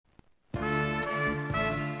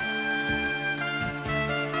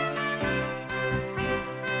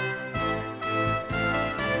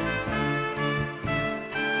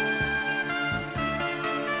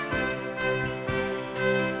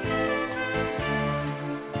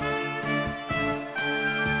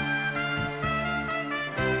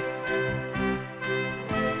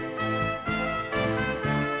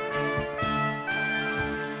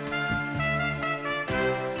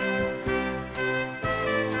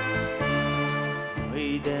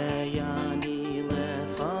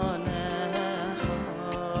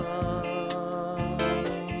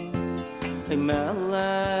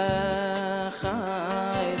melech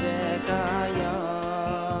chai v'kayam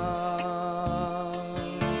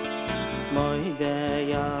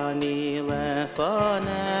moidei ani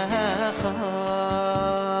lefanecha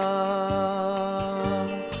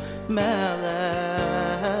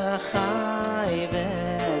melech chai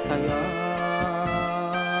v'kayam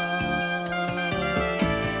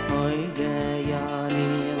moidei ani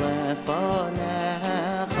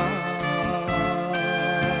lefanecha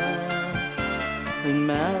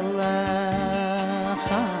melech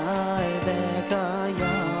chai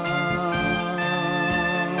v'kayam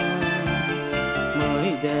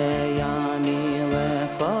moidei ani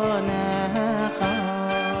lefanecha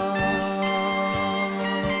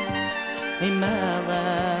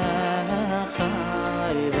melech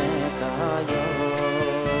chai v'kayam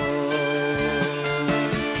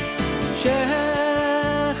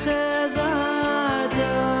shechazart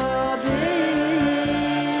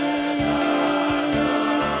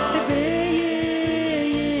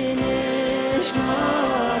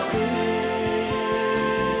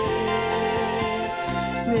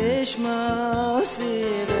Nishmasi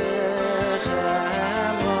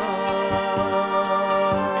b'chama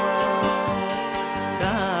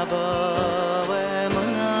Rabbi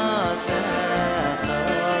v'munasecha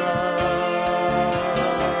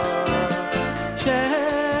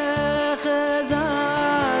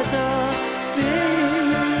shechazarta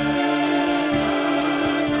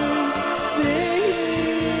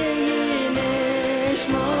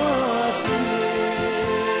b'nishmasi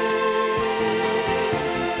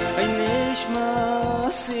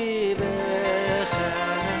Nishmasi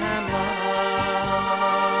b'chama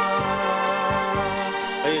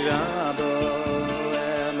Rabbi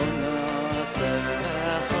v'munasecha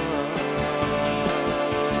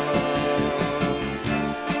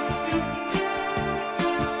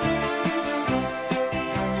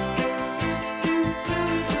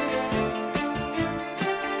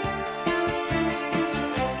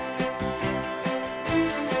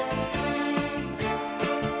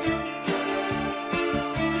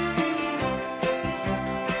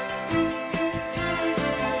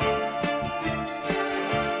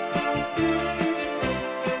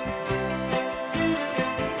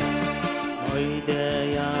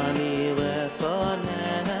Moidei ani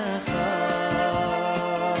lefanecha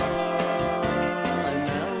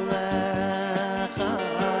melech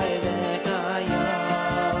chai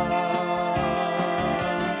v'kayam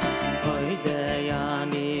Moidei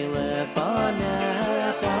ani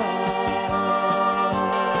lefanecha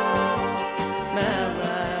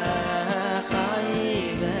melech chai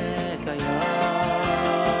v'kayam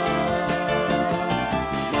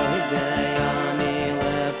Moidei ani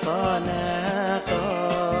lefanecha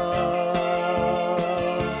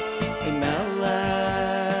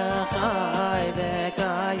melech chai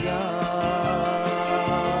v'kayam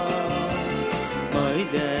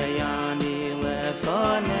Moidei ani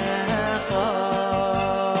lefanecha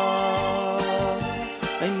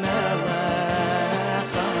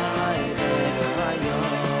melech chai v'kayam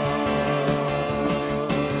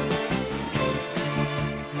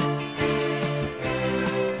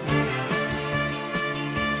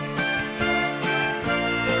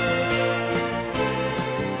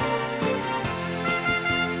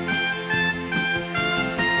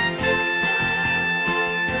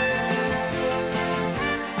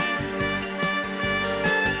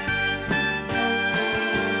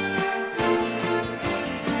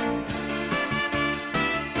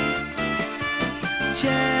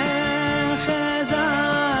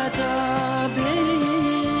shechazart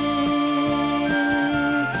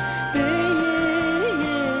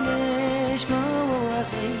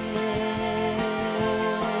b'nishmasi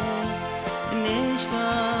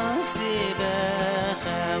Nishmasi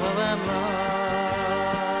b'chama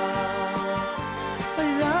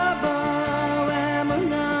Rabbi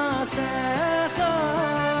v'munasecha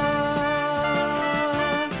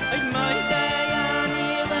moidei ani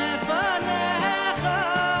lefanecha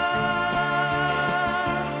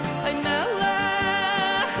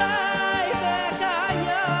melech chai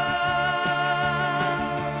v'kayam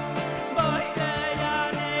moidei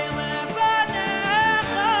ani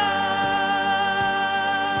lefanecha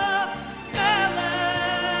melech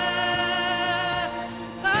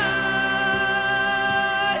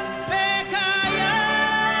chai v'kayam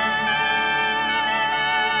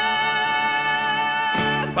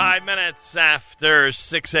 5 minutes after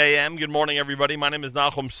 6 a.m. Good morning, everybody. My name is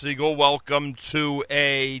Nachum Siegel. Welcome to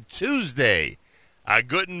a Tuesday.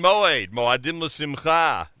 Guten Moed, Moadim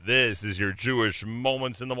L'Simcha. This is your Jewish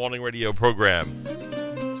Moments in the Morning radio program.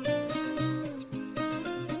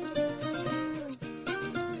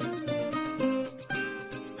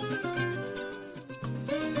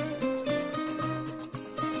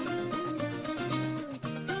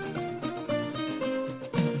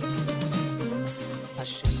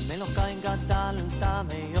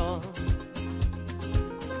 מאוד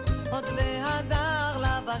עוד בהדר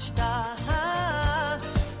לבשת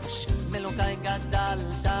השם אלוקי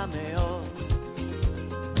גדלת מאוד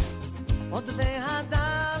עוד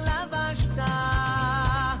בהדר לבשת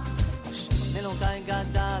השם אלוקי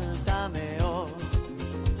גדלת מאוד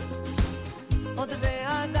עוד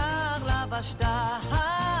בהדר לבשת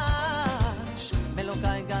השם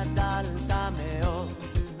אלוקי גדלת מאוד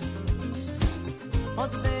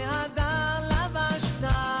עוד בהדר לבשת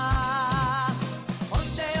עוד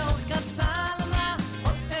תאור כסלמה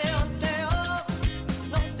עוד תאור תאור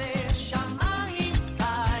נוטה שמיים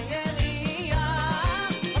כירייה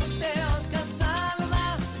עוד תאור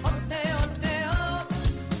כסלמה עוד תאור תאור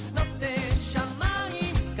נוטה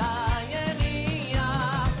שמיים כירייה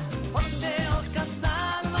עוד תאור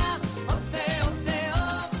כסלמה עוד תאור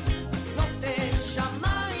תאור נוטה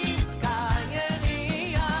שמיים כירייה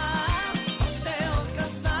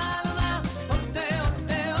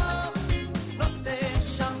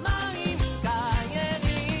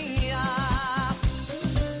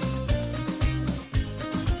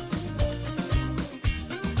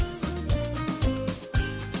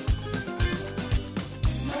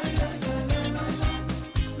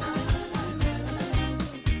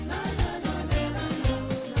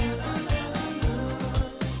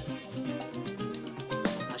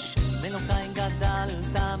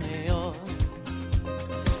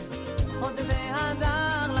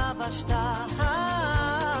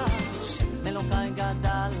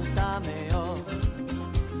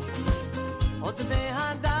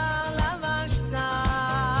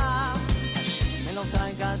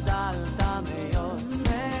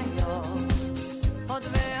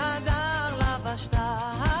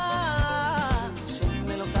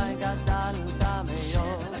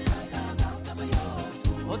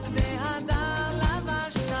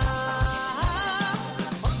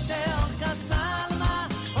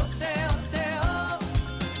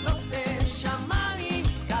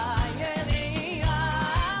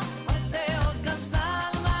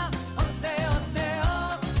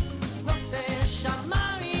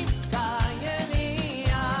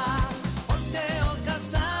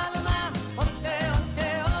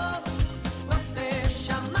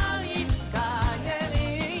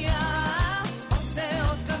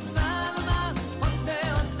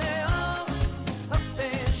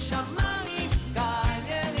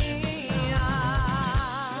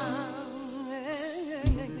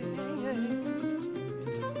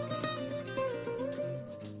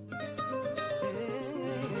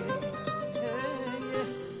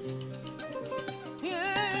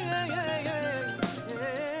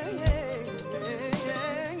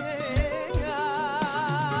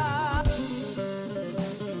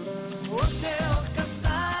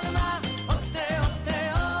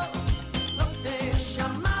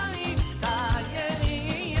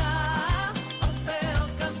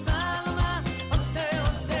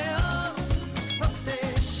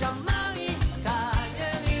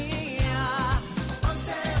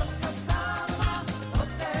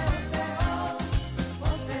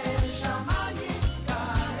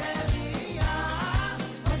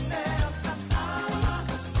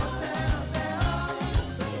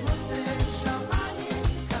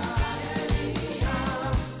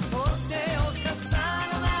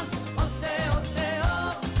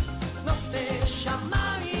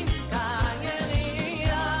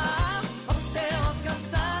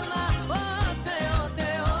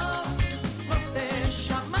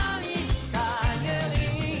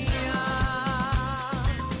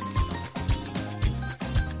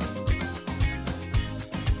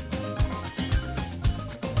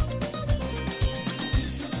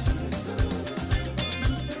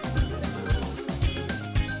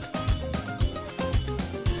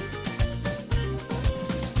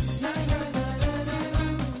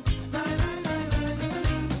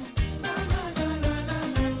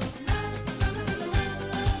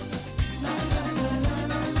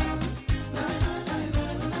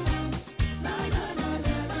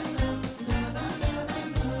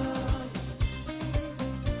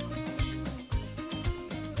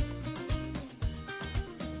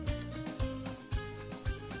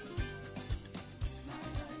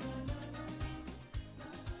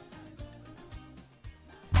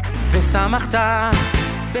ושמחת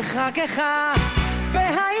בחגך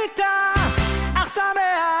והיית אך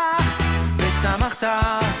שמח ושמחת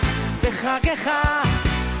בחגך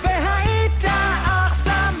והיית אך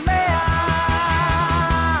שמח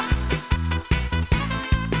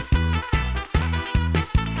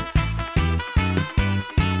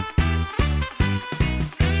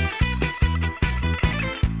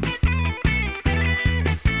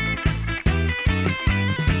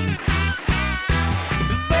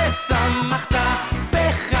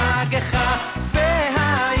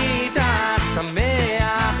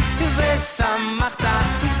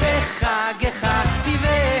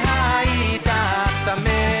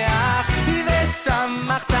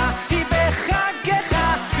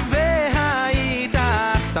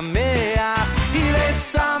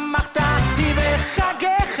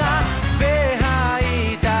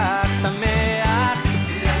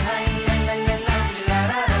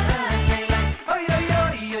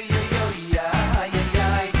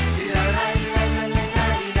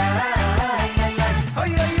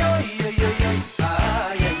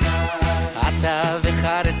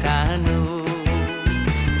וחרתנו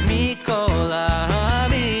מכל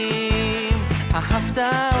העמים. אהבת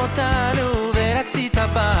אותנו ורצית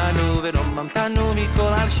בנו ורוממתנו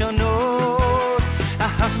מכל הלשונות.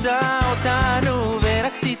 אהבת אותנו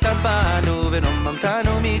ורצית בנו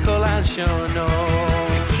ורוממתנו מכל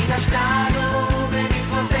הלשונות. קידשתנו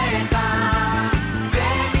במצוותיך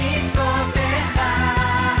במצוותיך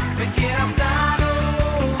וקירבתנו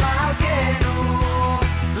מלכנו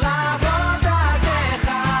לעבודתך.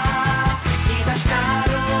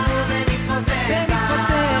 קידשתנו במצוותיך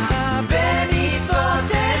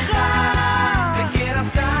במצוותיך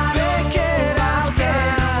וקירבתנו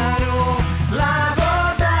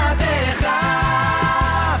לעבודתך.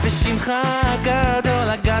 ושמך הגדול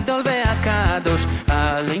הגדול והקדוש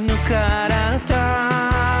עלינו קראת.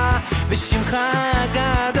 ושמך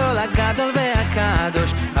הגדול הגדול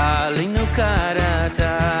והקדוש עלינו קראת.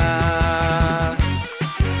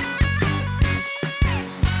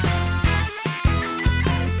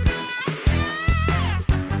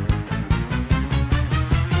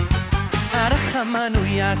 הרחמנו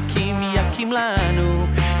יקים לנו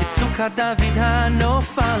את סוכת דוד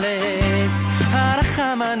הנופלת.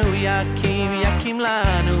 הרחמנו יקים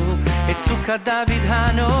לנו את סוכת דוד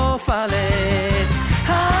הנופלת.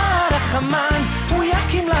 הרחמן הוא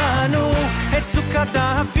יקים לנו את סוכת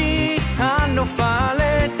דוד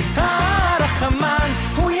הנופלת. הרחמן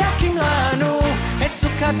הוא יקים לנו את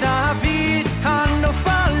סוכת דוד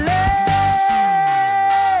הנופלת.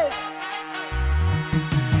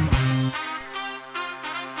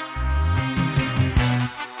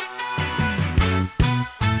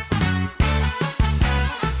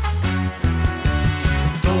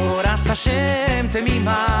 השם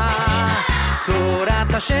תמימה,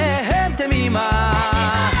 תורת השם תמימה,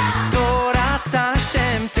 תורת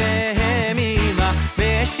השם תמימה,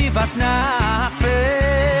 בשיבת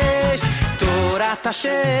נפש. תורת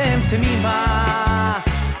השם תמימה,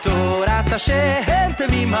 תורת השם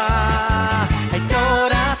תמימה,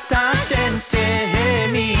 תורת השם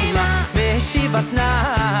תמימה, בשיבת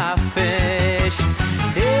נפש.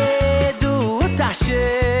 עדות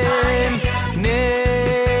השם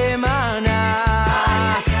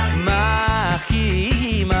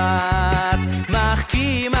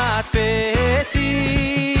מחכימת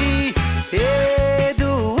פתי.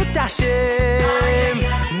 עדות השם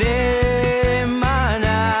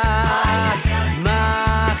נאמנה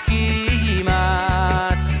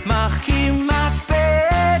מחכימת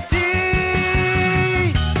פתי.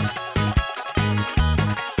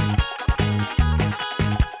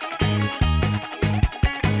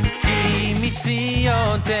 כי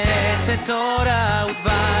מציון תצא תורה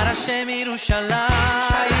ודבר השם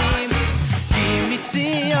ירושלים.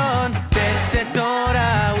 מציון תצא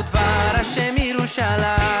תורה ודבר השם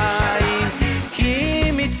ירושלים.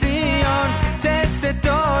 כי מציון תצא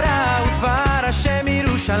תורה ודבר השם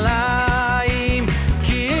ירושלים.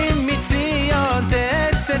 כי מציון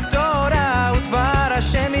תצא תורה ודבר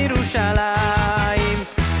השם ירושלים.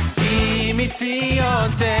 כי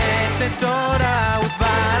מציון תצא תורה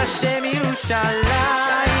ודבר השם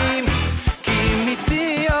ירושלים. כי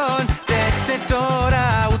מציון תצא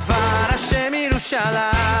תורה ודבר השם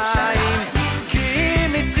ירושלים. כי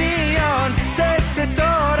מציון תצא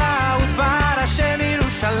תורה ודבר השם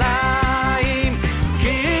ירושלים.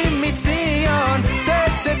 כי מציון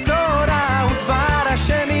תצא תורה ודבר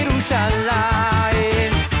השם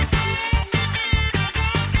ירושלים.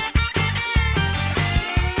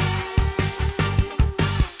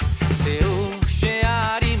 שאו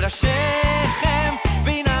שערים ראשיכם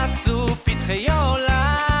וינשאו פתחי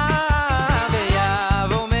עולם,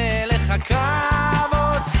 ויבוא מלך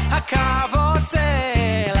הכבוד, הכבוד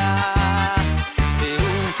צלע. שאו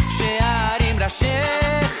שערים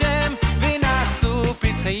ראשיכם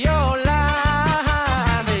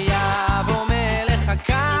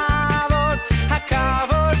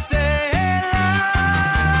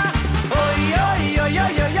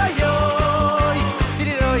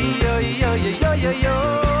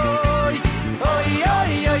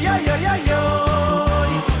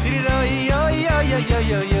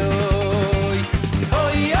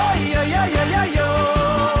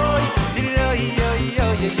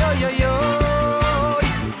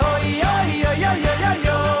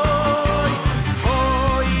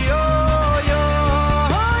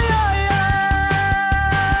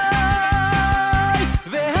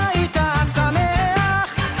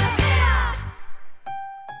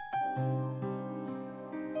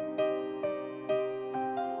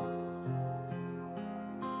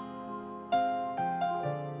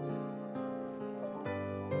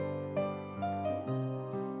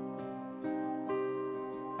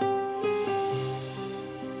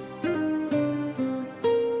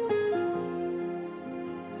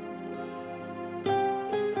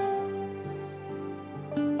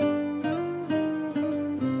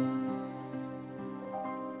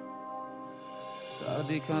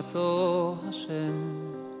נשמתו השם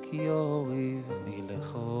כי אוריב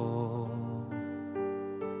ילכו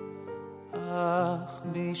אך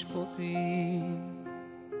משפוטי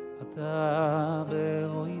אתה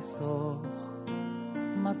ברוי סוך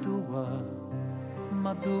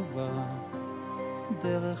מדוע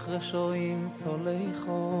דרך רשועים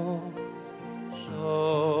צולחו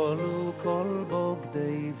שולו כל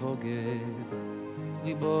בוגדי בוגד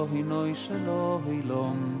ריבו הינוי שלו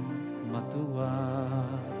הילום מדוע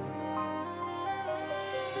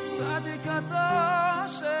צדיק אתה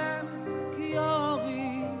השם כי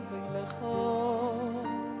אורי וילכו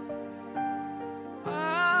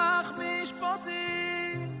אך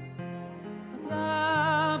משפוטי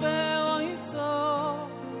אתה ברוי סוף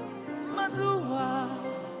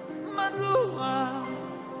מדוע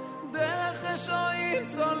דרך רשועים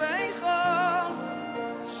צולחו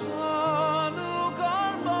שונו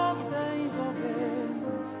כל בוגדי בוגד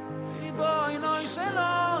ריבוי נוי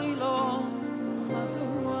שלו אילום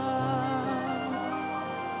מדוע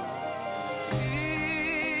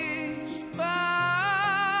איש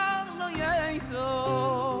בר לא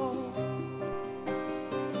ידעו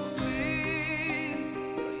תחזיר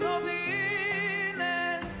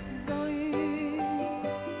כיובינס זוהית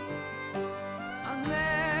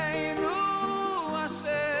עננו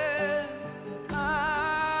אשר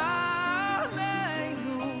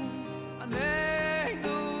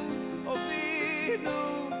עננו אובינו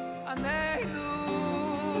עננו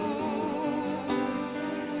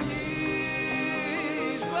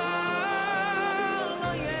איש בר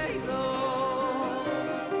לא ידעו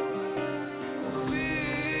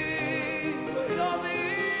תחזיר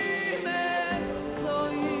כיובינס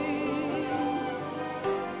זוהית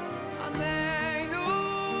עננו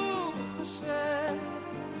אשר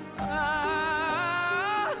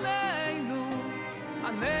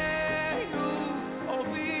עננו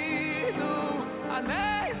אובינו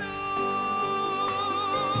עננו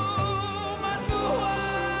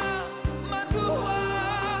מדוע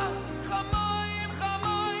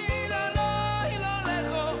חמוי ללוי לא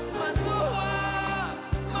לכו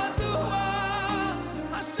מדוע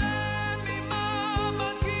השם ממה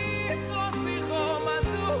מגיב כרוסיכו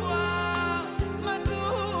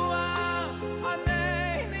מדוע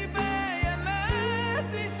ענני בימס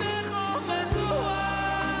אישכו מדוע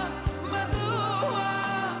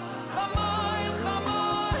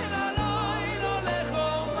חמוי ללוי לא לכו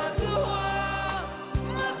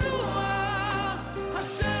מדוע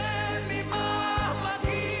השם ממה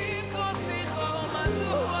מגיב כרוסיכו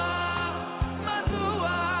מדוע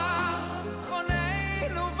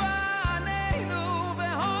חוננו ועננו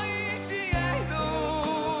והוי שיינו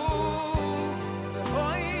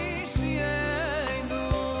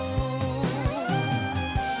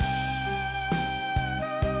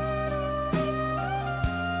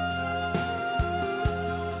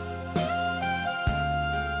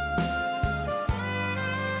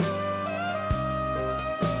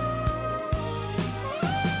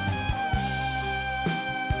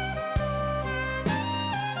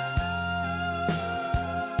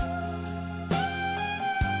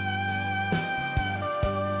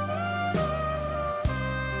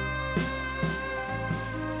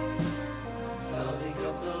צדיק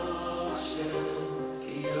אתה השם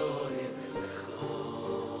כי אוהב לכו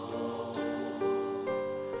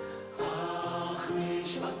אך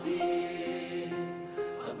משפטי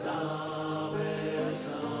אתה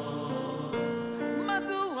בסוף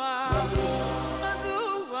מדוע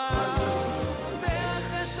דרך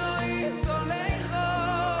רשועים צולחו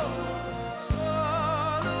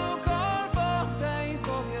שולו כל בוגדי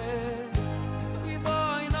בוגד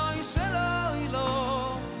ריבוי נוי שלו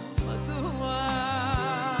אילום מדוע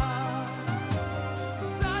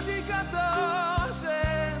צדיק אתה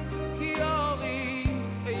השם כי אורי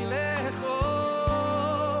ילכו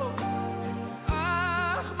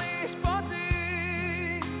אך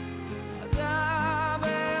משפטי אתה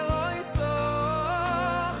ברוי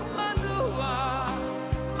סוך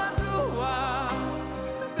מדוע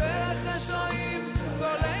דרך רשועים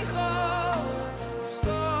צולחו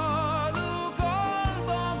שתולו כל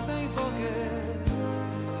בוגדי בוגד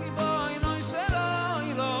ריבוי נוי שלו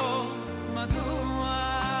אילום מדוע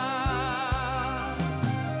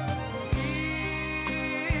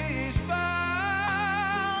איש בר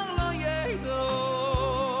לא ידעו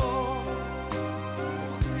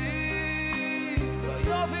תחזיר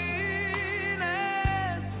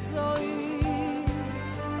כיובינס זוהית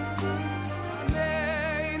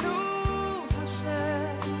עננו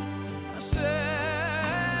השם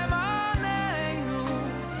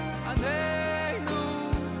עננו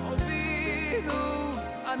אובינו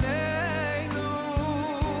עננו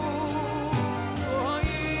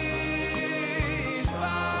איש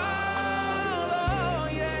בר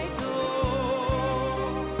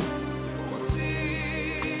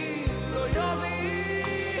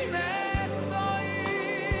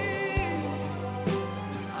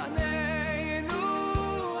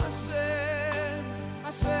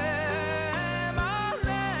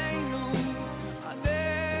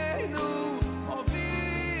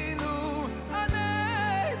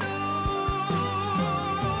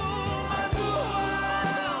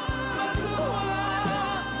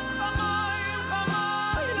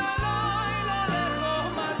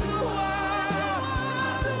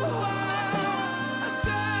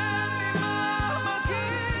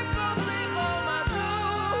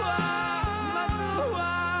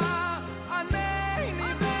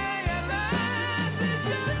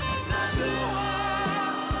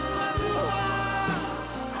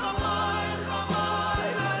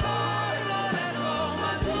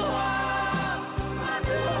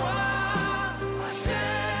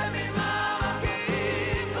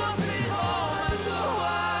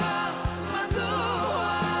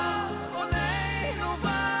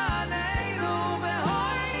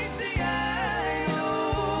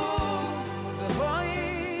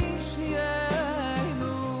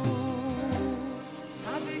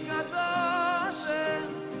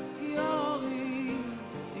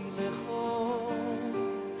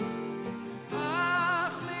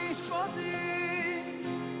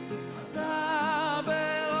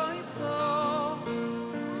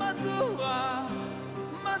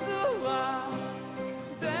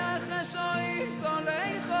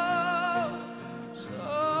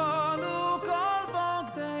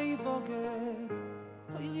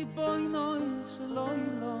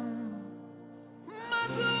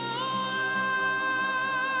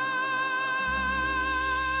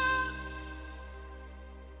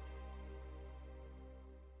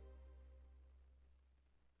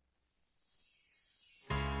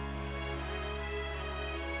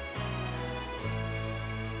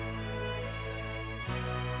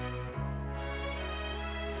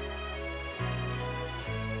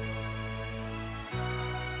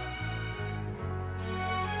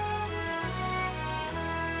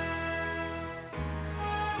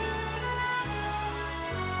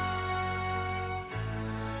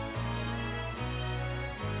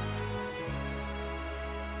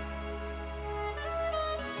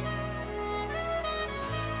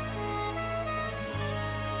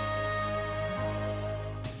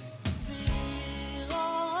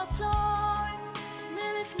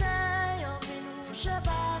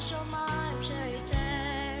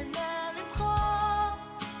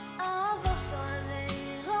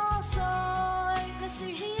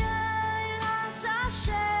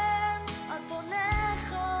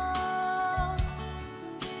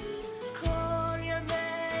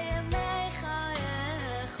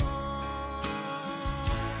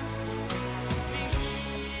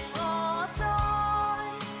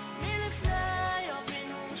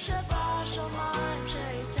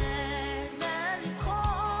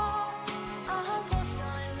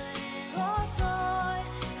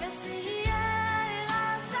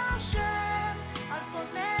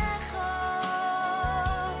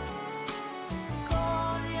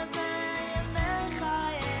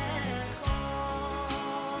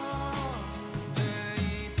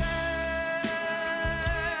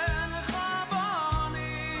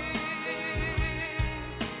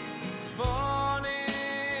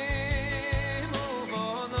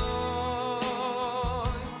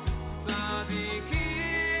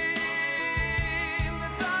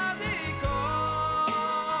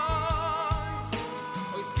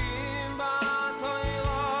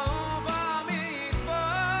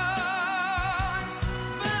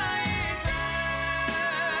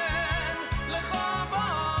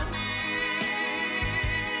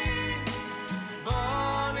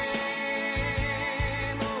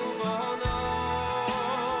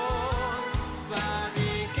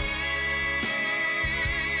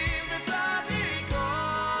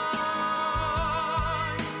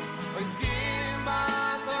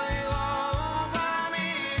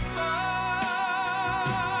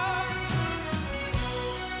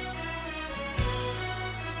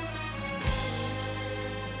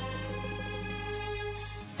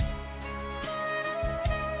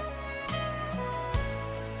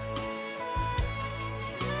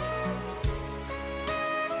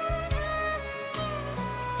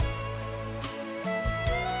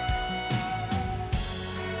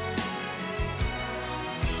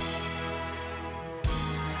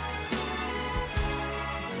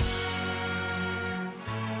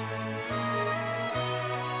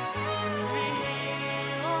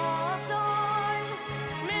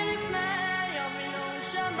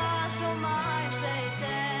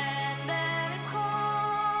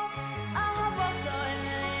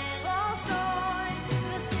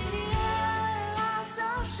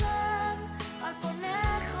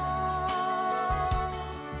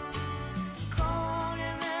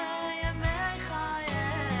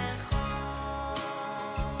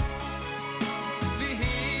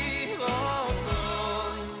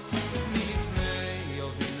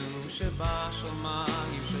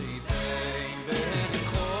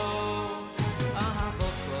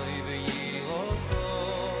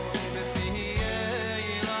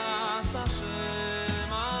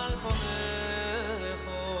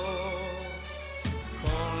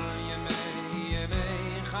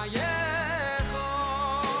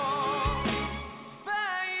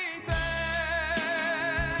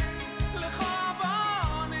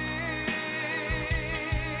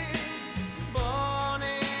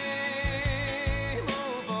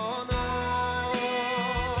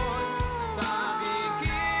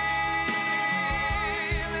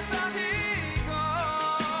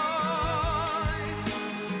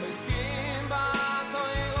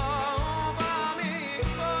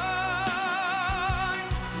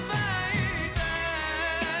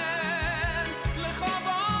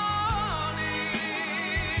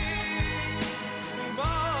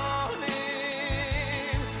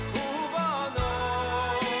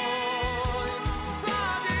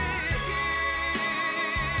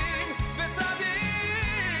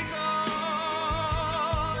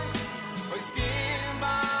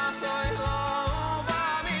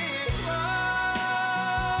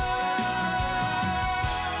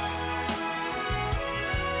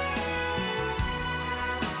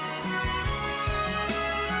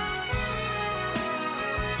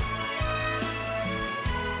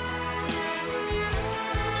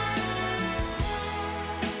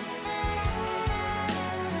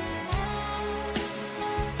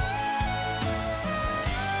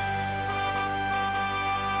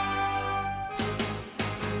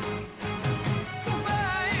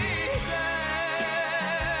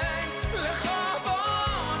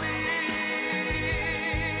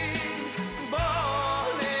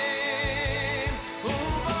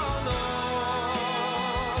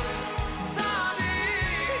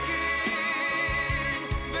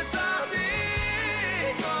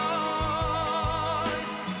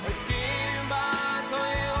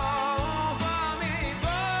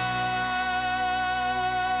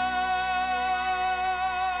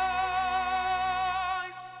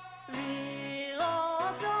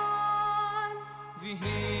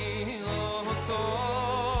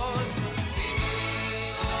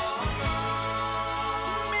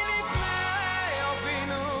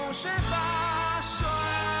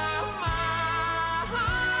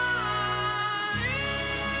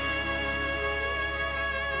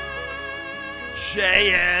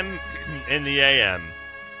JM in the AM.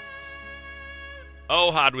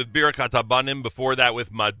 Ohad with Birakat Abanim. Before that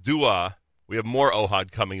with Madua. We have more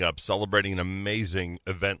Ohad coming up, celebrating an amazing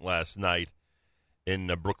event last night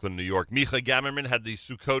in Brooklyn, New York. Micha Gamerman had the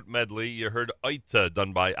Sukkot medley. You heard Oita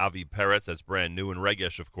done by Avi Peretz. That's brand new. And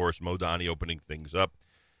Regesh, of course, Modani opening things up.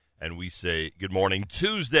 And we say good morning.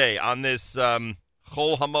 Tuesday on this Chol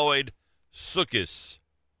Hamoed Sukkos.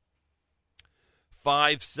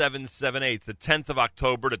 5778, the 10th of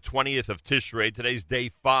October to 20th of Tishrei. Today's day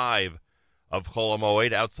 5 of Chol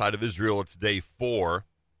Hamoed. Outside of Israel, it's day 4.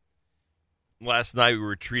 Last night, we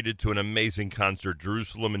were treated to an amazing concert,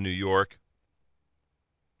 Jerusalem and New York.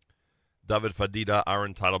 David Fadida,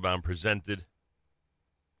 Aaron Teitelbaum presented.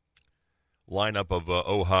 Lineup of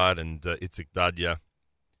Ohad and Itzik Dadya,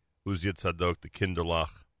 Uziat Tzadok, the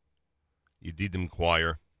Kinderlach, Yedidim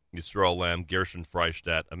Choir, Yisrael Lamb, Gershon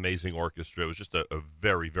Freistadt, amazing orchestra. It was just a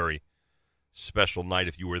very, very special night.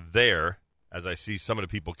 If you were there, as I see some of the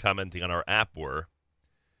people commenting on our app were,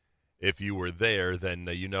 if you were there, then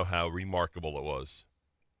you know how remarkable it was.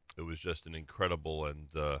 It was just an incredible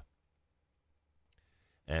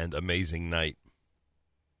and amazing night.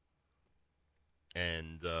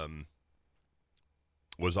 And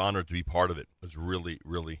was honored to be part of it. Was really,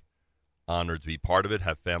 really honored to be part of it.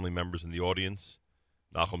 Have family members in the audience.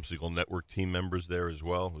 Nachum Segal Network team members there as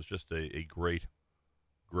well. It was just a great,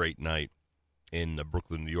 great night in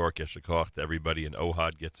Brooklyn, New York. Eshikoch to everybody, and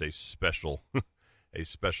Ohad gets a special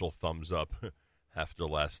thumbs up after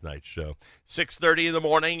last night's show. 6:30 in the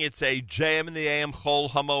morning. It's a JM in the AM Chol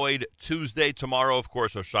Hamoed Tuesday. Tomorrow, of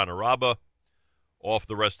course, Hoshana Rabbah. Off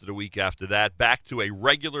the rest of the week after that. Back to a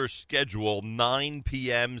regular schedule, 9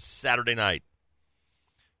 p.m. Saturday night.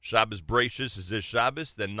 Shabbos Breishis is this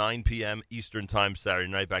Shabbos, then 9 p.m. Eastern Time Saturday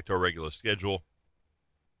night, back to our regular schedule.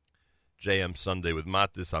 JM Sunday with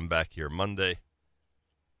Matis. I'm back here Monday.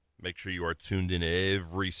 Make sure you are tuned in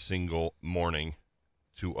every single morning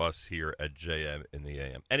to us here at JM in the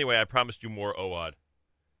AM. Anyway, I promised you more Ohad.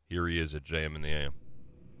 Here he is at JM in the AM.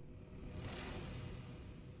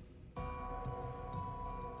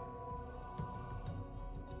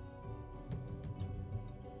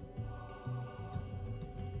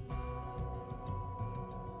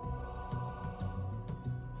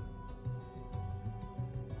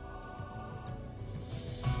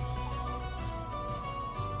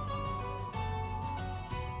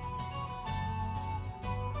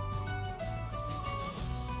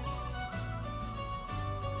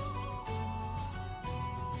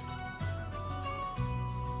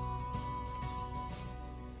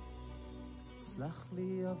 סלח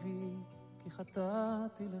לי אבי, כי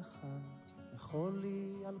חטאתי לך,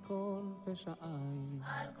 וחולי על כל פשעי.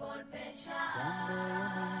 על כל פשעי. גם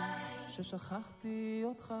בימים ששכחתי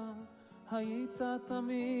אותך, היית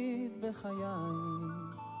תמיד בחיי.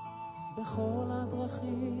 בכל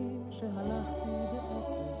הדרכים שהלכתי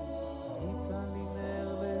בעצם, היית לי נר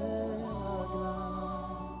לרגליי.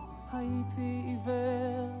 הייתי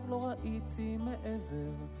עיוור, לא ראיתי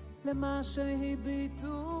מעבר, למה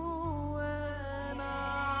שהביטו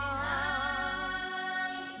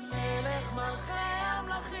מלך מלכי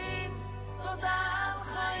המלכים, תודה על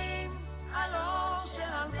חיים, על אושר,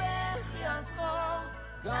 על בכי, על צחוק.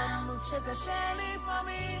 גם כשקשה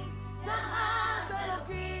לפעמים, גם אז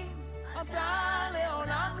אלוקים, אתה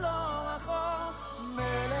לעולם לא רחוק.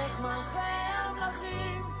 מלך מלכי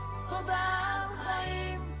המלכים, תודה על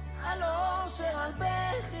חיים, על אושר, על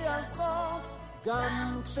בכי, על צחוק.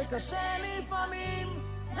 גם כשקשה לפעמים,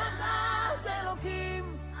 גם אז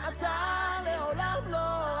אלוקים, אתה לעולם לא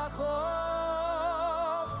רחוק.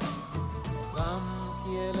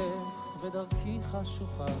 רמתי אלך ודרכי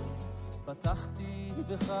חשוכה, בטחתי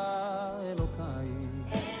בך אלוקיי.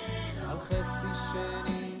 על חצי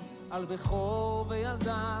שני, על בכור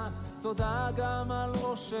וילדה, תודה גם על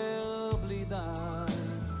עושר בלי די.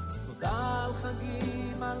 תודה על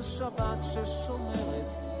חגים, על שבת ששומרת,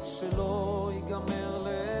 שלא ייגמר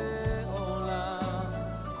לעולם.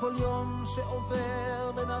 כל יום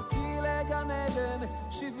שעובר בדרכי לגן עדן,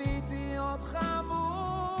 שיוויתי אותך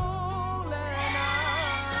מול עיניי.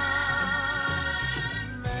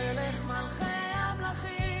 מלך מלכי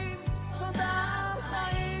המלכים, תודה על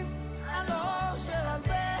חיים, על אושר, על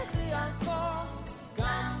בכי, על צחוק.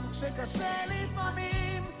 גם כשקשה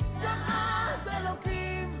לפעמים, גם אז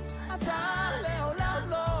אלוקים, אתה לעולם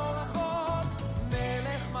לא רחוק.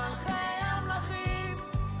 מלך מלכי המלכים,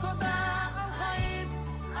 תודה על חיים,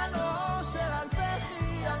 על אושר, על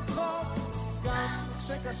בכי, על צחוק. גם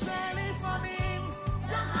כשקשה לפעמים,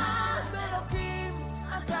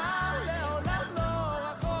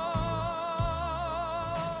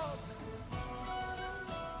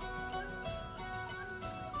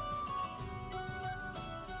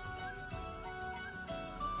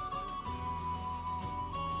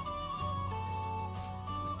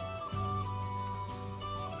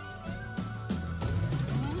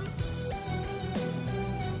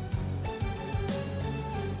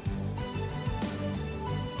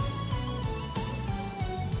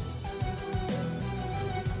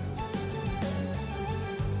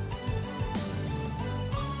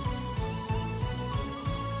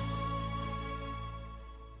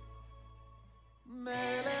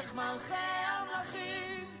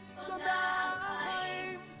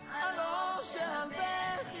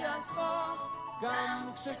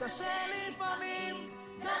 גם כשקשה לפעמים,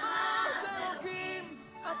 גם אז אלוקים,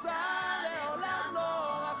 אתה לעולם לא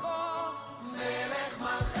רחוק. מלך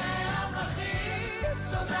מלכי המלכים,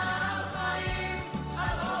 תודה על חיים,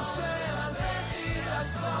 על אושר, על בכי, על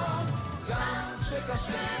צחוק. גם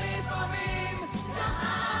כשקשה לפעמים, גם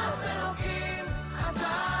אז אלוקים,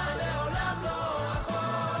 אתה לעולם לא רחוק.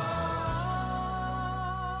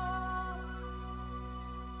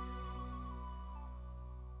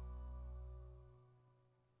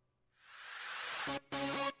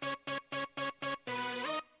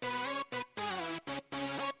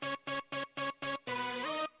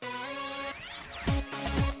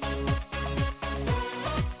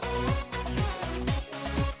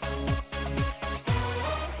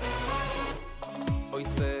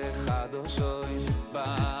 חדושויס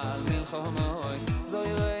בעל מלחומויס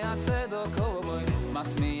זוירי הצדוקויס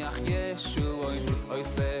מצמיח ישועויס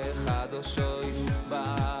אויסה חדושויס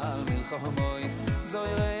בעל מלחומויס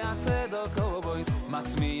זוירי הצדוקויס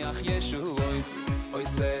מצמיח ישועויס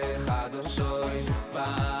אויסה חדושויס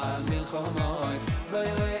בעל מלחומויס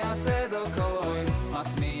זוירי הצדוקויס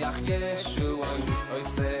מצמיח ישועויס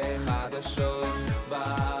אויסה חדושויס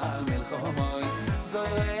בעל מלחומויס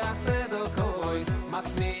זוירי הצדוקויס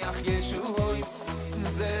מצמיח ישועויס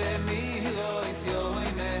זה מירויס יוי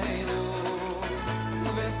מeiru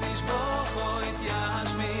וסשבוכויס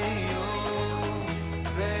ישמיעו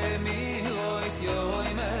זה מירויס יוי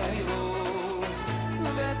meiru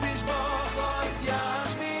וסשבוכויס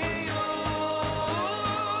ישמיעו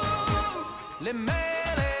למלך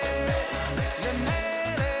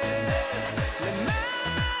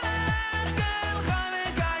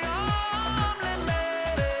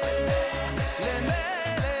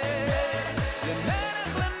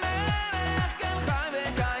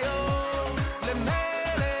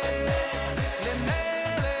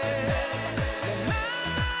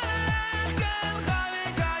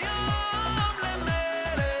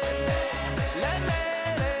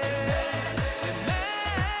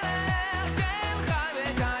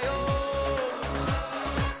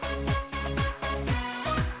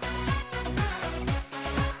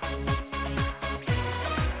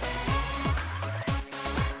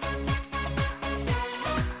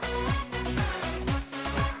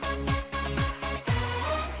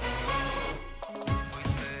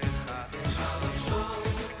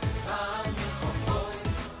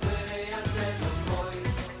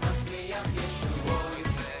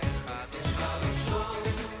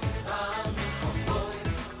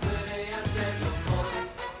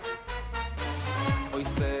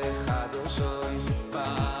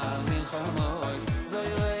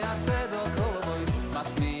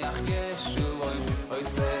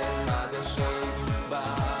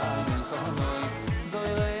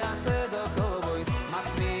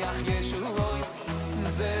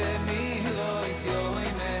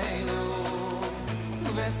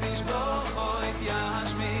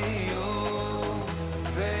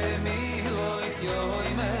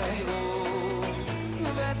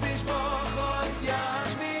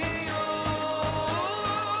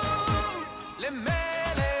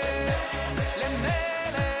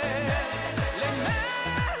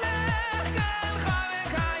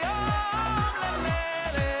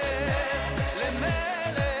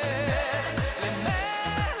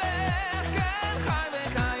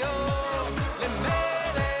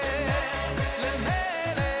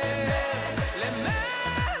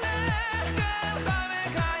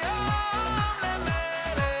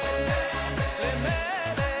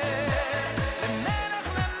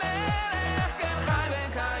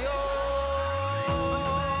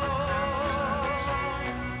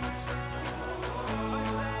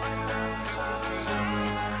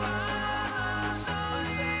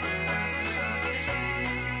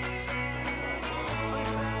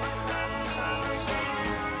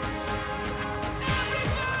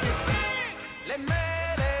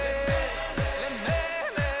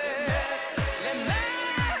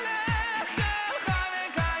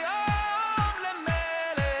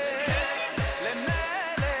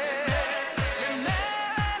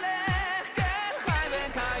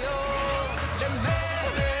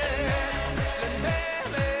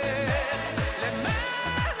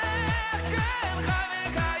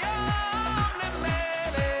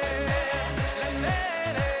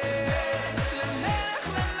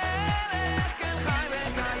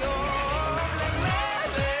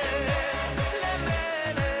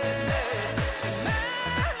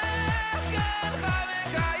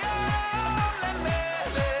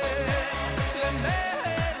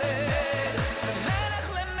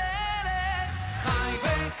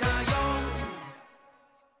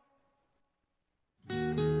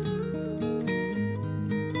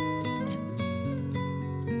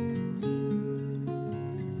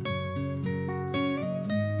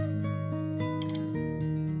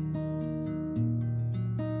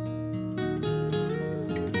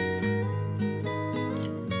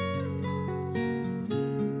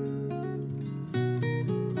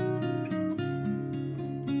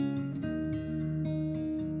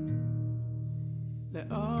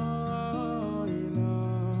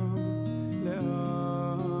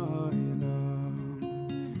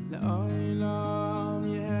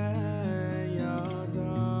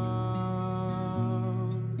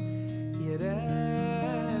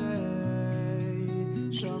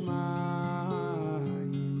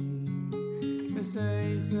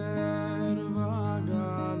בסייסר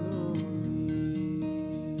וגלוי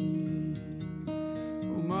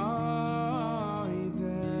ומה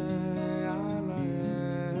ידע על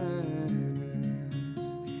האמס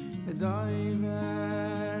ודאי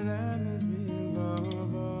ורמז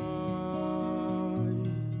בלבבוי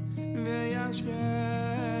וישכם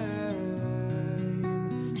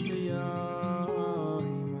ויאימה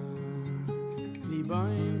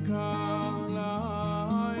ריביים קלה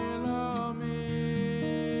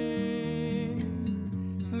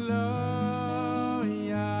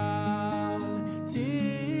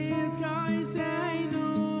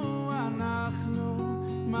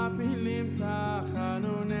מפילים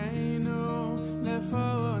תחנוננו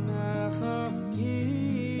לפונך כי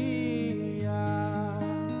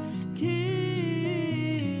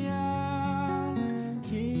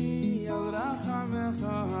על רחמך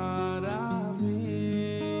הרבים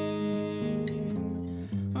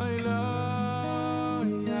אוי לא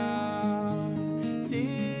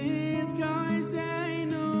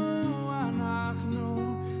תתגייסנו אנחנו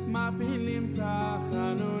מפילים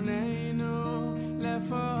תחנוננו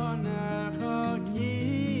לפונך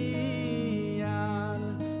קייל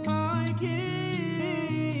אוי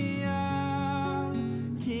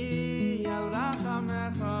קייל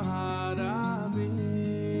רחמך הרבים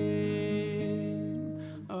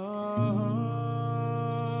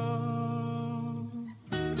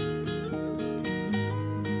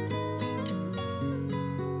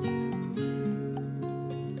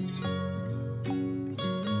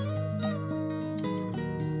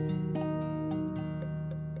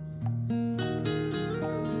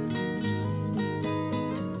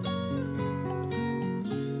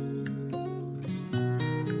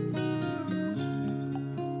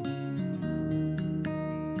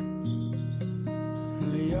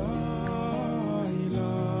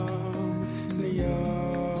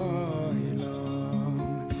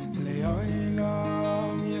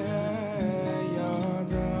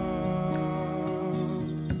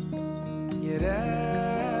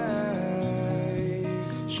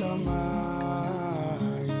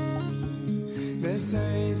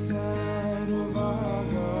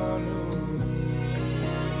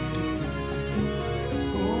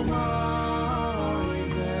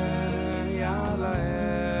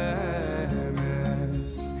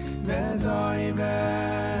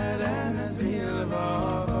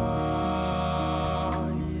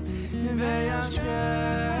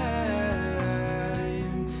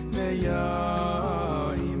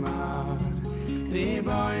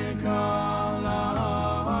Riboin kol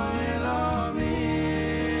ha'olamim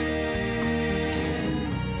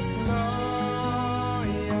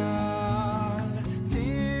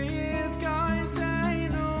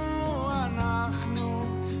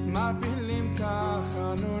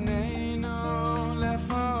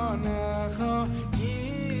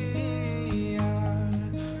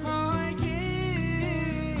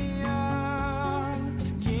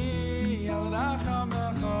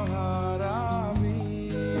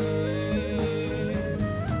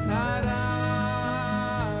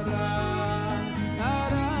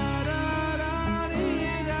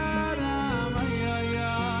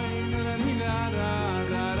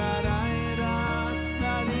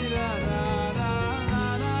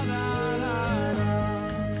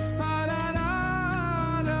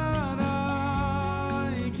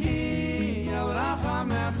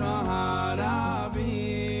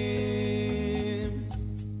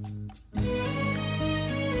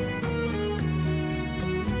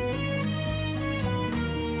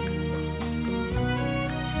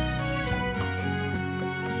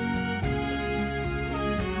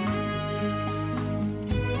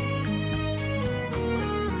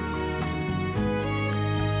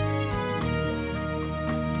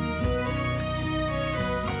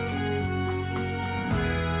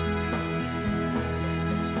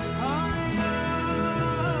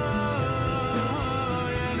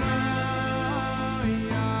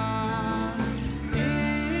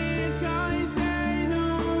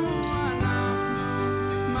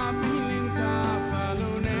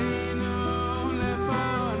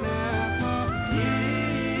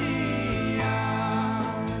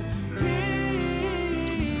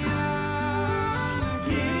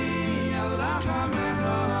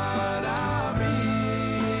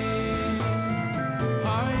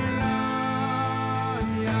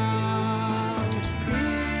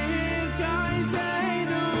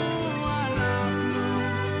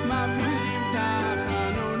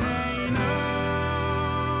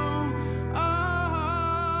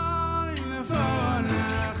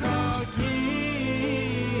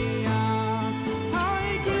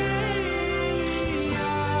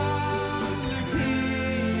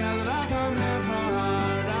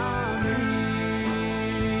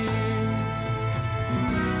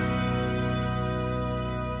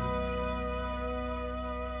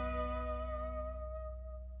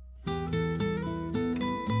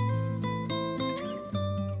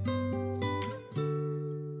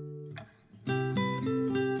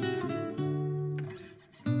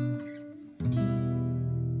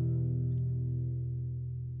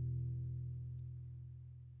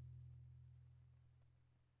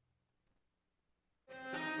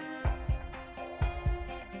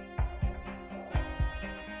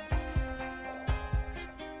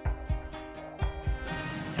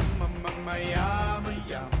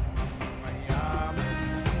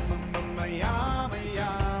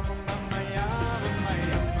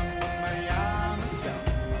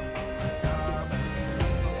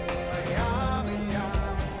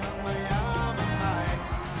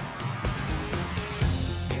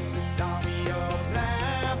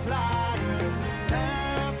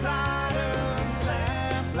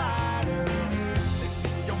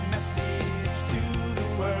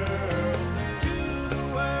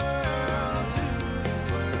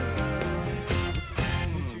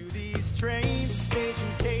these train station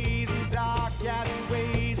caves and dark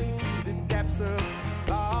alleyways into the depths of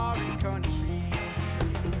foreign countries.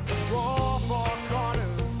 War for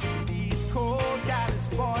corners, these cold callous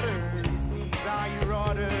borders. These are your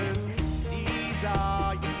orders, these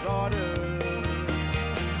are your orders.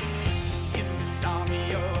 In this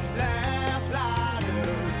army of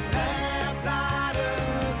lamplighters,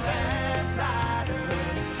 lamplighters,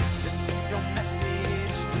 lamplighters, sending your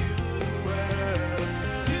message to the world,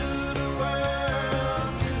 to the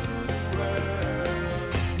world, to the world.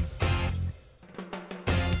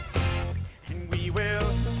 And we will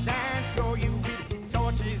dance for you with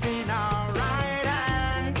torches in our right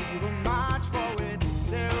hand. We will march forward to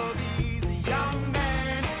tell these young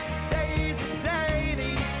men, days a day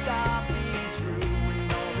they stop being true.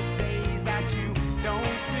 And all the days that you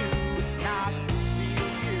don't do, it's not real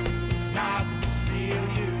you, it's not real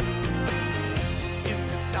you. In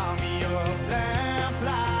this army of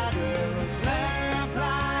lamplighters,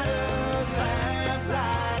 lamplighters,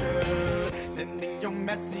 lamplighters, sending your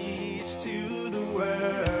message to the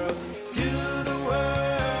world, to the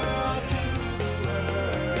world, to the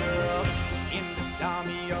world. In this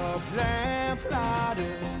army of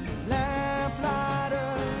lamplighters,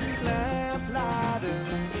 lamplighters, lamplighters,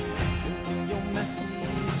 sending your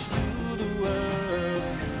message to the world,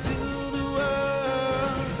 to the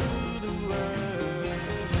world, to the world.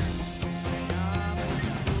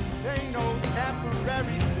 This ain't no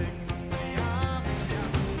temporary fix.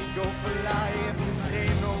 We go for life, this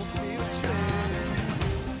ain't no field trip.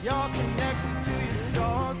 'Cause you're connected to your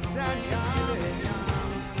source and you feel it.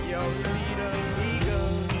 'Cause you're a leader, eager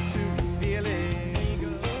to feel it.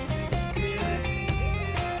 Eager to feel it.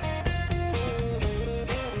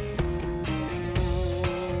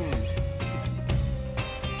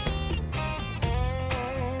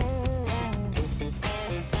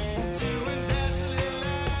 To a desolate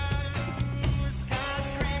land with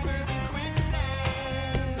skyscrapers and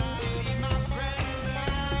quicksand, I lead my friends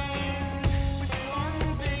behind with one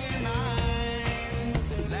thing in mind: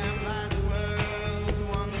 to lamplight the world,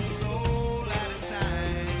 one soul at a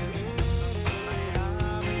time.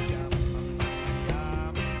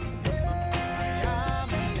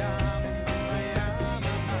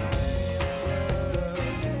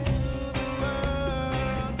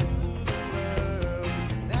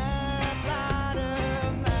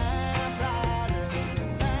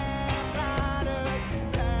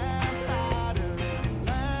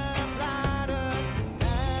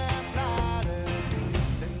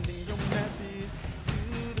 Sending your message to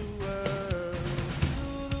the world, to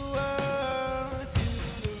the world, to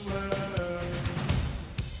the world.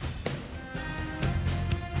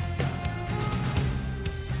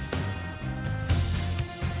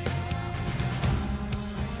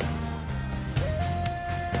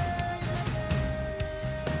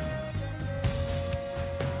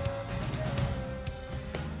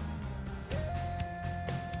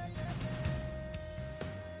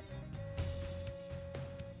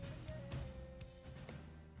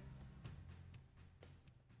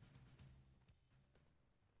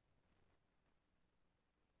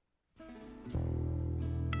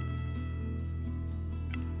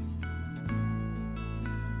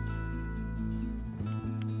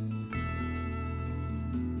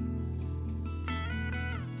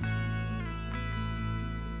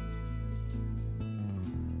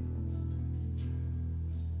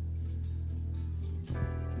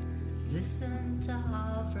 Listen to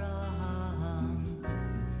Abraham,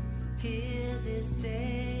 hear this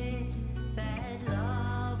day that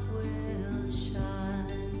love will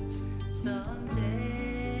shine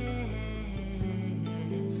someday.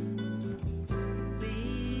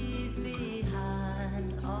 Leave behind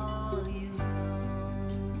all you've known,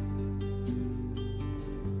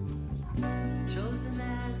 chosen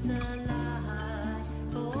as the light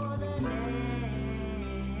for the nations,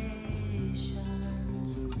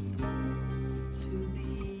 to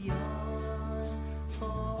be yours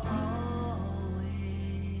for always.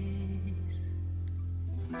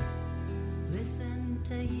 Listen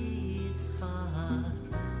to Yitzchak,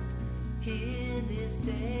 hear this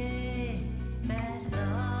day that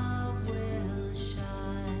love will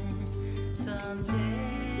shine someday.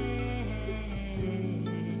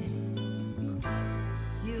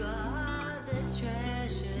 You are the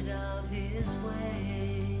treasured of his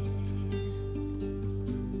ways,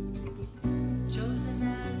 chosen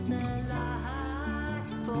as the light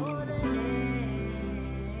for the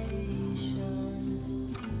nations,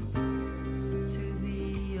 to be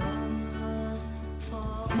yours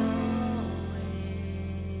for always.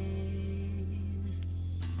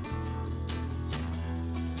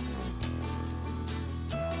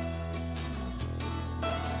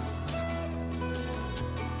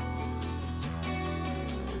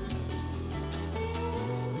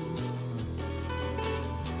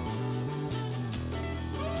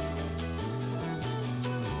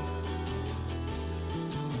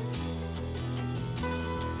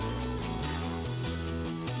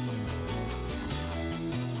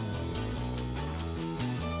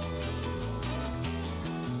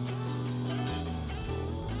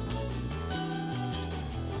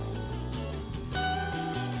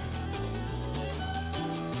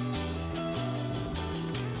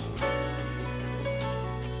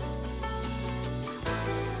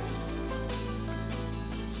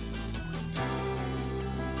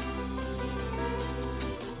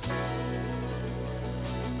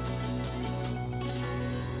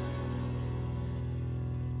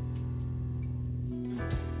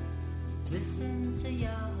 Listen to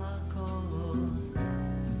Yaakov.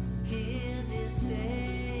 Hear this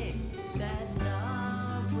day that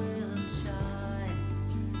love will shine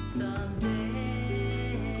someday.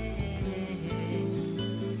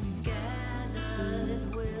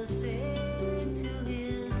 Gathered will sing to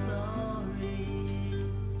his glory.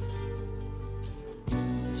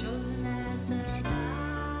 Chosen as the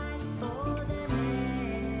light for the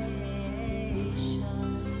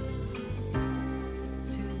nations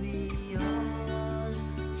to be yours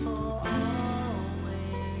for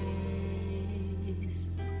always.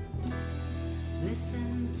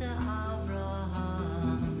 Listen to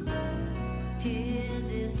Abraham. Hear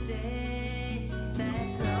this day that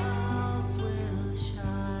love will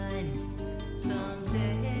shine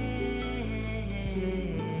someday.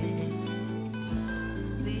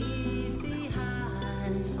 Leave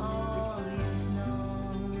behind all you've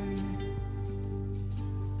known.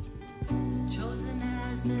 Chosen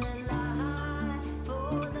as the light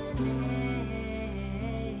for the nations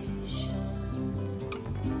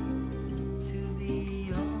to be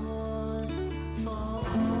yours for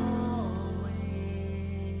always.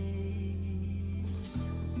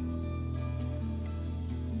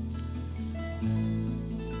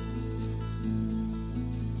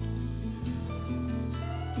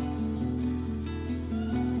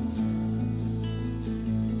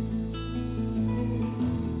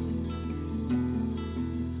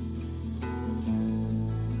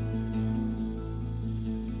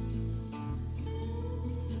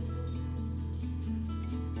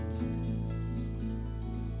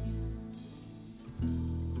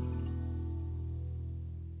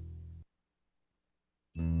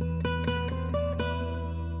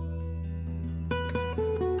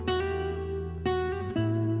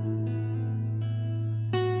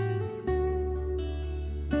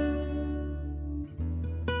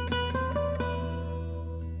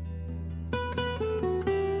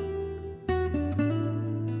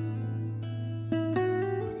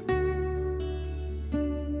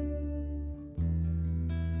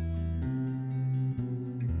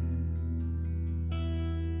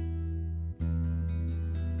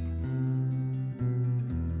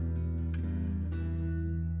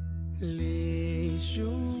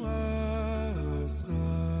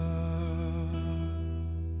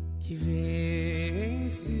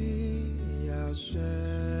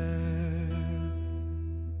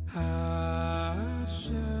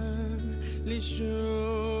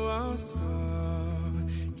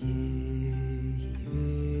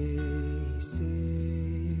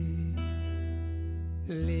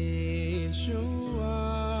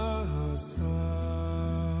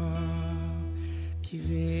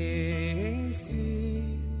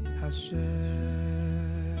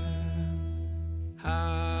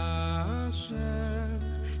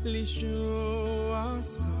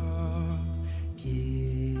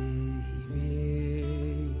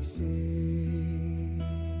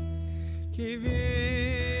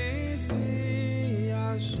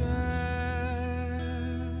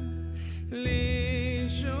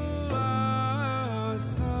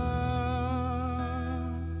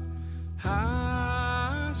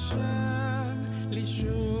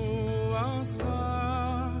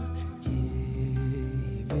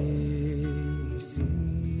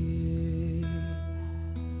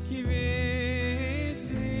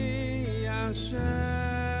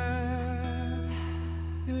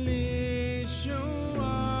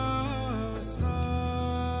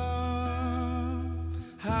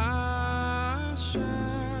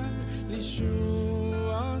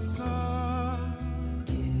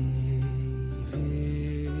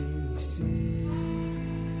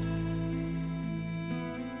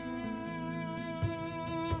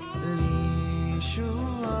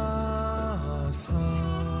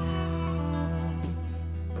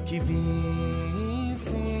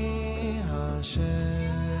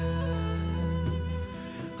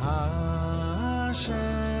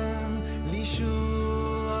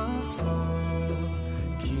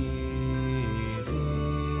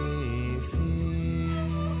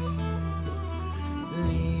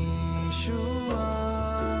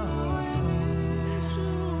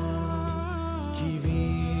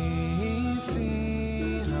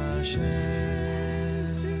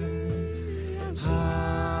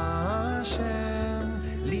 Hashem,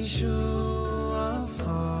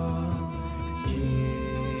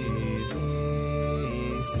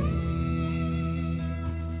 Lishuascha,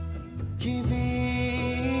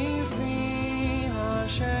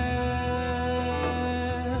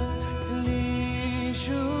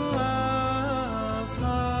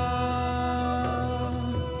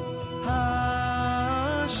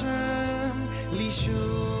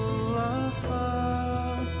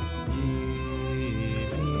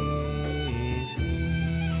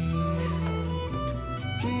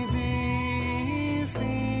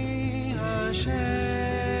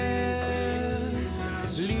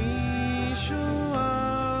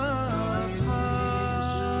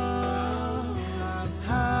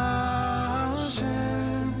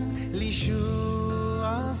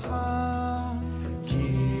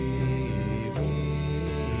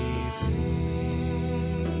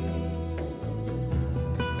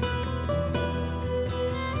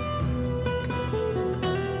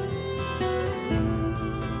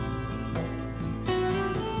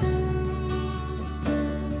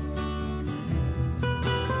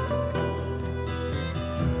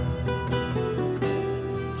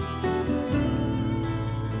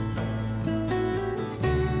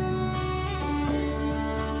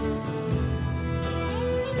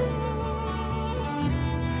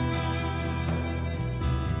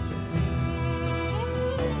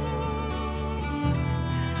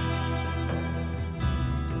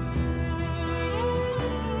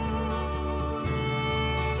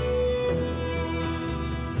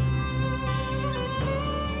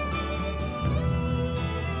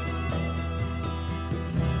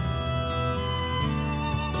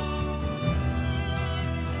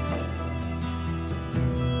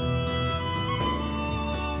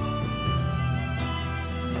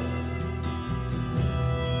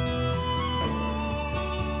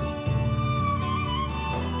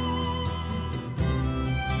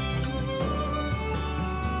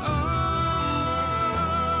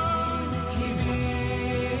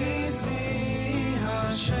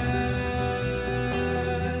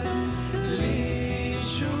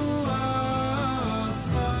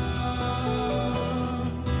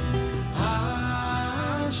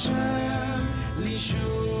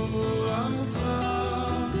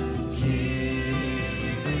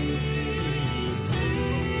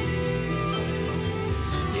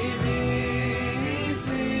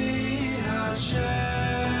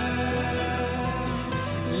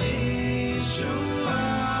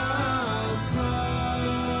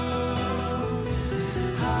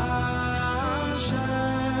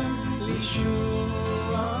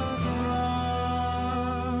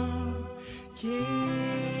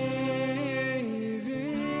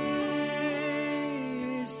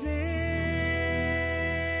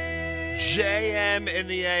 JM in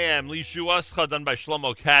the AM. Lishu Ascha done by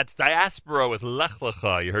Shlomo Katz. Diaspora with Lech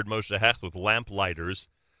Lecha. You heard Moshe Hecht with Lamplighters.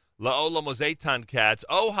 La'olam was Eitan Katz.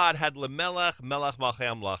 Ohad had Lemelech, Melech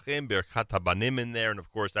Malchem Lachim, Birkat HaBanim in there. And, of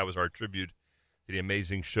course, that was our tribute to the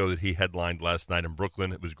amazing show that he headlined last night in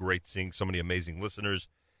Brooklyn. It was great seeing so many amazing listeners.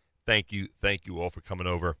 Thank you all for coming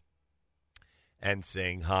over and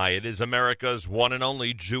saying hi. It is America's one and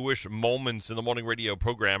only Jewish Moments in the Morning radio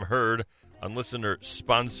program, heard on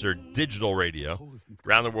listener-sponsored digital radio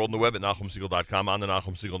around the world on the web at NachumSegal.com, on the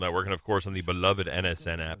Nachum Segal Network, and, of course, on the beloved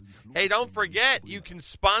NSN app. Hey, don't forget, you can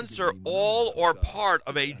sponsor all or part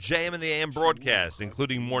of a JM in the AM broadcast,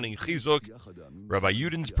 including Morning Chizuk, Rabbi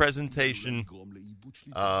Yuden's presentation,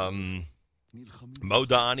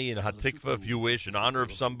 Modani and Hatikva, if you wish, in honor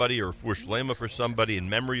of somebody, or for Shlema for somebody, in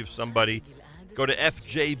memory of somebody. Go to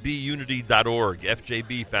fjbunity.org,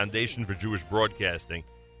 FJB, Foundation for Jewish Broadcasting.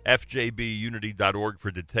 FJBunity.org for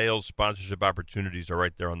details. Sponsorship opportunities are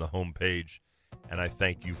right there on the home page, and I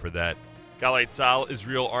thank you for that. Galei Tzahal,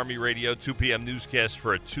 Israel Army Radio, 2 p.m. newscast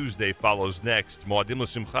for a Tuesday follows next. Moadim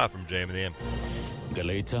L'Simcha from JM in the AM.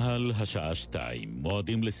 גלי צהל, השעה 2,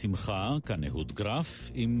 מועדים לשמחה, כאן אהוד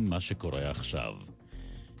גרף, עם מה שקורה עכשיו.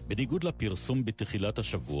 בניגוד לפרסום בתחילת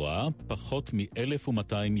השבוע, פחות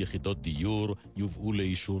מ-1,200 יחידות דיור יובאו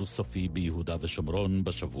לאישור סופי ביהודה ושומרון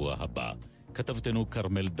בשבוע הבא. כתבתנו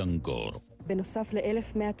קרמל דנגור. בנוסף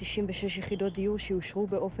ל-1,196 יחידות דיור שיושרו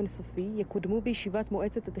באופן סופי, יקודמו בישיבת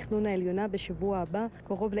מועצת התכנון העליונה בשבוע הבא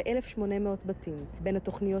קרוב ל-1,800 בתים. בין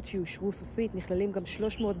התוכניות שיושרו סופית נכללים גם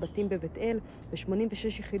 300 בתים בבית אל ו-86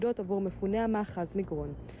 יחידות עבור מפוני המאחז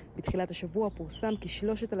מגרון. בתחילת השבוע פורסם כי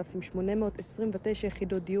 3,829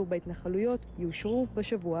 יחידות דיור בהתנחלויות יושרו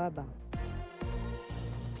בשבוע הבא.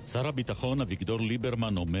 שר הביטחון אביגדור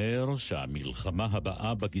ליברמן אומר שהמלחמה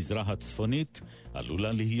הבאה בגזרה הצפונית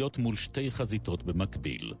עלולה להיות מול שתי חזיתות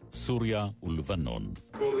במקביל, סוריה ולבנון.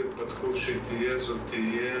 כל התפתחות שתהיה זאת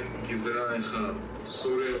תהיה גזרה אחת,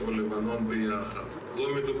 סוריה ולבנון ביחד.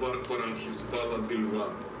 לא מדובר כבר על חיזבאללה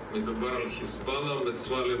בלבד, מדובר על חיזבאללה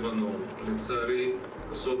וצבא לבנון. לצערי,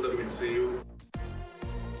 זאת המציאות.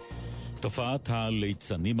 תופעת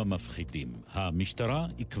הליצנים המפחידים. המשטרה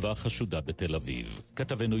עיכבה חשודה בתל אביב.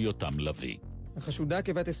 כתבנו יותם לוי. החשודה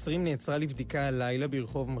כבת 20 נעצרה לבדיקה הלילה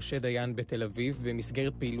ברחוב משה דיין בתל אביב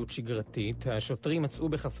במסגרת פעילות שגרתית. השוטרים מצאו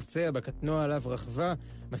בחפציה בקטנוע עליו רכבה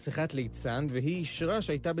מסכת ליצן, והיא אישרה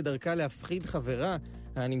שהייתה בדרכה להפחיד חברה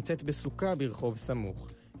הנמצאת בסוכה ברחוב סמוך.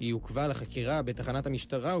 היא עוכבה לחקירה בתחנת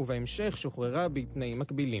המשטרה ובהמשך שוחררה בתנאים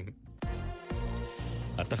מקבילים.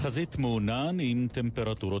 התחזית מעונן עם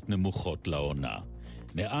טמפרטורות נמוכות לעונה.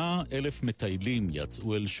 100,000 מטיילים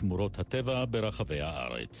יצאו אל שמורות הטבע ברחבי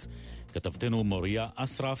הארץ. כתבתנו מוריה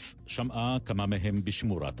אסרף שמעה כמה מהם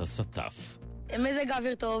בשמורת הסטף. מזג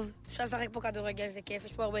האוויר טוב, אפשר לשחק פה כדורגל, זה כיף,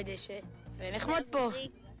 יש פה הרבה דשא, ונחמד פה.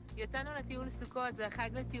 יצאנו לטיול סוכות, זה החג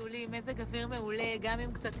לטיולים, מזג אוויר מעולה, גם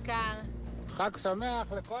אם קצת קר. חג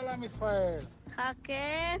שמח לכל עם ישראל. חג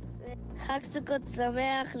כיף, חג סוכות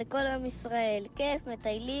שמח לכל עם ישראל. כיף,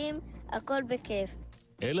 מטיילים, הכל בכיף.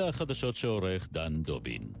 אלה החדשות שעורך דן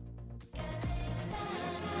דובין.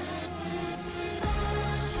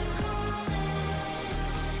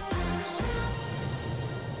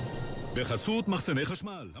 בחסות מחסני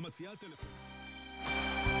חשמל, המציעה טלפון.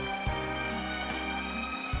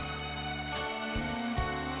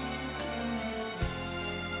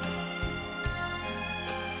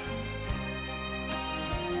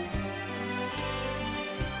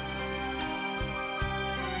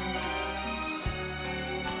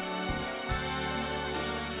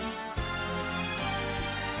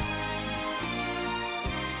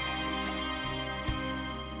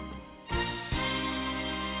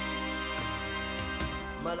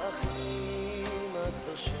 מלאכים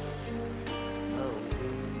הקדושים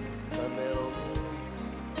העומדים במרומים,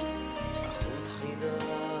 החוט חידה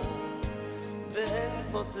ואין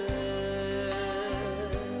פותר,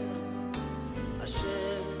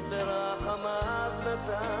 השם ברחמיו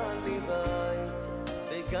נתן לי בית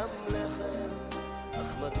וגם לחם,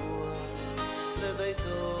 אך מדוע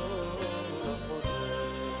לביתו לא חוזר.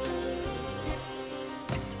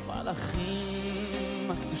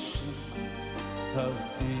 מלאכים הקדושים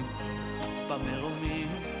העומדים במרומים,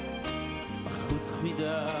 בחוט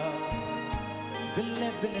חידה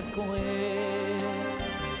בלב קורא,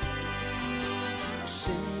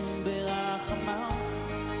 השם ברחמיו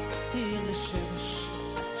עיר לשמש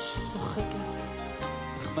שצוחקת,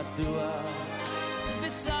 אך מדוע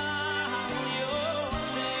בצער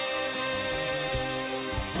יושב.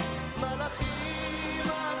 מלאכים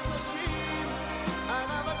הקדושים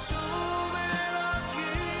אנא בקשו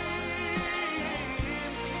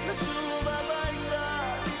לשוב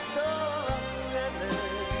הביתה, לפתוח דלת,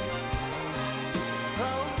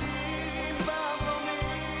 העומדים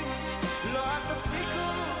במרומים, לא אל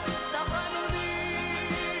תפסיקו תחנונים,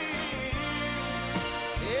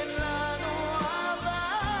 אין לנו אהבה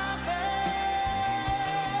אחרת.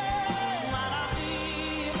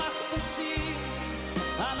 מלאכים הקדושים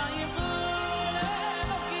אנא יבואו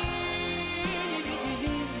לאלוקים,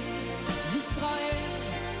 ישראל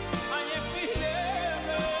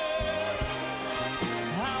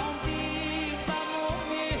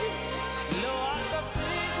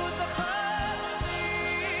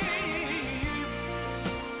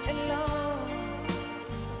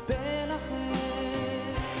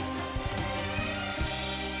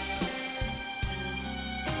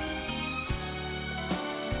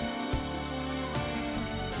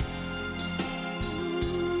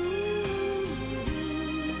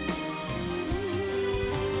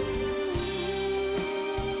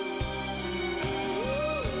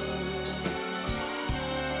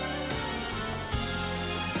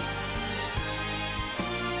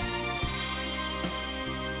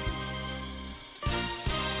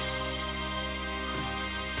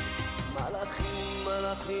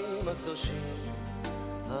מלאכים הקדושים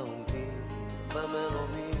העומדים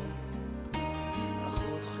במרומים,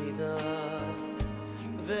 החוט חידה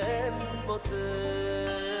ואין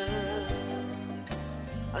פותר,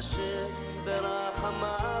 השם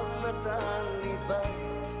ברחמיו נתן לי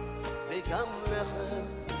בית וגם לחם,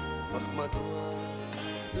 אך מדוע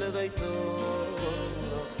לביתו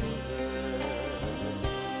לא חוזר.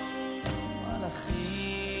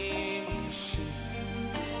 מלאכים הקדושים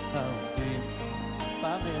העומדים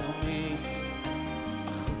במרומים,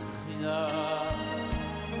 החוט חידה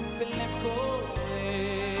בלב קורא,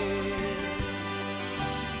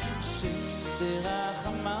 השם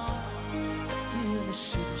ברחמיו עיר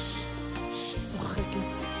לשמש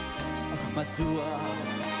שצוחקת, אך מדוע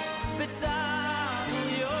בצער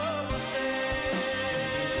יושב.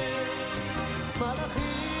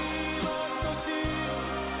 מלאכים הקדושים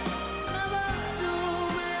נבקשו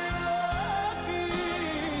מאלוקים,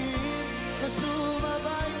 לשוב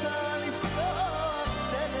הביתה, לפתוח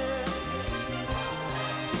דלת,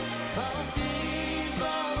 העומדים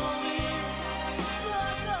במרומים, לא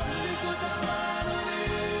תפסיקו תחנונים,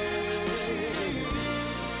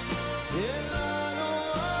 אין לנו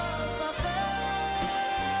אף אחר.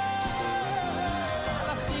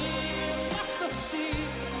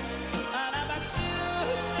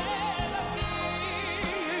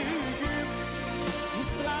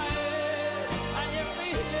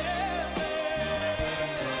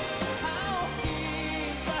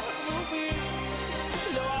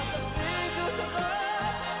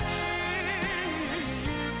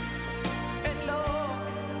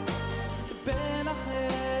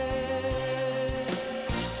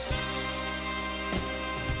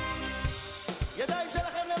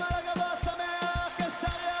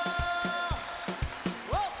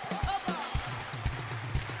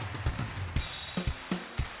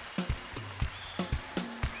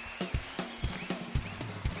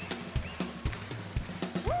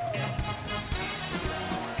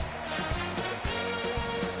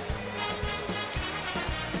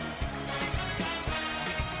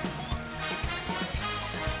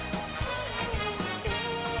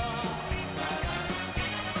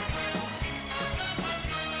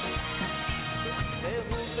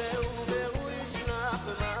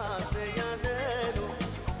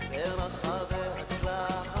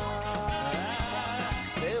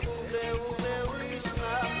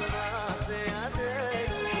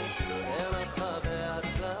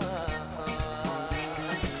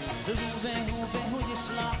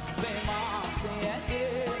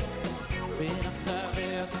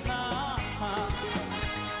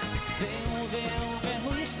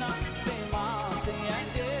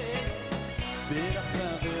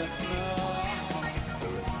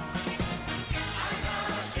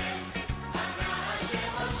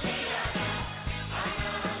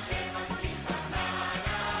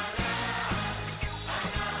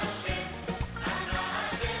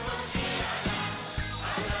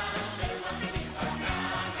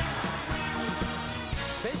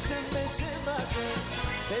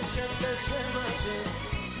 בשם השם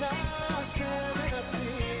נעשה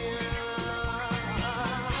ונצליח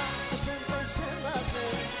בשם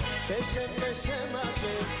השם בשם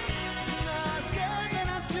השם נעשה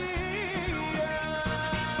ונצליח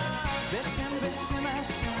בשם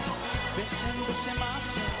השם בשם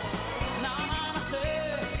השם נעשה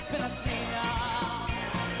ונצליח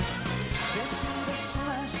בשם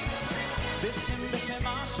השם בשם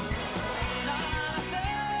השם נעשה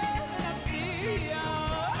ונצליח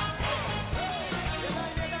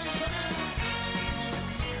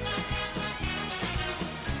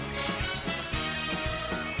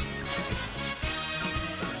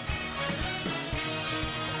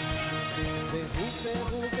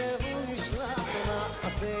והוא ישלח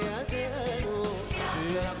במעשה ידינו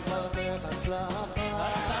ברכה והצלחה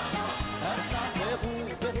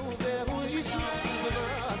והוא ישלח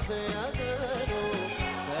במעשה ידינו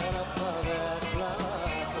ברכה והצלחה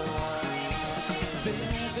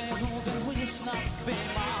והוא ישלח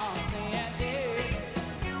במעשה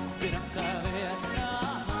ידינו ברכה והצלחה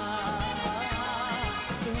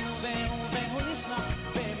והוא ישלח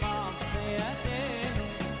במעשה ידינו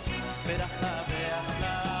ברכה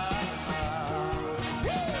והצלחה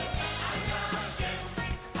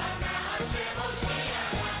אנא השם הושיע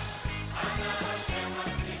אנא השם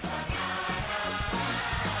מצליחנה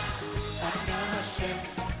אנא השם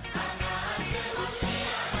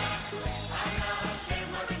הושיע אנא השם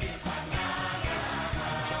מצליחנה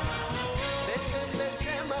בשם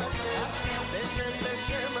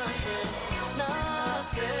השם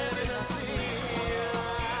נעשה ונצליח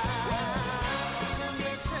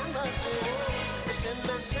בשם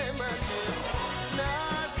השם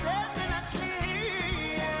נעשה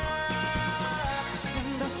ונצליח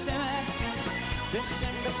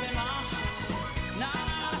בשם השם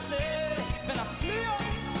נעשה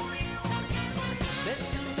ונצליח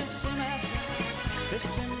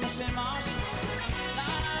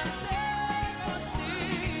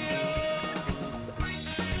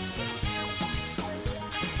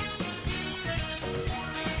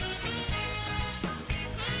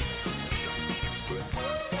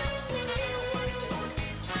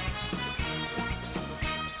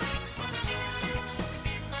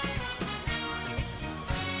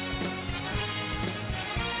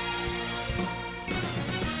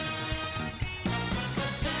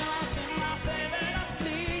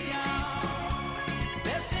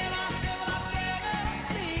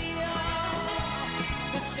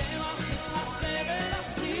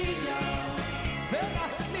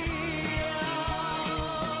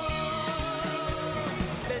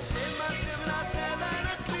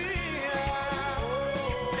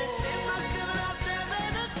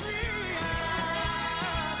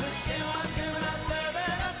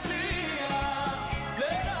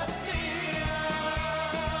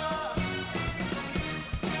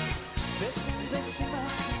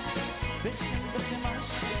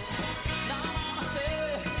השם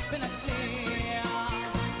נעשה ונצליח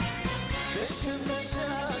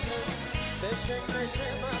בשם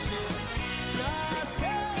השם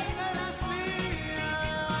נעשה ונצליח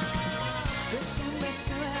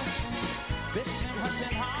בשם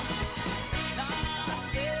השם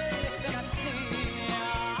נעשה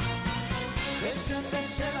ונצליח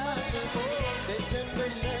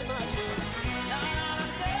בשם השם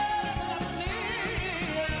נעשה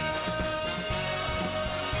ונצליח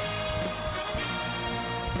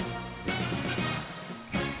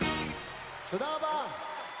תודה רבה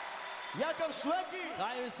יעקב שווקי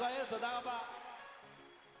חיים ישראל, תודה רבה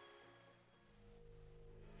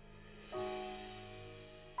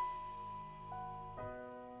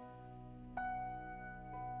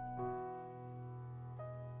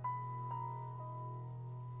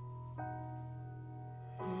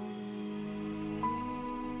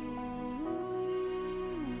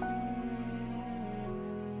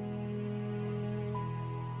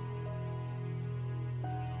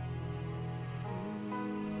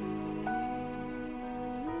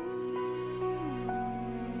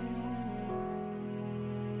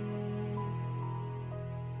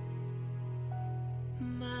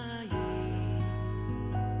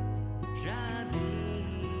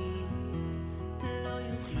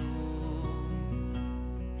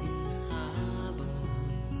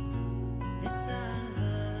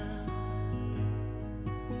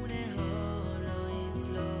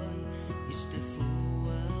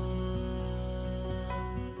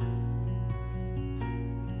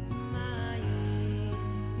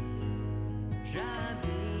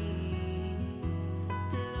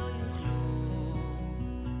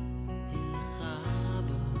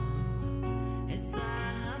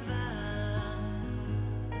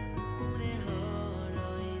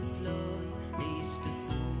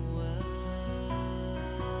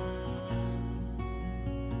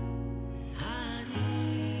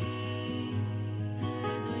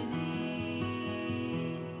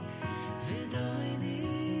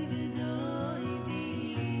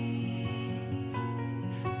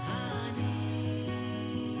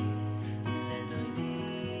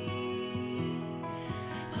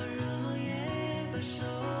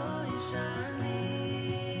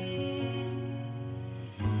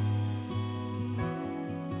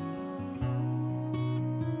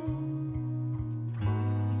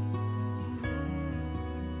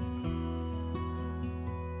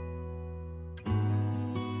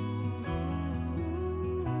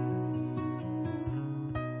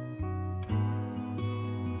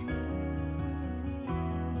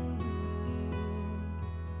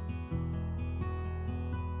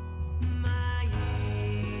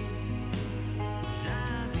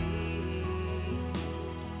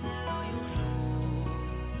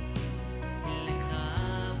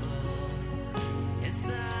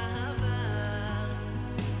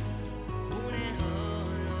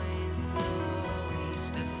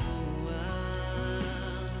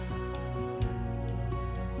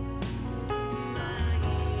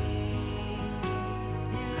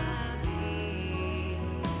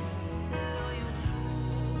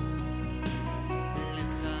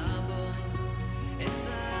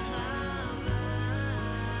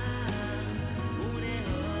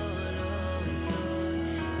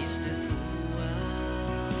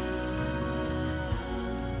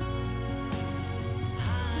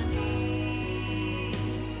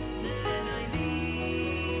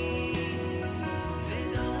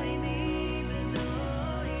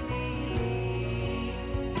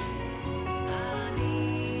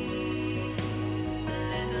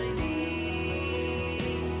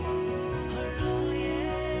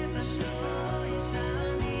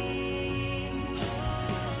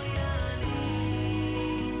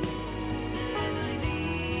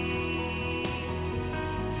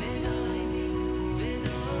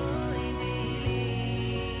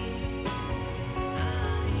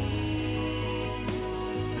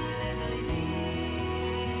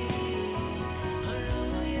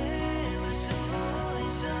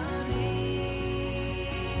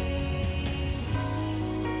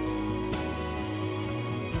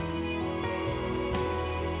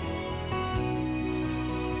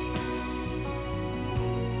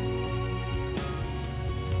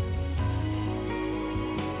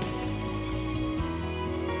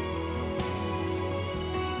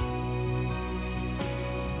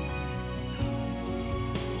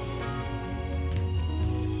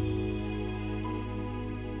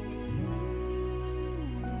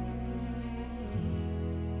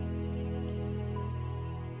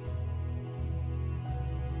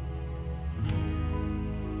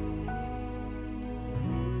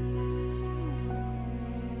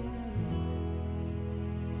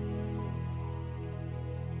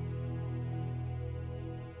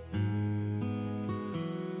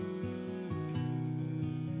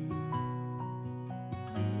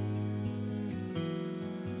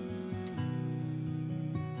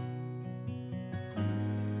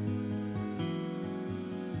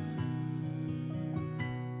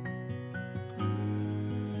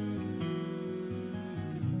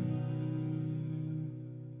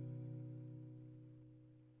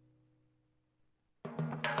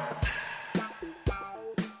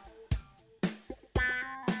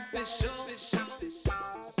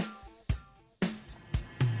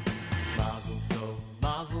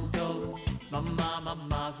mazel tov, mama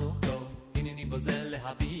mazel tov. Hineni bozel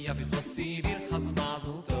lehabiya b'chosi birchas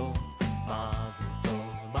mazel tov,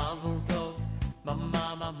 mazel tov,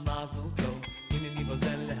 mama mazel tov. Hineni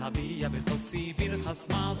bozel lehabiya b'chosi birchas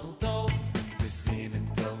mazel tov. B'simen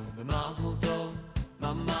tov, b'mazel tov,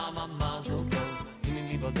 mama mazel tov.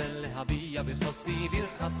 Hineni bozel lehabiya b'chosi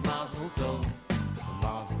birchas mazel tov,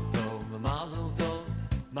 mazel tov,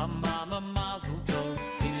 mama mazel tov.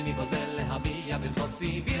 Hineni bozel lehabiya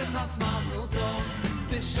b'chosi birchas mazel tov.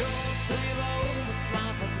 B'shot teva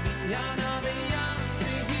u'mutzlachas binyan adiyah,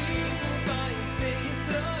 v'hivu bayis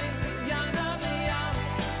b'Yisrael binyan adiyah.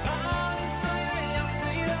 Al Yisrael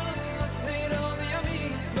atiro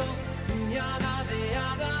v'yamitzvo binyan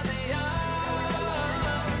adiyah adiyah.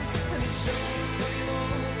 B'shot teva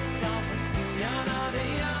u'mutzlachas binyan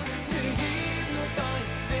adiyah, v'hivu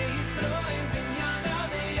bayis b'Yisrael binyan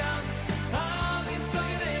adiyah. Al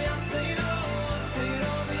Yisrael atiro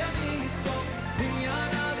v'yamitzvo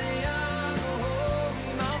binyan adiyah.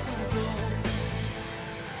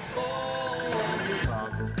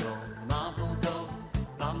 Mazel tov, mazel tov,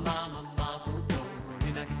 mama mazel tov.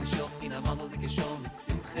 Mina gitesho, ina mazel dikesho, mit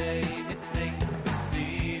simchei, mit fei,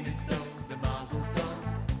 b'simen tov, b'mazel tov,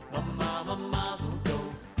 mama mazel tov.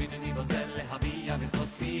 Hineni bozel lehabiya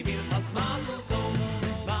b'chosi birchas mazel tov,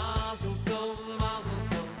 mazel tov,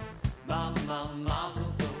 mama mazel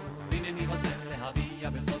tov. Hineni bozel lehabiya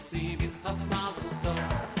b'chosi birchas mazel tov,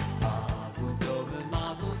 mazel tov,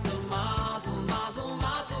 mazel tov,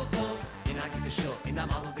 mazel tov. Ina gitesho, ina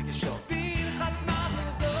mazel dikesho, birchas mazel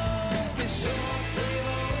tov. B'shot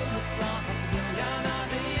teva u'mutzlachas binyan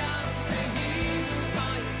adiyah, v'hivu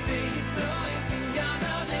bayis b'Yisrael binyan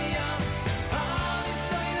adiyah. Al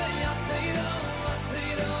Yisrael atiro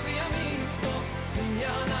v'yamitzvo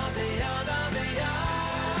binyan adiyah adiyah.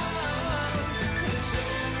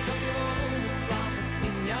 B'shot teva u'mutzlachas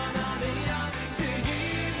binyan adiyah,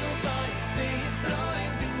 v'hivu bayis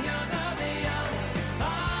b'Yisrael binyan adiyah.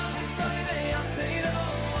 Al Yisrael atiro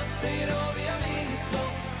v'yamitzvo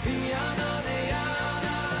binyan adiyah.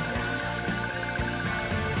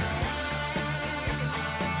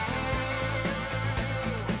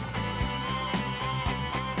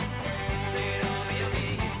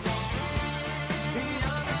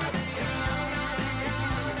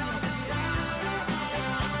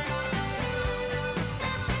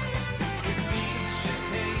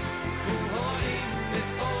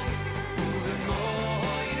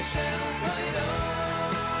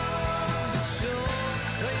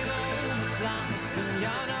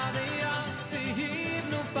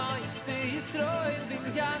 Israel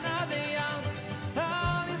binyan adiyah,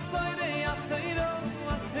 Al Yisrael atiro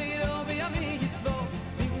v'yamitzvo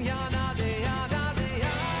binyan adiyah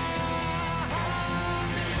adiyah.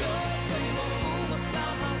 B'shot teva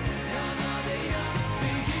u'mutzlachas binyan adiyah,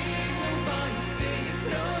 v'hivu bayis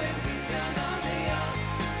b'Yisrael binyan adiyah.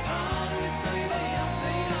 Al Yisrael atiro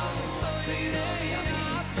v'yamitzvo binyan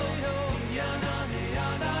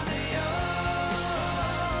adiyah adiyah.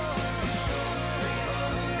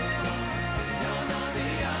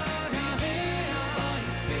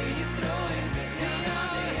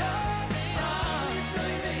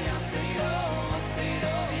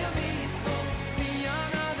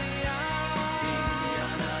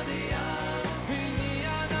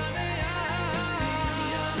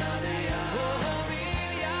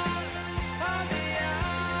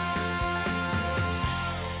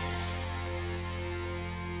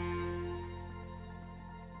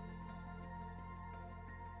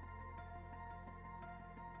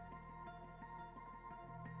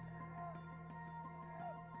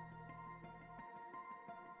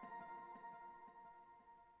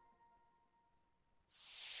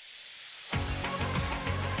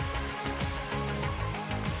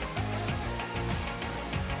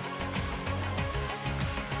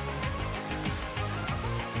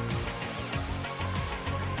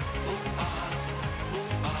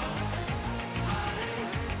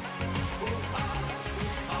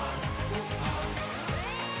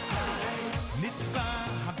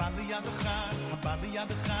 הבא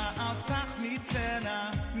לידך, אל תחמיצנה,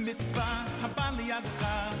 מצווה הבא לידך,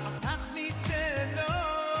 אל תחמיצנה,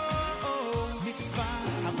 מצווה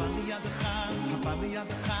הבא לידך,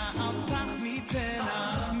 אל תחמיצנה,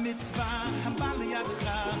 מצווה הבא לידך,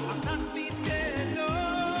 אל תחמיצנה,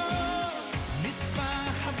 מצווה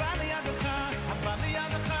הבא לידך,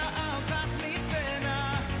 אל תחמיצנה,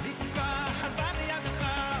 מצווה הבא לידך,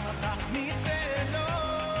 אל תחמיצנה,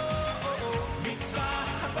 מצווה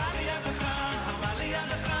הבא לידך,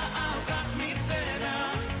 אל תחמיצנה,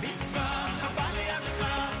 מצווה הבא לידך,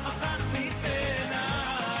 אל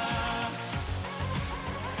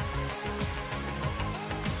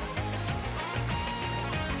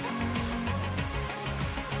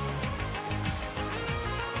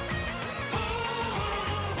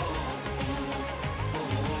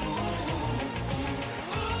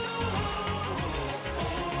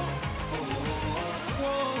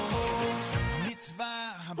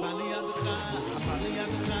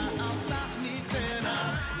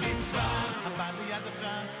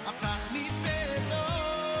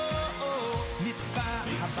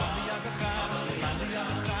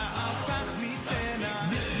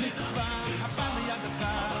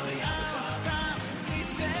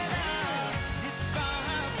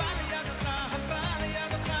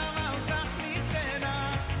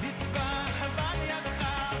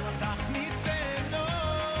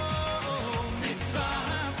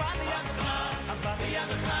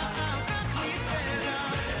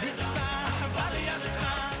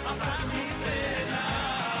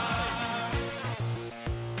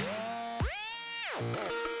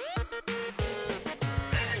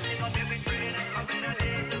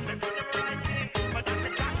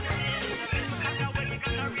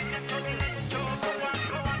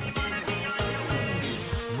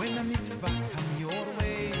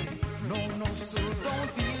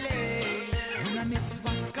a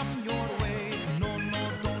mitzvah come your way, no,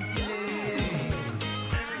 no, don't delay.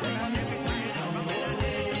 When a mitzvah come your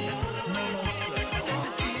way, no, no, sir,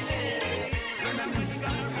 don't delay. When a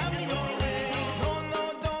mitzvah come your way, no, no,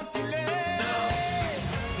 don't delay.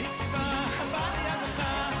 Mitzvah,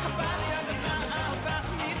 habali yadcha, al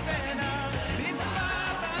tachmitzena. Mitzvah,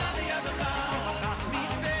 habali yadcha, al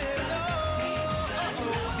tachmitzena.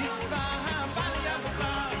 Mitzvah, habali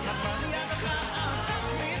yadcha, habali yadcha, al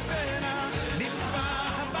tachmitzena. Mitzvah,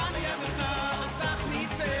 habali yadcha, al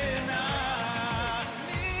tachmitzena.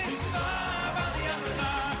 Mitzvah, habali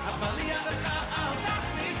yadcha, habali yadcha, al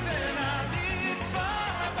tachmitzena. Mitzvah,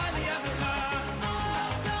 habali yadcha,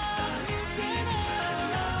 al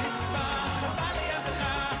tachmitzena. Mitzvah, habali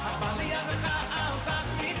yadcha, habali yadcha, al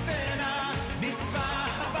tachmitzena. Mitzvah,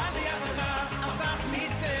 habali yadcha, al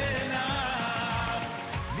tachmitzena.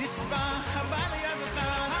 Mitzvah, habali yadcha,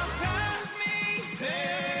 al tachmitzena.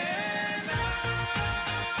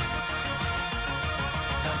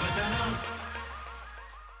 Tachmitzena.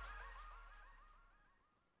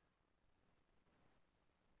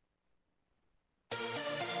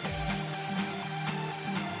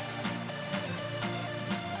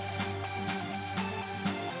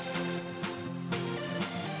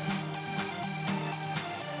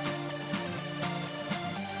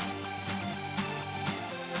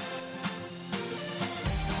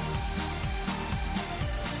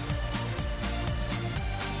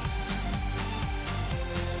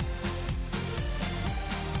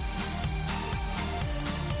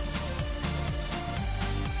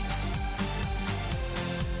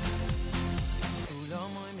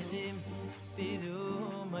 כולם עומדים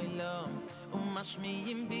בירום העולם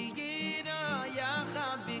ומשמיעים בירה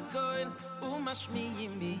יחד בקול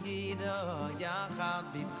ומשמיעים בירה יחד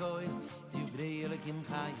בקול דברי אלוקים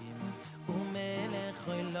חיים ומלך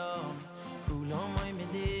עולם כולם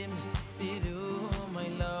עומדים בירום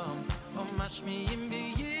העולם ומשמיעים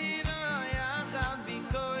בירה יחד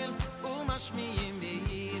בקול ומשמיעים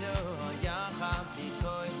בירה יחד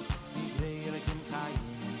בקול דברי אלוקים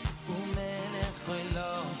חיים ומלך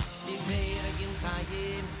עולם דברי אלוקים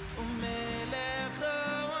חיים ומלך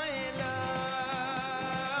עולם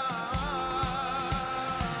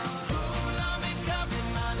כולם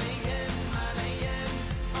מקבלים עליהם עליהם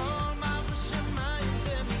עול מלכות שמיים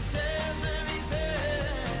זה מזה זה מזה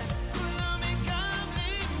כולם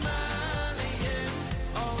מקבלים עליהם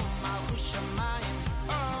עול מלכות שמיים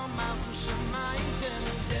עול מלכות שמיים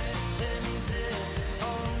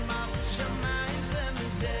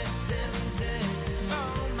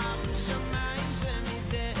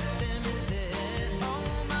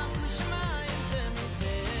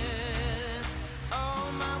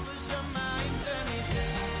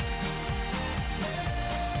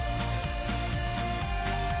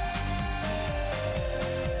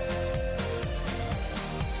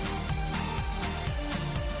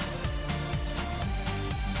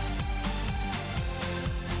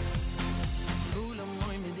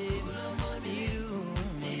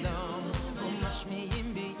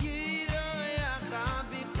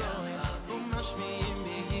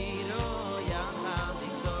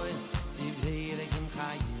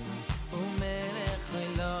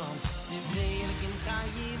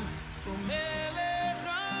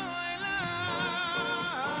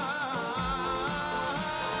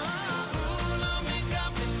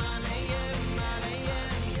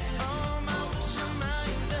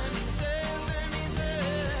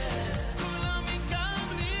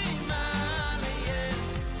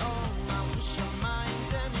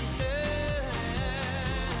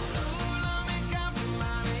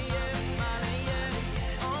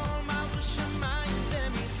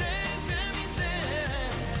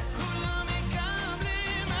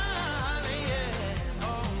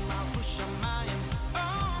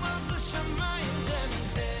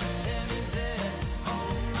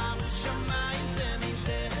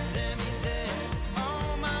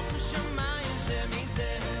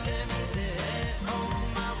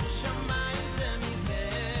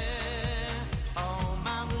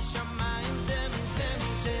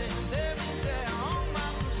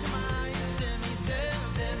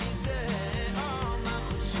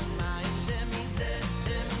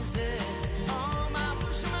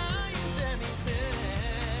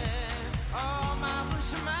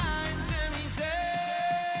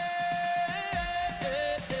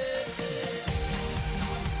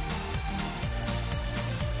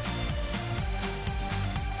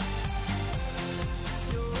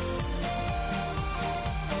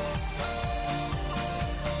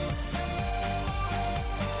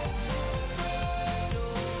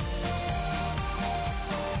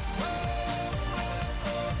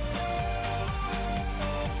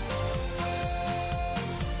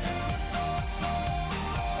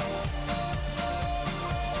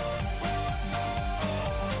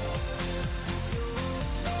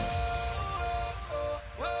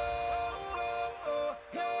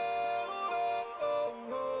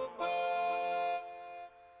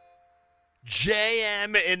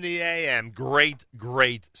JM in the AM. Great,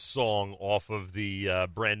 great song off of the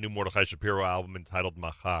brand new Mordechai Shapiro album entitled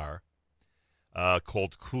Machar,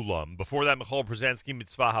 called Kulam. Before that, Michal Przanski,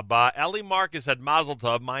 Mitzvah Haba. Eli Marcus had Mazel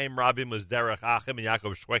Tov. Mayim Rabim was Derech Achim, and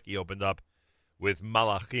Yaakov Shweki opened up with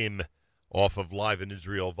Malachim off of Live in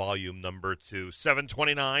Israel, volume number 2.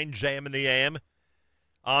 729, JM in the AM.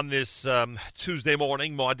 On this Tuesday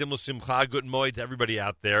morning, Moadim L'Simcha, good morning to everybody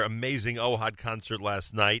out there. Amazing Ohad concert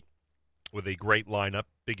last night with a great lineup.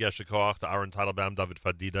 Big Yeshikoch to Aaron Teitelbaum, David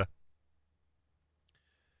Fadida.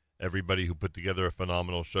 Everybody who put together a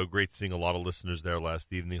phenomenal show. Great seeing a lot of listeners there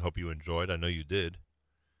last evening. Hope you enjoyed. I know you did.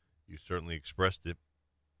 You certainly expressed it.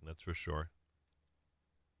 That's for sure.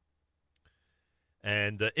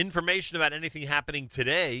 And information about anything happening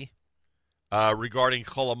today regarding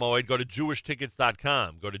Chol Hamoed, go to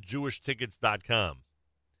jewishtickets.com. Go to jewishtickets.com.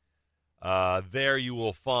 There you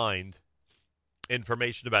will find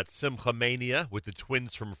information about Simcha Mania with the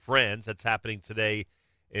twins from France. That's happening today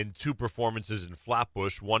in 2 performances in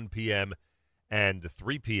Flatbush, 1 p.m. and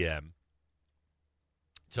 3 p.m.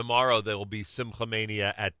 Tomorrow there will be Simcha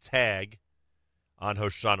Mania at Tag on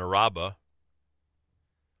Hoshana Rabbah.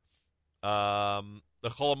 The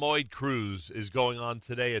Chol Hamoed cruise is going on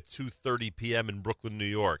today at 2:30 p.m. in Brooklyn, New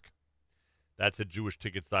York. That's at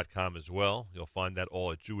jewishtickets.com as well. You'll find that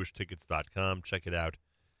all at jewishtickets.com. Check it out.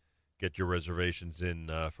 Get your reservations in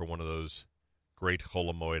for one of those great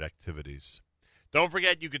Chol Hamoed activities. Don't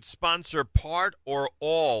forget, you could sponsor part or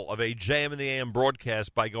all of a JM in the AM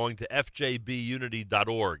broadcast by going to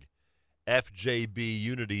fjbunity.org.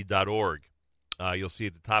 fjbunity.org. You'll see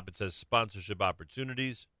at the top it says sponsorship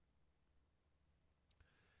opportunities.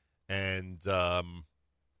 And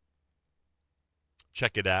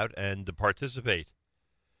check it out and participate.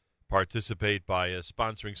 Participate by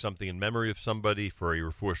sponsoring something in memory of somebody, for a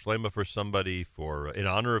refuah shlema for somebody, for in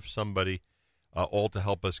honor of somebody, all to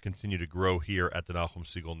help us continue to grow here at the Nachum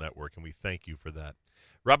Segal Network, and we thank you for that.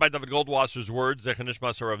 Rabbi David Goldwasser's words, Zecher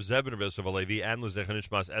Nishmas Rav Zev ben Yosef Alevi, and Zecher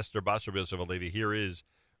Nishmas Esther Bas Rav Yosef Alevi. Here is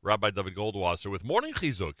Rabbi David Goldwasser with Morning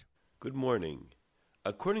Chizuk. Good morning.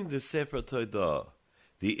 According to Sefer Todah,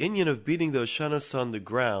 the inyan of beating the Hoshanas on the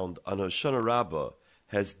ground on Hoshana Rabbah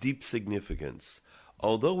has deep significance.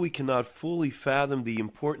 Although we cannot fully fathom the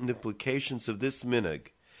important implications of this minhag,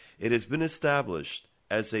 it has been established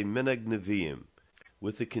as a minhag neviim.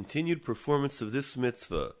 With the continued performance of this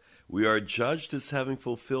mitzvah, we are judged as having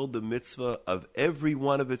fulfilled the mitzvah of every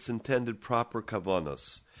one of its intended proper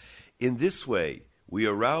kavanos. In this way, we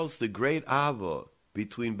arouse the great Ava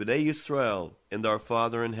between Bnei Yisrael and our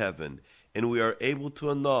Father in heaven, and we are able to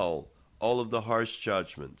annul all of the harsh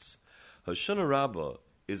judgments. Hoshana Rabbah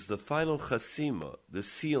is the final chasima, the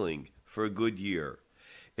sealing for a good year.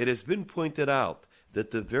 It has been pointed out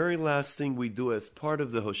that the very last thing we do as part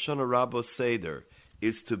of the Hoshana Rabbah Seder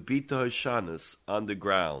is to beat the Hoshanas on the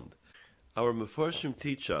ground. Our Mefarshim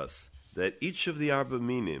teach us that each of the Arba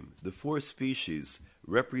Minim, the 4 species,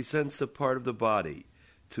 represents a part of the body.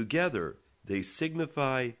 Together, they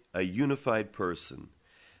signify a unified person.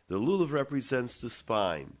 The lulav represents the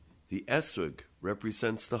spine, the esrog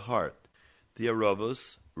represents the heart, the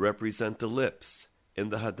aravos represent the lips,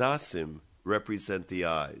 and the hadassim represent the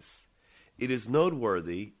eyes. It is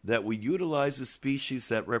noteworthy that we utilize a species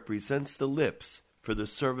that represents the lips for the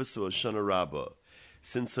service of Hoshana Rabbah.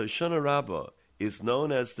 Since Hoshana Rabbah is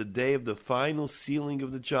known as the day of the final sealing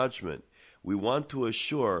of the judgment, we want to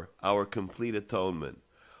assure our complete atonement.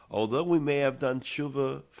 Although we may have done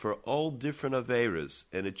tshuva for all different averas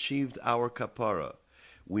and achieved our kapara,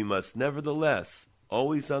 we must nevertheless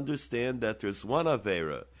always understand that there's one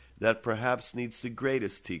avera that perhaps needs the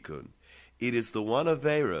greatest tikkun. It is the one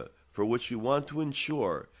avera for which we want to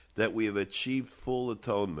ensure that we have achieved full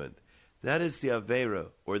atonement. That is the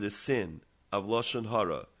avera, or the sin, of lashon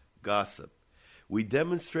hara, gossip. We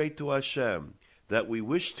demonstrate to Hashem that we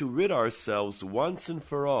wish to rid ourselves once and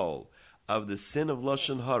for all of the sin of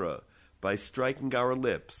lashon hara by striking our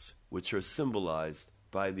lips, which are symbolized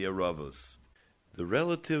by the aravos. The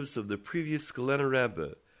relatives of the previous Galena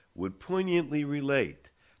Rebbe would poignantly relate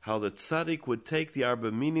how the tzaddik would take the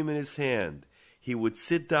Arba Minim in his hand. He would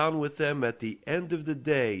sit down with them at the end of the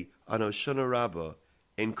day on Hoshana Rabbah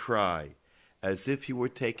and cry, as if he were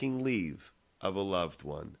taking leave of a loved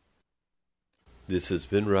one. This has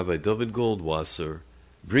been Rabbi David Goldwasser,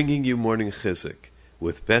 bringing you Morning Chizuk,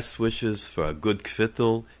 with best wishes for a good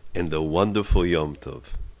kvittel and a wonderful Yom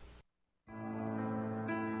Tov.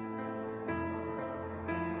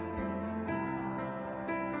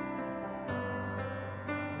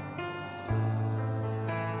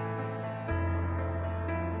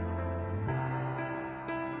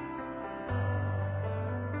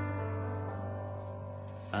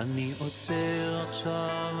 אני עוצר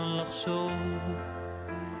עכשיו לחשוב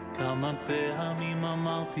כמה פעמים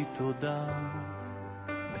אמרתי תודה,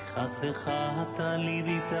 בחסדך אתה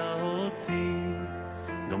ליווית אותי,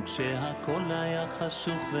 גם כשהכל היה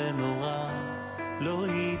חשוך ונורא, לא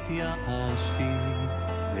התייאשתי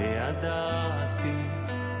וידעתי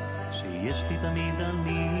שיש לי תמיד על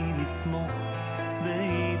מי לסמוך,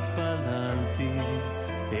 והתפללתי,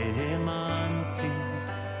 האמנתי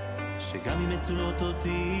שגם אם מצולות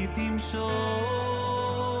אותי תמשוך.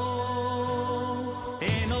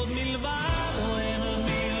 אין עוד מלבדו, אין עוד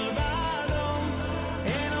מלבדו,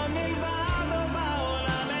 אין עוד מלבדו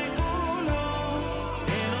בעולם כולו,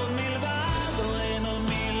 אין עוד מלבדו, אין עוד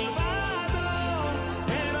מלבדו,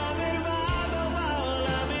 אין עוד מלבדו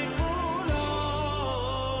בעולם כולו,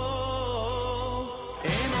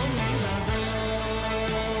 אין עוד מלבדו.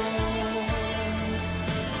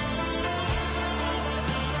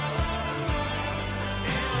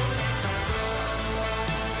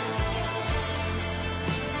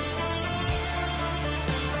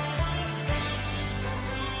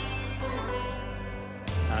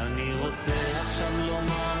 אני רוצה עכשיו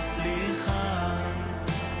לומר סליחה,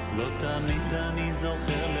 לא תמיד אני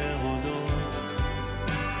זוכר להודות,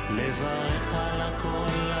 לברך על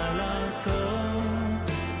הכל, על הטוב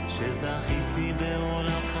שזכיתי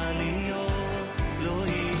בעולמך להיות, לא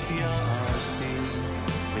התייאשתי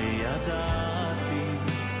וידעתי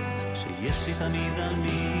שיש לי תמיד על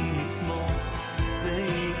מי לסמוך,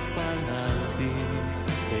 והתפללתי,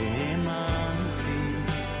 האמנתי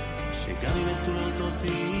שגם אם מצולות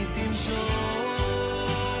אותי תמשוך.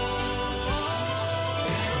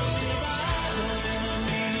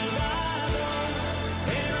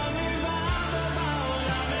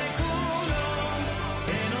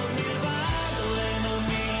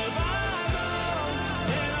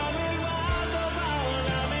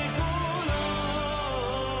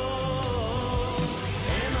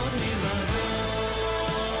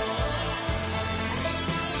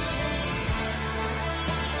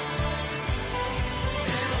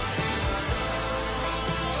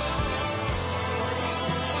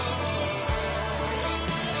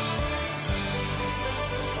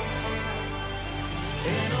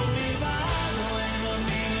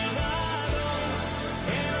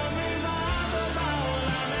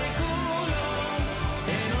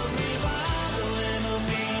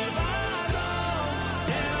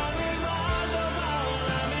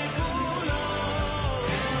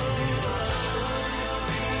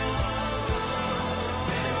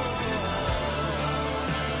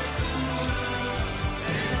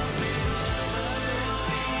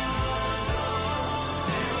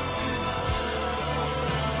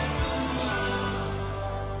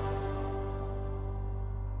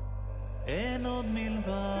 אין עוד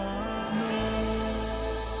מלבדו.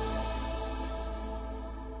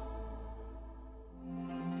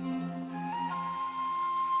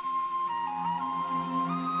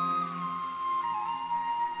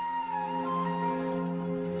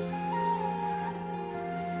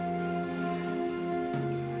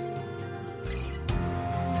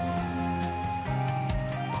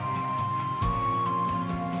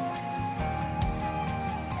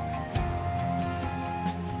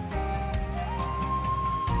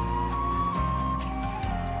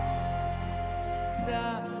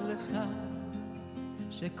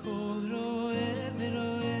 שכל רואה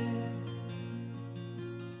ורואה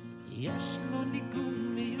יש לו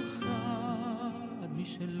ניגון מיוחד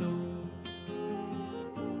משלו.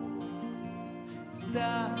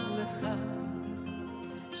 דע לך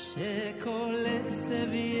שכל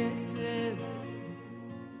עשב יעשב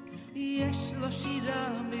יש לו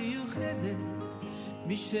שירה מיוחדת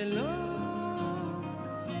משלו,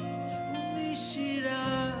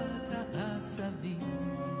 ומשירת העשבים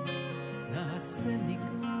נעשה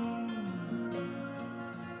ניגון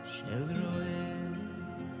של רועה.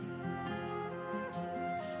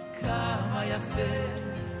 כמה יפה,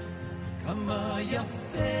 כמה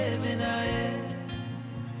יפה ונאה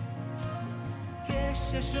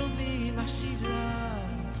כששומעים השירה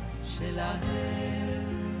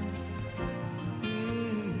שלהם.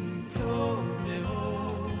 טוב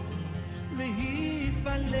מאוד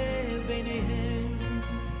להתפלל ביניהם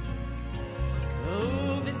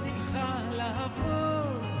ובשמחה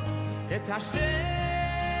לעבוד את השם,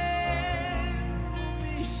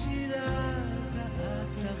 ומשירת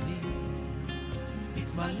העשבים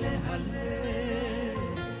מתמלא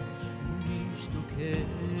הלב ומשתוקק.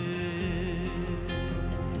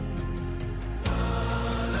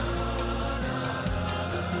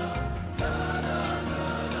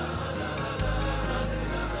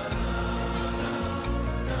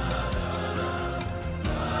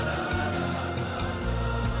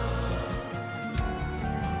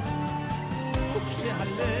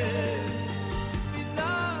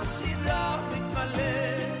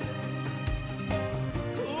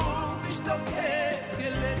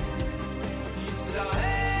 דוקלת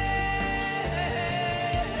ישראל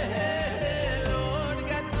עוד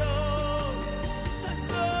גדול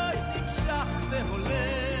הזוי נמשך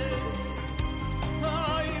והולך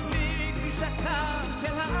אוי מקדישתה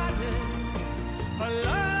של הארץ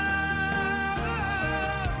עולם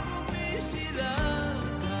ומשירת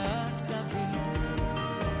הצבים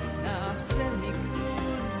נעשה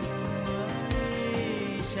ניקון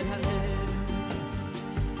של הלב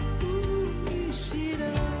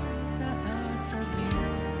ומשירת הצבים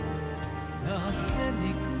נעשה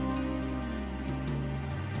ניקון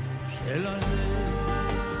של הלב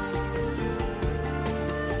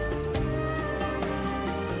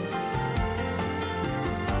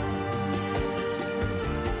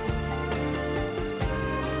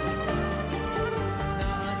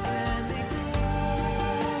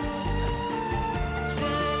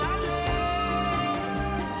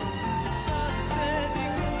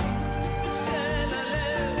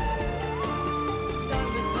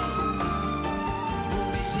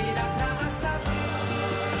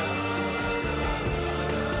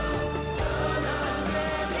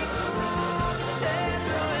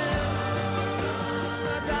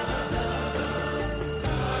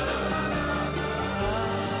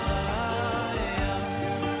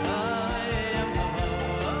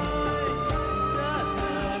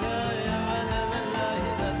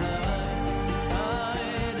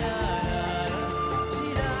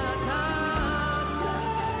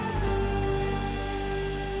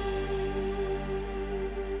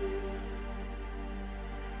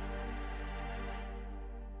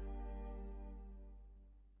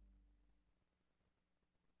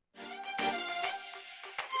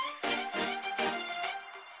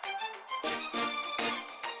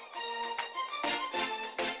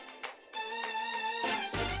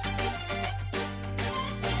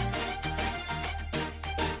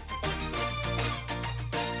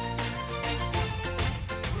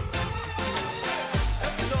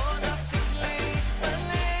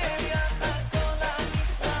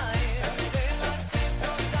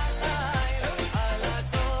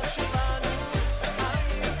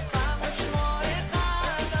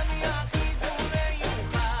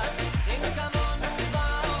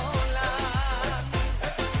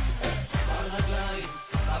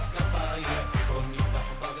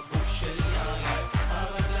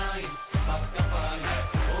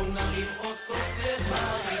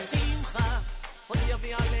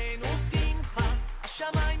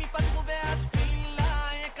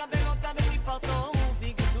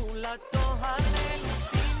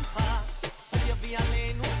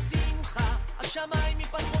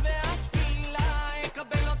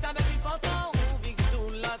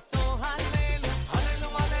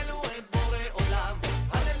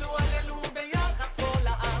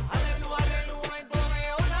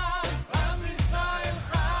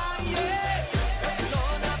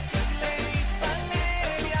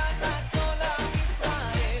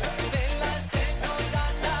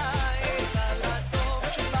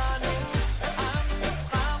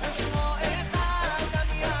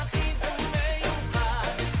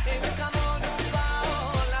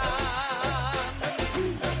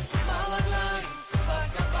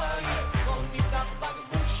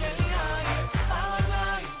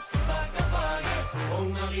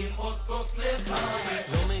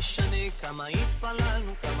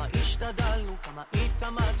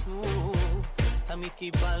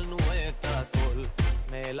קיבלנו את הכל,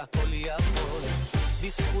 מאל הכל יכול.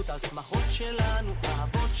 בזכות השמחות שלנו,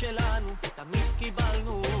 האהבות שלנו, תמיד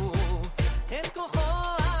קיבלנו את כוחו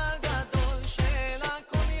הגדול של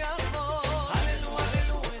הכל יכול. הללו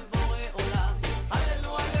הללו את בורא עולם,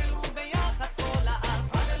 הללו הללו ביחד כל העם,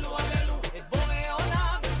 הללו הללו את בורא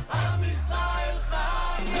עולם, עם ישראל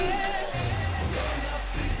חי. לא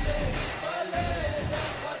נפסיק להתפלל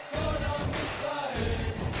יחד כל עם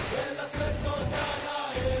ישראל ונשאת תודה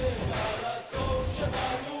לאל על הטוב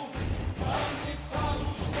שבנו, עם נבחר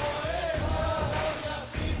ושמו אחד, עם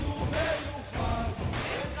יחיד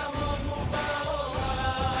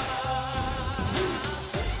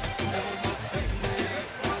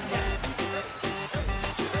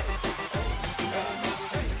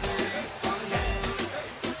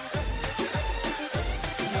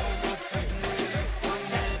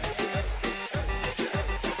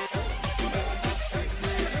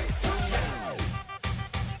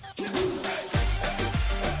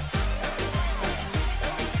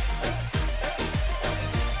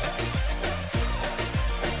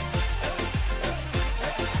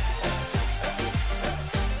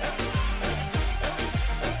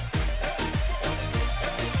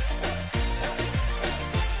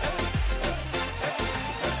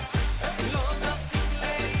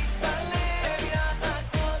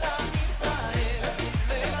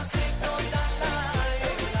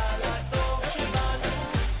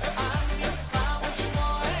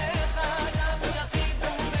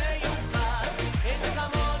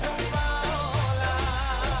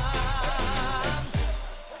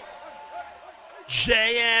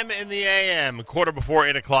JM in the AM, quarter before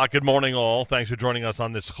 8 o'clock. Good morning, all. Thanks for joining us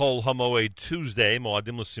on this Chol Hamoed Tuesday,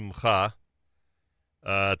 Moadim L'Simcha.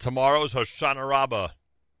 Tomorrow's Hoshana Rabbah.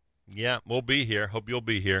 Yeah, we'll be here. Hope you'll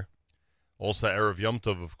be here. Also, Erev Yom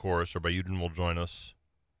Tov, of course. Rabbi Yudin will join us.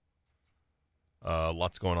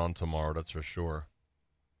 Lots going on tomorrow, that's for sure.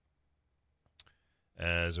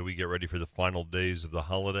 As we get ready for the final days of the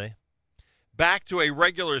holiday. Back to a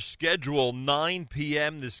regular schedule, 9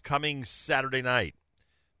 p.m. this coming Saturday night.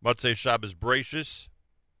 Motzei Shabbos Bracious.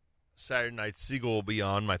 Saturday night Siegel will be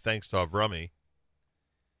on. My thanks to Avrami.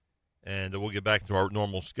 And we'll get back to our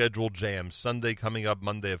normal schedule. JM Sunday coming up.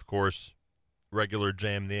 Monday, of course. Regular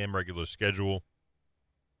JM the AM, regular schedule.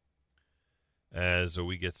 As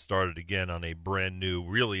we get started again on a brand new,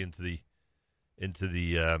 really into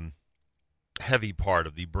the heavy part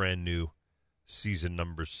of the brand new season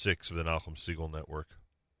number 6 of the Nachum Segal Network.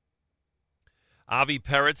 Avi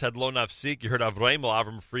Peretz had Lo Nafsik. You heard Avraham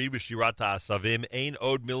Avram Fried B'Shirat HaAsavim. Ein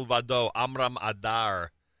Od Milvado. Amram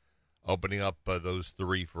Adar. Opening up those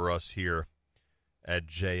three for us here at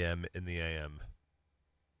JM in the AM.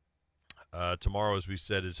 Tomorrow, as we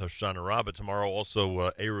said, is Hoshana Rabbah. Tomorrow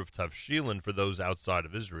also Erev Tavshilin for those outside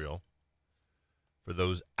of Israel.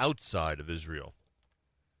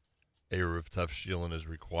 Erev Tavshilin is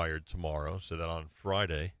required tomorrow, so that on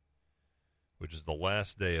Friday, which is the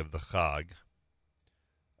last day of the Chag,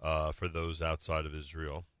 for those outside of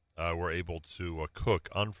Israel, we're able to cook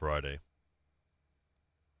on Friday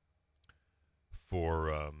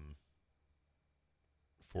for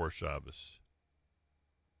Shabbos.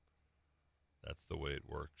 That's the way it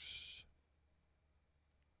works.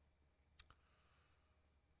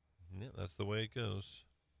 Yeah, that's the way it goes.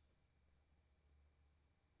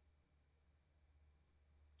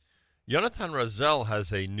 Yonatan Razel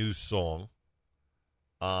has a new song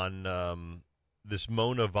on this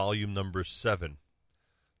Mona volume number 7.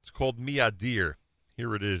 It's called Miadir.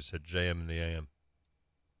 Here it is at JM in the AM.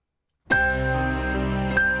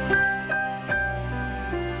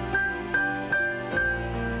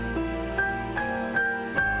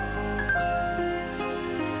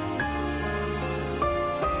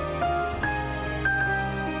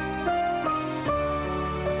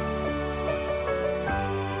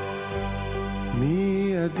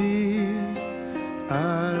 מי אדיר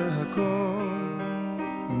על הכל,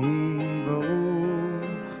 מי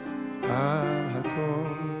ברוך על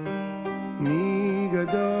הכל, מי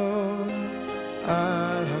גדול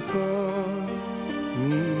על הכל,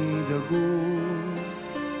 מי דגול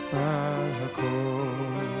על הכל.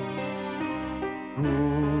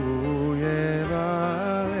 הוא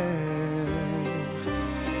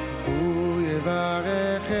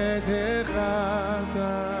יברך את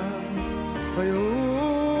החתם,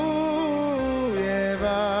 הוא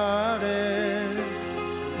יברך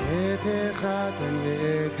את החתן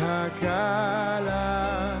ואת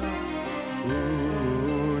הכלה,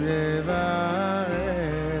 הוא יברך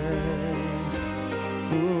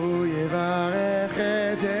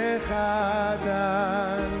את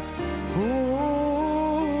החתן,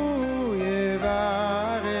 הוא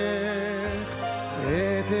יברך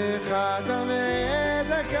את החתן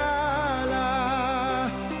ואת הכלה.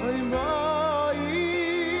 אוי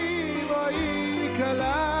בואי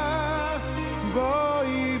כלה,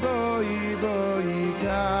 בואי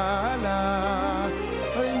כלה,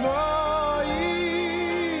 אוי בואי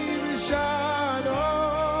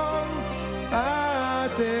בשלום,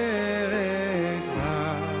 את תרק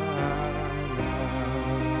בעלה.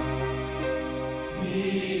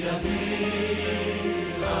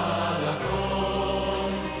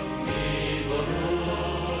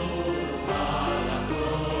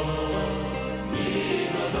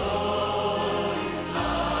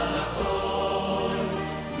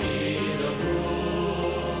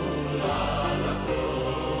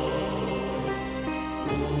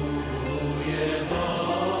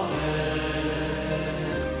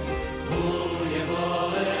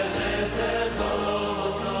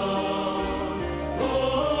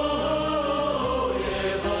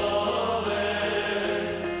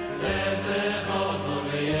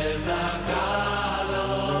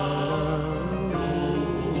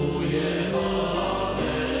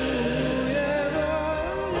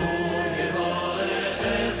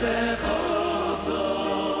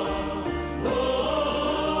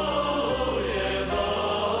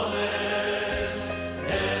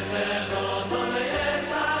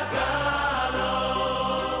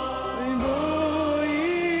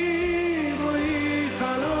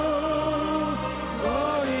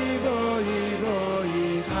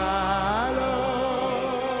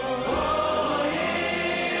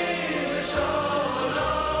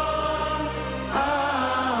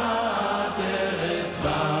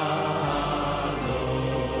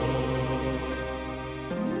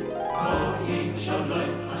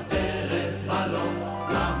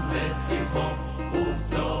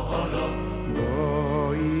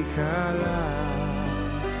 kala,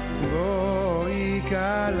 boi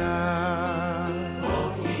kala.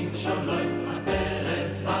 בואי שלוי,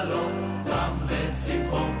 הטרס בלום, גם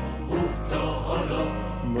בשמחו ובצהלו.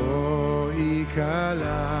 בואי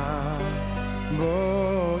kala,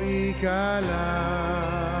 boi kala.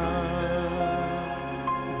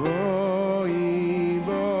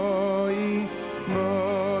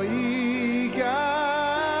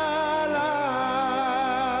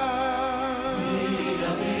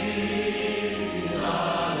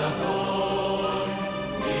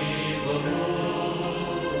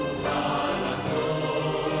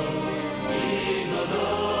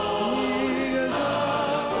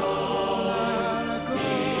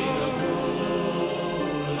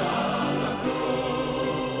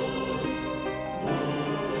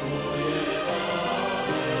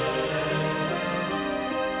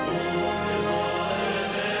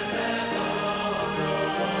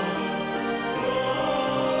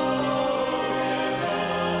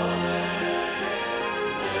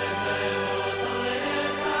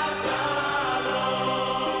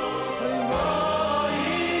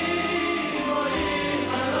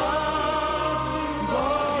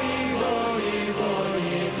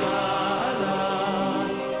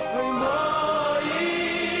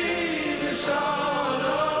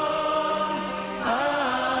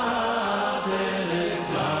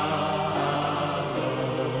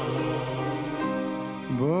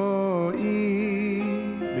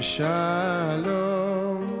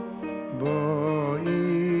 Shalom, boi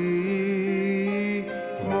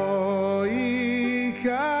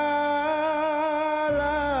kala.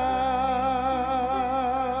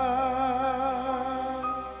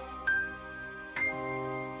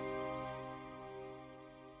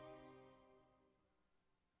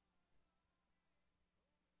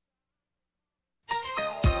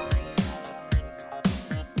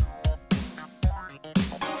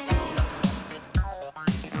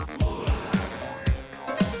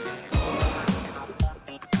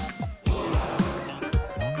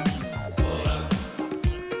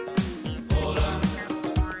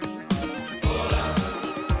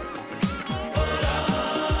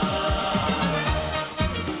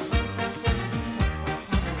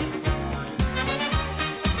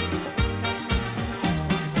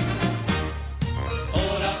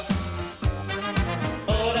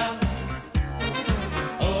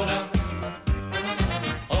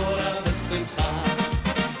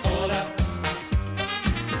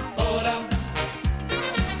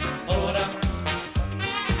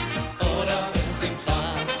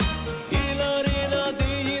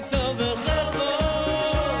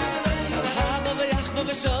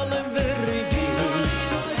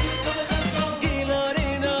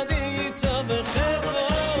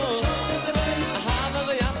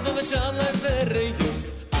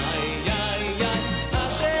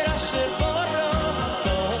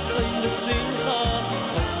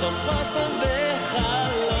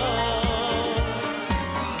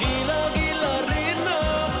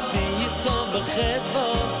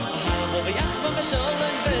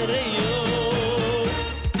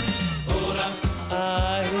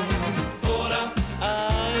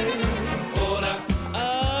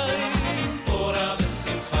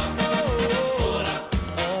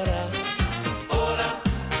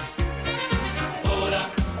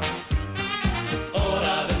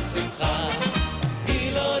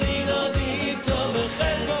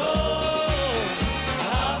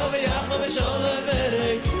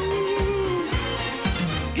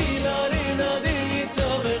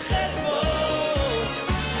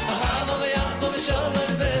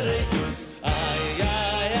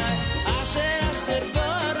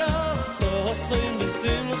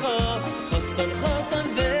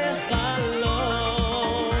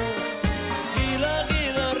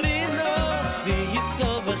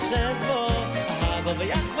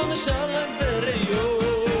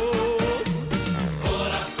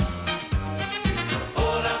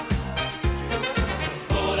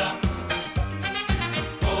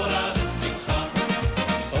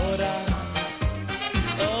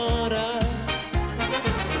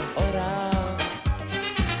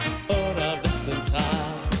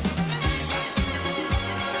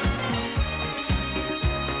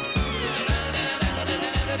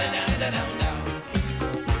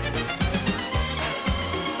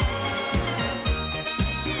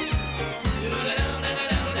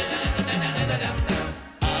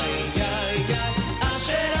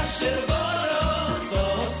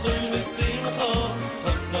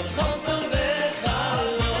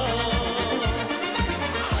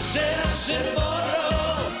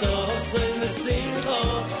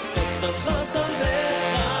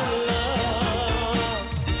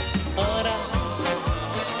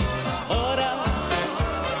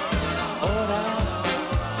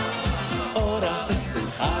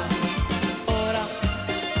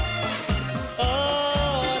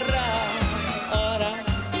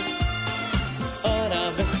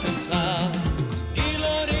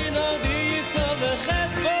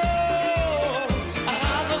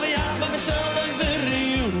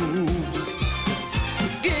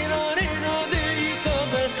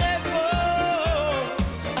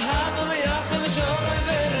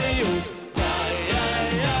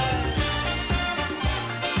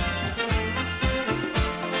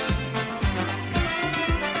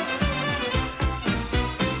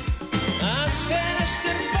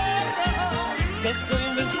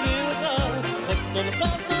 ששון ושמחה, חוסון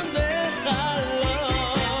חוסון וחלום.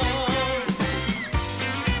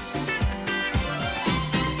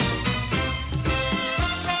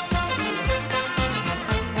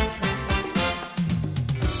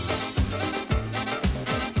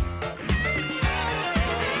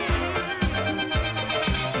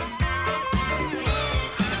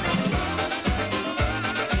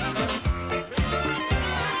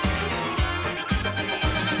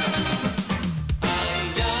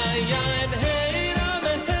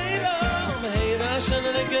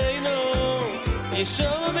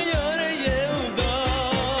 ישום ביור יהודו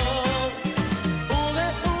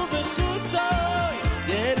ובחוצוי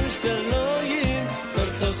ירושלים כל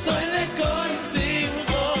סוסוי לכל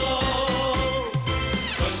שמחו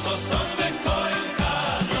כל סוסוי וכל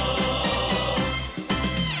קלון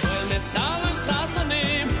כל מצלם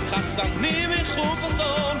חסנים חסנים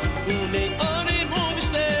מחופזון ונאונים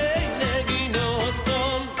ובשתי נגינות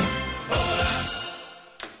סון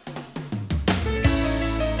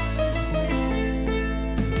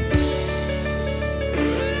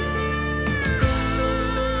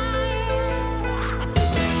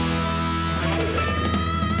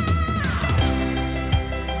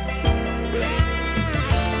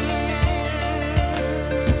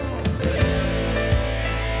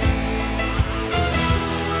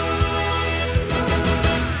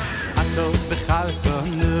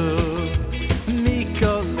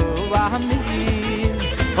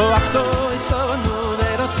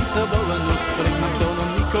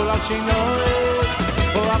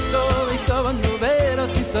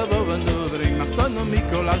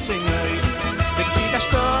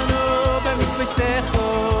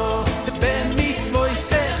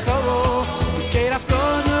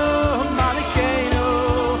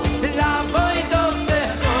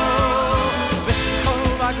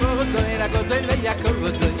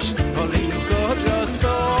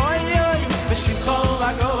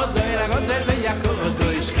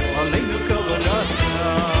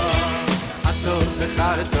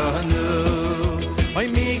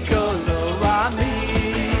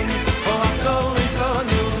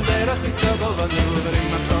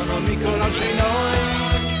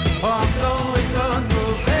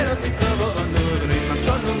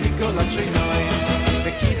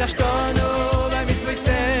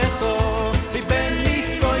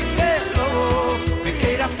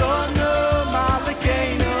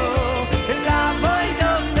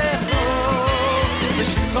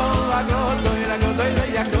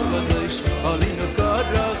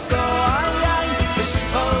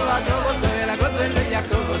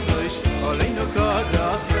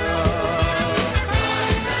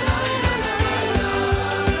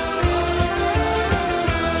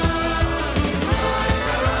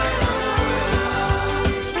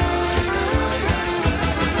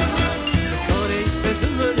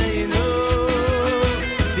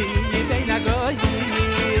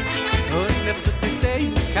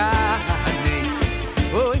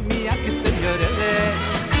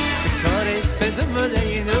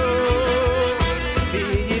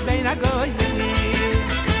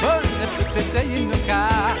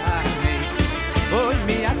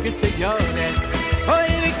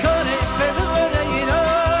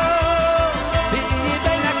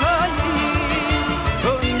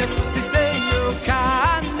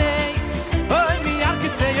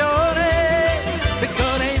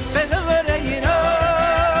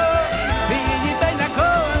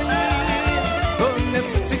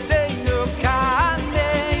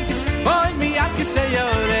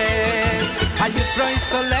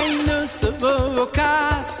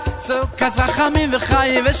Rachamim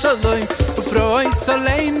v'chayim v'sholom Ufroi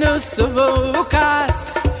soleinu suvukas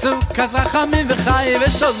Sukas rachamim v'chayim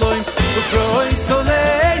v'sholom Ufroi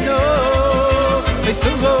soleinu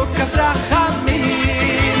Suvukas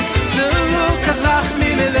rachamim Suvukas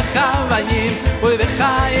rachamim v'chavayim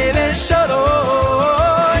V'chayim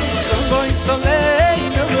v'sholom Ufroi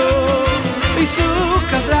soleinu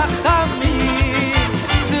Suvukas rachamim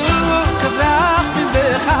Suvukas rachamim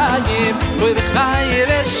v'chayim V'chayim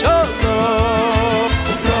v'sholom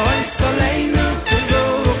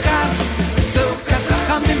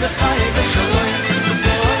וחי ושלום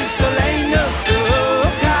ופוי סולנו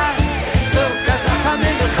סוכס סוכס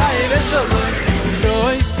רחמים וחי ושלום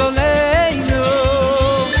ופוי סולנו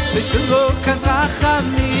וסוכס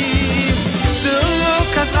רחמים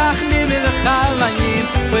סוכס רחמים וחיים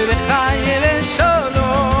וחי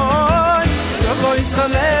ושלום ופוי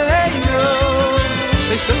סולנו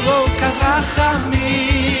וסוכס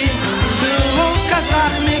רחמים סוכס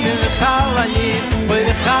רחמים וחיים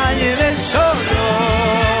וחי ושלום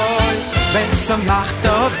ושמחת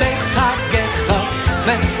בחגך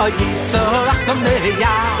ואוי ישמח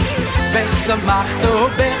שמח ושמחתו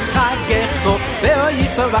בחגךו ואוי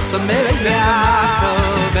ישמח שמח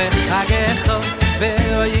בחגךו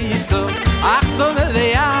ואוי ישמח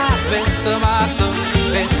שמח ושמחתו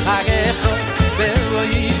בחגךו ואוי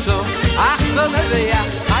ישמח שמח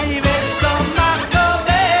אי ושמחתו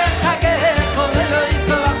בחגךו ואוי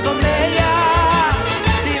ישמח שמח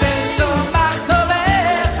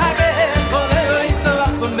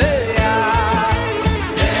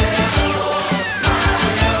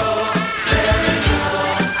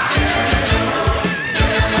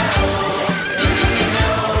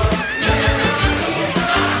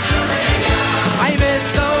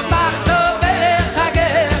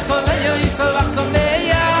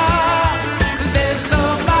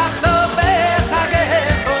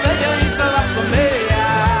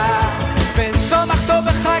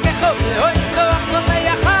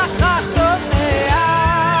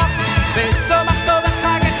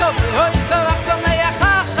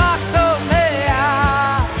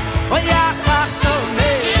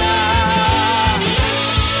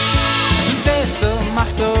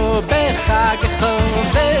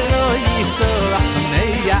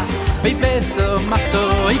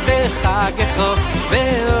מחתוי בחגךו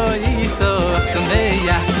ואוי ישמח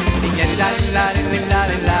שמח לה לה לה לה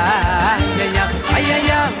לה ים ים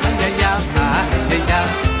ים ים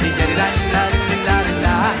לה לה לה לה ים ים ים אוי ושמחתוי בחגךו ואוי ישמח שמח אוי ושמחתוי בחגךו ואוי ישמח שמח לה לה yam ay yam ay yam ya la la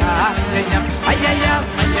la la yam ay yam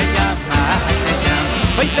ay yam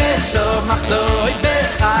eso mato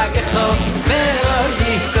eso listo pero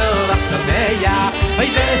listo someya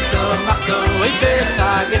eso mato eso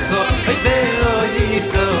listo pero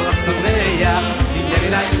listo someya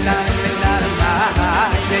la la la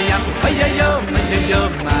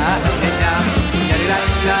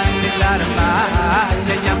la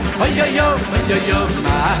la yam ay yam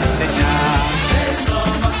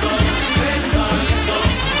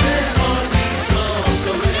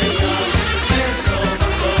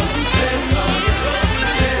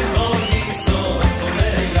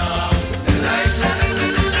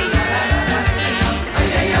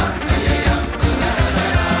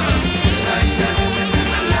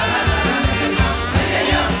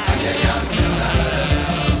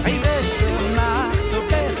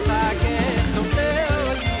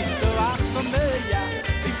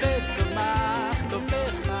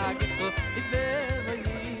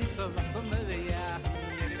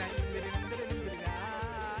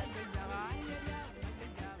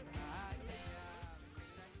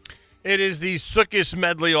It is the Sukkot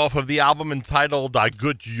medley off of the album entitled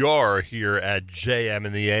Gut Yor here at JM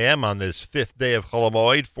in the AM on this 5th day of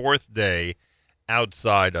Hamoed, 4th day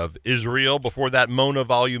outside of Israel. Before that, Mona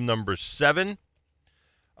volume number 7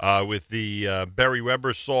 with the Barry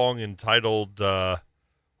Weber song entitled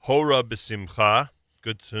Hora B'Simcha.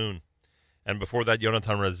 Good tune. And before that,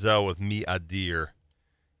 Yonatan Razel with Mi Adir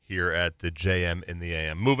here at the JM in the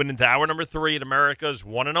AM. Moving into hour number 3 at America's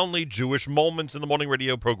one and only Jewish Moments in the Morning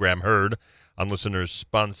radio program, heard on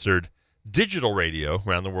listeners-sponsored digital radio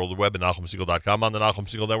around the world, the web at NachumSegal.com, on the Nachum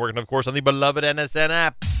Segal Network, and of course on the beloved NSN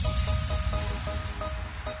app.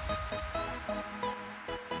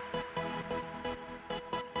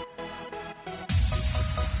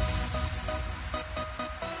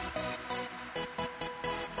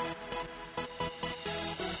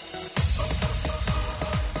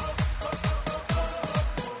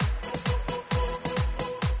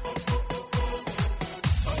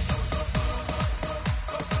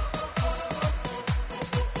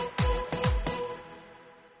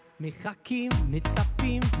 מחכים,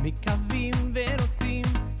 מצפים, מקווים ורוצים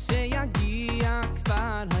שיגיע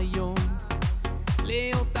כבר היום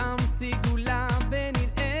לאותם סגולה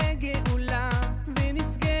ונראה גאולה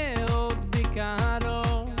ונזכה עוד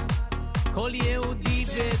בקרוב כל יהודי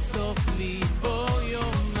בתוך ליבו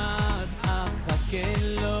יאמר אחכה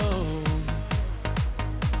לו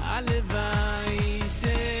הלוואי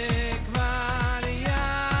שכבר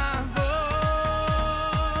יבוא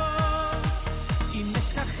אם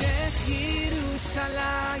נשכחך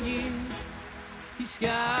ירושלים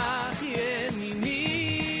תשכח ימיני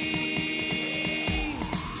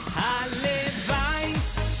הלוואי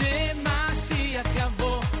שמשיח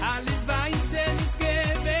יבוא הלוואי שנזכה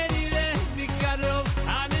ונראה מקרוב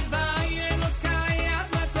הלוואי אלוקי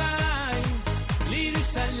עד מתי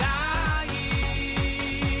לירושלים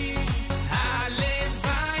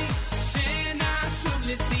הלוואי שנשוב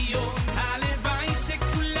לציון הלוואי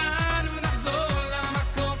שכולנו נחזור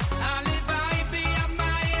למקום הלוואי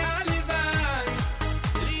בימי הלוואי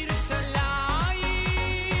לירושלים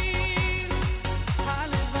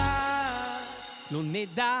הלוואי לא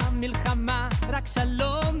נדע מלחמה רק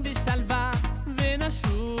שלום ושלווה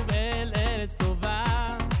ונשוב אל ארץ טובה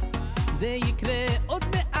זה יקרה עוד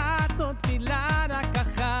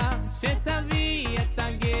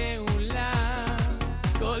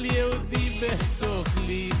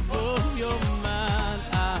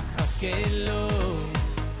השקלות.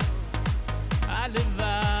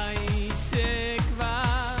 הלוואי שכבר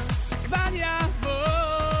יבוא.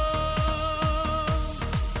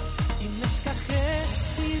 אם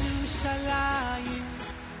נשכחך ירושלים,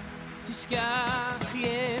 תשכח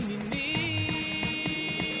ימיני.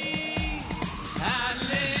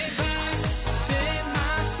 הלוואי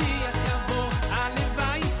שמשיח יבוא,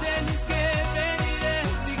 הלוואי שנזכה ונראה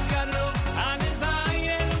בקרוב. הלוואי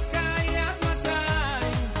אלוקיי עד מתי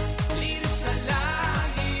לירושלים.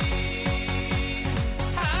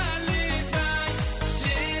 הלוואי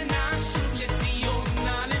שנשוב לציון,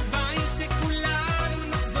 הלוואי שכולנו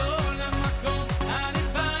נחזור למקום.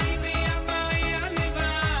 הלוואי בימיי,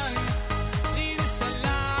 הלוואי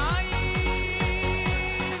לירושלים.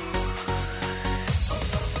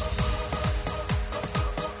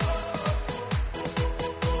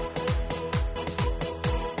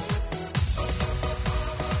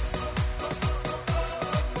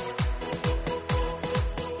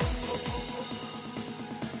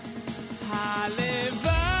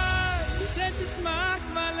 הלוואי שתשמע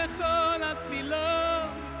כבר לכל התפילות,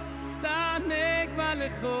 תענה כבר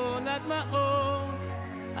לכל הדמעות.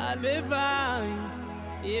 הלוואי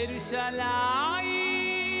ירושלים.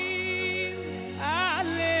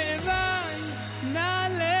 הלוואי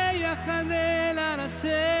נעלה יחד אל הר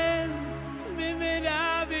השם,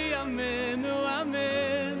 במהרה בימינו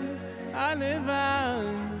אמן. הלוואי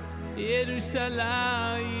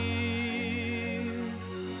ירושלים.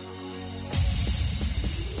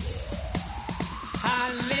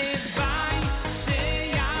 הלוואי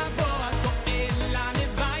שיבוא הגואל,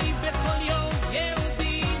 הלוואי בכל יום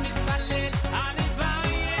יהודי מתפלל.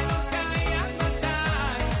 הלוואי אלוקיי עד מתי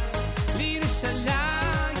לירושלים.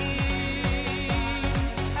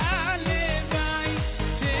 הלוואי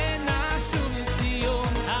שנשוב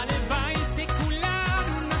לציון, הלוואי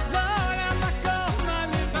שכולנו נחזור למקום.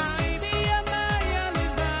 הלוואי בימיי,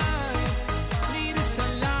 הלוואי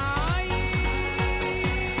לירושלים.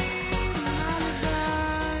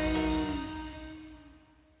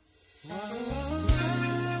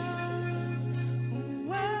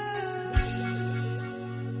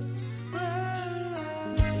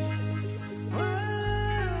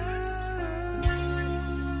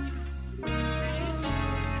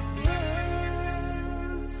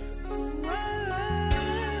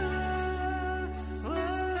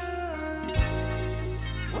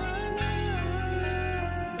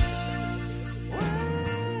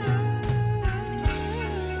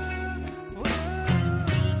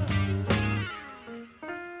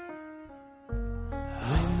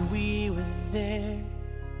 When we were there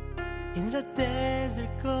in the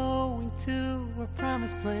desert, going to our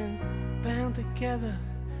promised land, bound together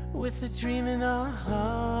with a dream in our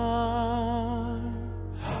heart.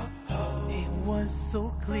 It was so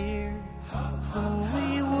clear who we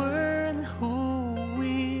were and who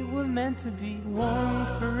we were meant to be, one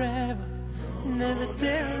forever, never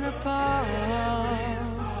tearing apart.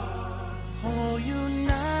 All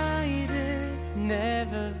united,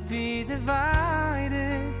 never be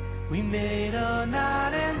divided. We made a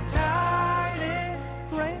knot and tied it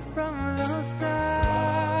right from the start.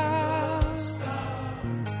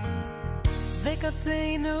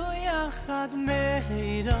 וקבצנו יחד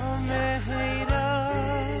מהירה,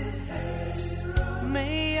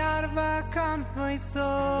 מארבע כנפי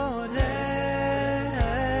סודר.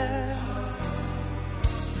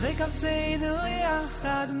 וקבצנו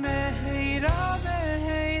יחד מהירה,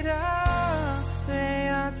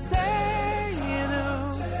 ליצאנו.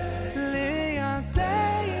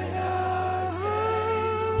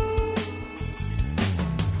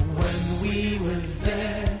 When we were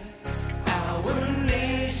there, our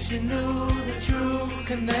nation knew the true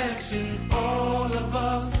connection. All of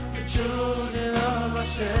us, the children of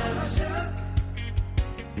Hashem.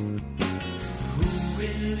 Who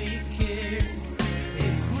really cares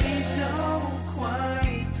if we don't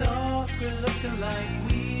quite talk or look alike?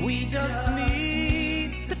 We just need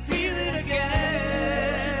to feel it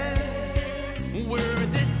again. We're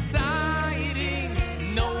deciding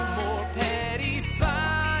no more petty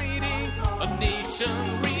fighting, a nation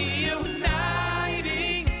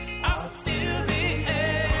reuniting up till the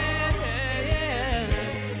end.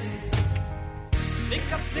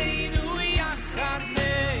 וקבצנו יחד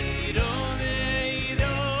מאירו,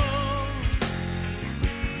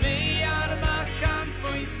 מארבע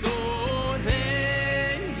כנפי סודר.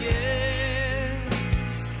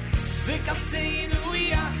 וקבצנו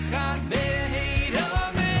יחד מאירו,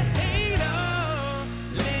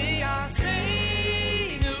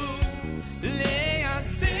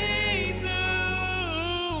 ליצאנו.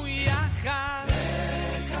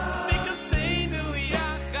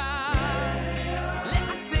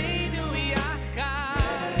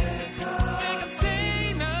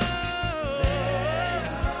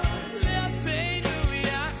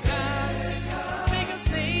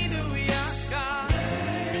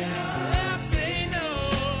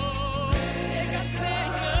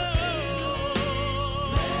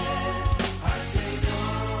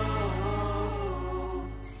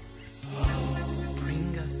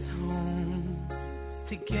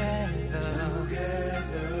 together.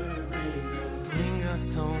 Bring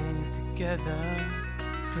us home together.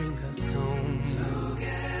 Bring us home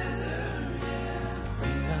together.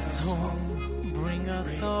 Bring us home. Bring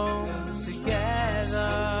us home together.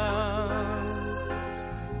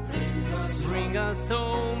 Bring us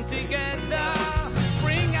home together.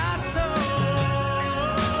 Bring us home.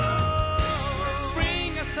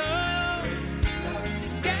 Bring us home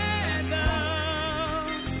together.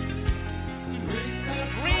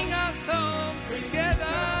 Bring us home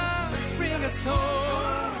together. Bring us home.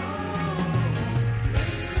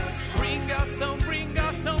 Bring us home. Bring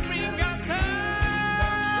us home. Bring us home.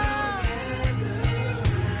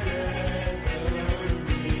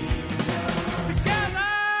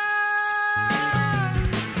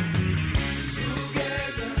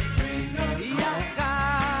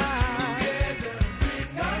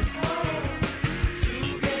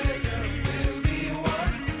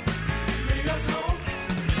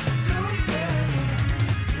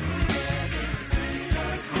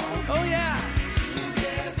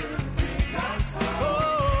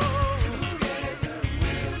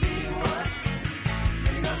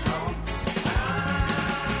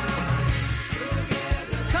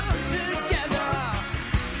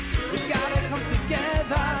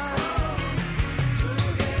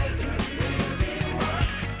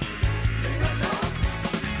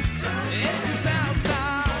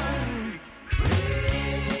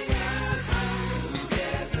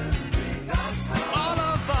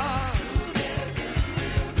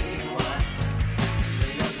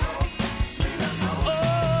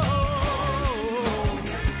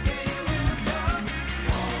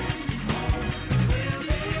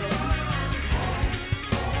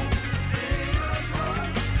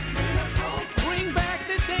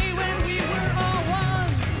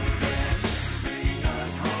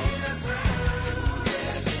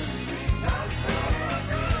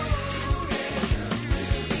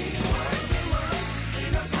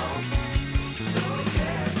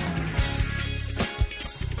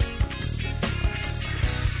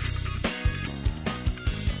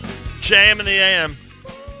 JM in the AM.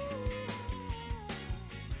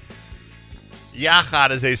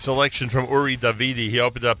 Yachad is a selection from Uri Davidi. He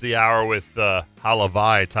opened up the hour with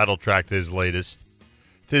Halavai, title track to his latest.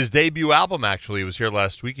 To his debut album, actually. He was here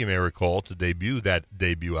last week, you may recall, to debut that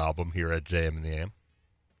debut album here at JM in the AM.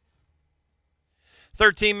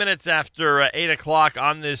 13 minutes after 8 o'clock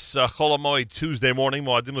on this Chol Hamoed Tuesday morning.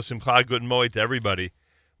 Moadim l'simcha, good moed to everybody.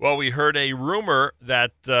 Well, we heard a rumor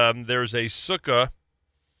that there's a sukkah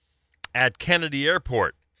at Kennedy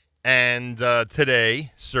Airport. And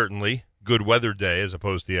today, certainly, good weather day as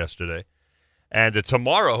opposed to yesterday. And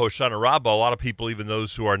tomorrow, Hoshana Rabbah, a lot of people, even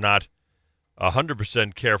those who are not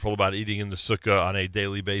 100% careful about eating in the sukkah on a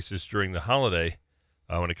daily basis during the holiday,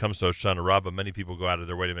 when it comes to Hoshana Rabbah, many people go out of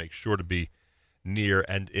their way to make sure to be near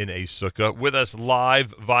and in a sukkah. With us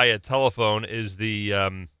live via telephone is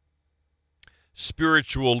the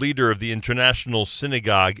spiritual leader of the International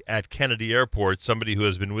Synagogue at Kennedy Airport, somebody who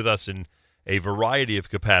has been with us in a variety of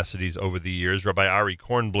capacities over the years. Rabbi Ari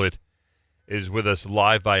Korenblit is with us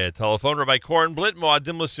live via telephone. Rabbi Korenblit,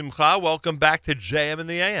 Moadim l'simcha, welcome back to JM in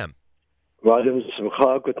the AM. Moadim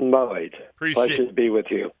l'simcha, guten moed. Pleasure to be with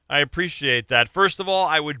you. I appreciate that. First of all,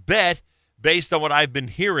 I would bet, based on what I've been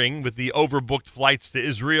hearing with the overbooked flights to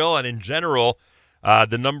Israel and in general,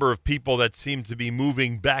 the number of people that seem to be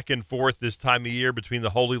moving back and forth this time of year between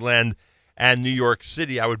the Holy Land and New York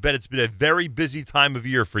City, I would bet it's been a very busy time of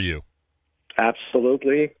year for you.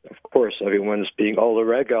 Absolutely. Of course, everyone's being all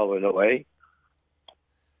regal in a way.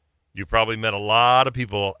 You probably met a lot of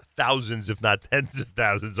people, thousands, if not tens of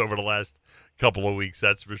thousands, over the last couple of weeks,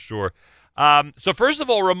 that's for sure. So first of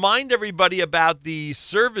all, remind everybody about the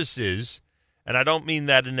services. And I don't mean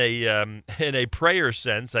that in a prayer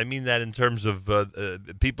sense. I mean that in terms of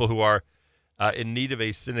people who are in need of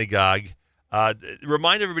a synagogue.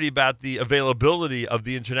 Remind everybody about the availability of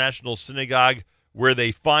the International Synagogue, where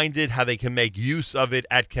they find it, how they can make use of it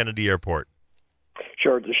at Kennedy Airport.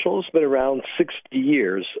 Sure. The shul's been around 60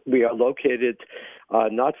 years. We are located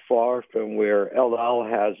not far from where El Al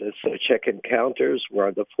has its check-in counters. We're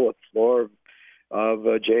on the 4th floor of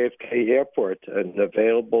JFK Airport, and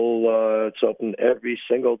available. It's open every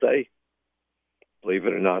single day, believe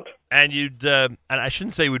it or not. And and I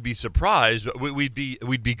shouldn't say we'd be surprised. We'd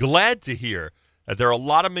be glad to hear that there are a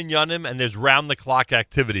lot of minyanim and there's round-the-clock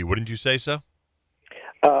activity. Wouldn't you say so?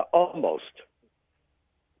 Almost.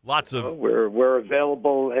 Lots of. We're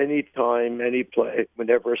available anytime, any place,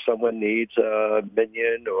 whenever someone needs a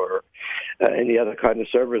minyan or any other kind of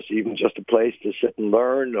service, even just a place to sit and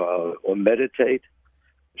learn or meditate.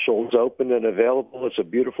 Shul's open and available. It's a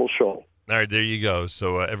beautiful shul. All right, there you go.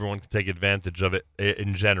 So everyone can take advantage of it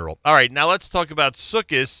in general. All right, now let's talk about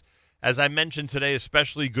Sukkot. As I mentioned today,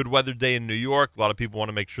 especially good weather day in New York. A lot of people want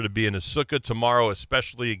to make sure to be in a sukkah tomorrow,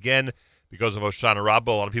 especially, again, because of Hoshana Rabbah.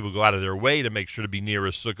 A lot of people go out of their way to make sure to be near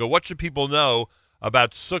a sukkah. What should people know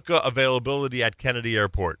about sukkah availability at Kennedy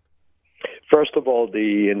Airport? First of all,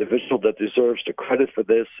 the individual that deserves the credit for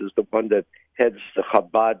this is the one that heads the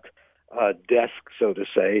Chabad desk, so to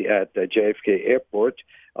say, at JFK Airport.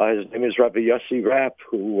 His name is Rabbi Yossi Rapp,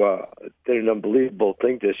 who did an unbelievable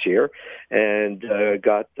thing this year and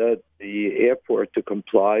got the airport to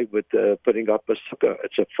comply with putting up a sukkah.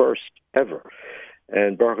 It's a first ever.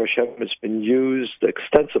 And Baruch Hashem has been used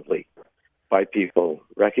extensively by people.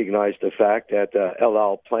 Recognize the fact that El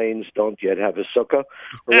Al planes don't yet have a sukkah,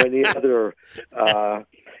 or any other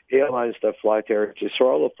airlines that fly to Eretz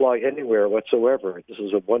Yisrael or fly anywhere whatsoever. This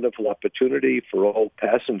is a wonderful opportunity for all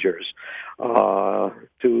passengers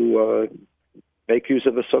to make use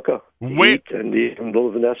of a sukkah, eat, and even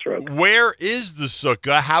live in Esrog. Where is the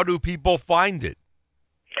sukkah? How do people find it?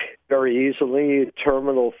 Very easily,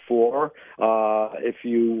 Terminal 4. If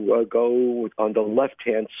you go on the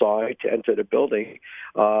left-hand side to enter the building,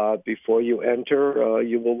 before you enter,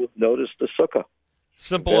 you will notice the sukkah.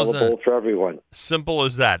 Simple available as that. For everyone. Simple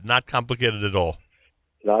as that. Not complicated at all.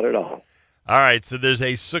 Not at all. All right, so there's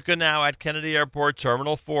a sukkah now at Kennedy Airport,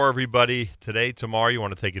 Terminal 4, everybody. Today, tomorrow, you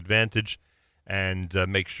want to take advantage and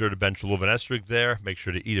make sure to bench Luv and Esrig there. Make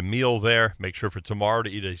sure to eat a meal there. Make sure for tomorrow to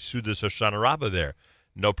eat a Sudas Hoshana Rabbah there.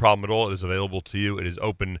 No problem at all. It is available to you. It is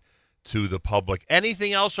open to the public.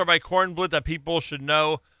 Anything else, Rabbi Korenblit, that people should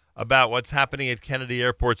know about what's happening at Kennedy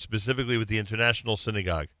Airport, specifically with the International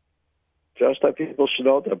Synagogue? Just that people should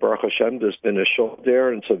know that Baruch Hashem, there's been a show there,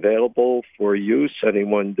 and it's available for use.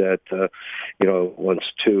 Anyone that wants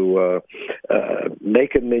to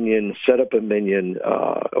make a minyan, set up a minyan,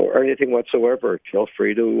 or anything whatsoever, feel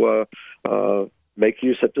free to make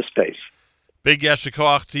use of the space. Big yasher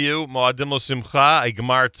koach to you, Moadim L'Simcha, a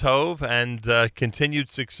Gemar Tov, and continued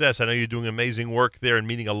success. I know you're doing amazing work there and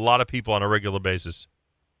meeting a lot of people on a regular basis.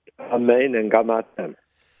 Amen and Gamatem.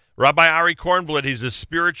 Rabbi Ari Korenblit, he's the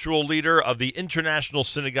spiritual leader of the International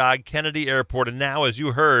Synagogue, Kennedy Airport, and now, as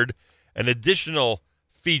you heard, an additional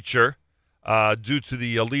feature due to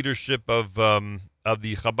the leadership of the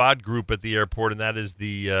Chabad group at the airport, and that is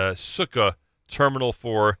the Sukkah, Terminal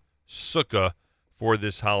 4 Sukkah for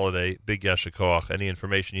this holiday. Big yasher koach. Any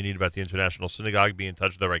information you need about the International Synagogue, be in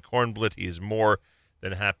touch with Rabbi Korenblit. He is more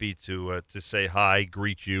than happy to say hi,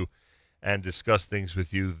 greet you, and discuss things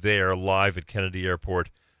with you there live at Kennedy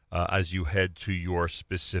Airport as you head to your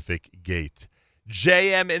specific gate.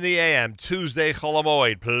 JM in the AM, Tuesday, Chol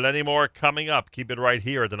Hamoed. Plenty more coming up. Keep it right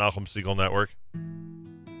here at the Nachum Segal Network.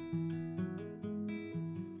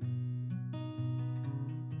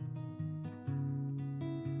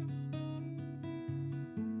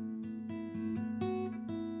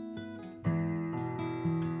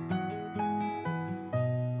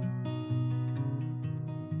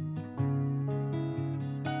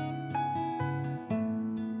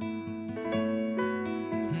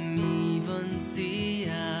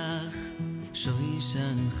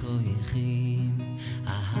 Shoishan khoichim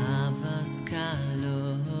ahavas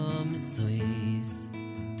kalom sois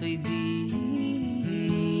toidi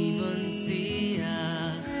von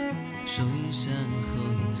siach shoishan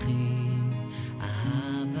khoichim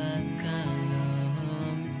ahavas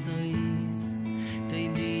kalom sois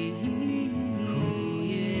toidi hu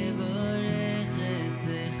yevorech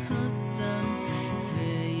esechosan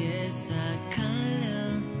veyesakala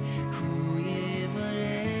hu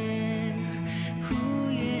yevorech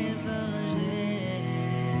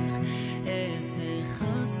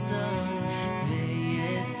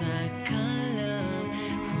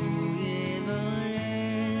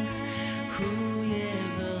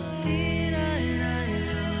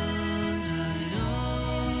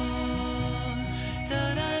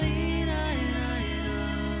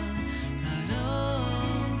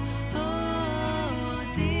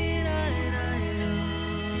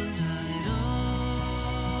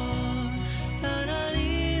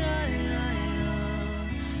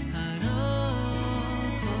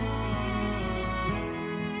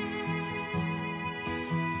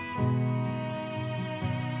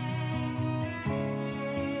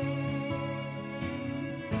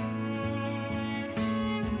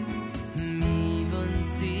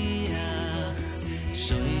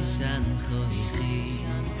Shoishan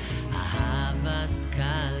khoichim ahavas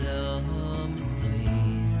kalom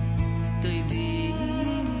sois toidi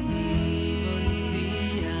von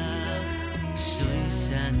siach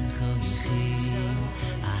Shoishan khoichim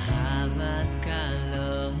ahavas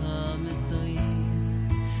kalom sois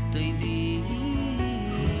toidi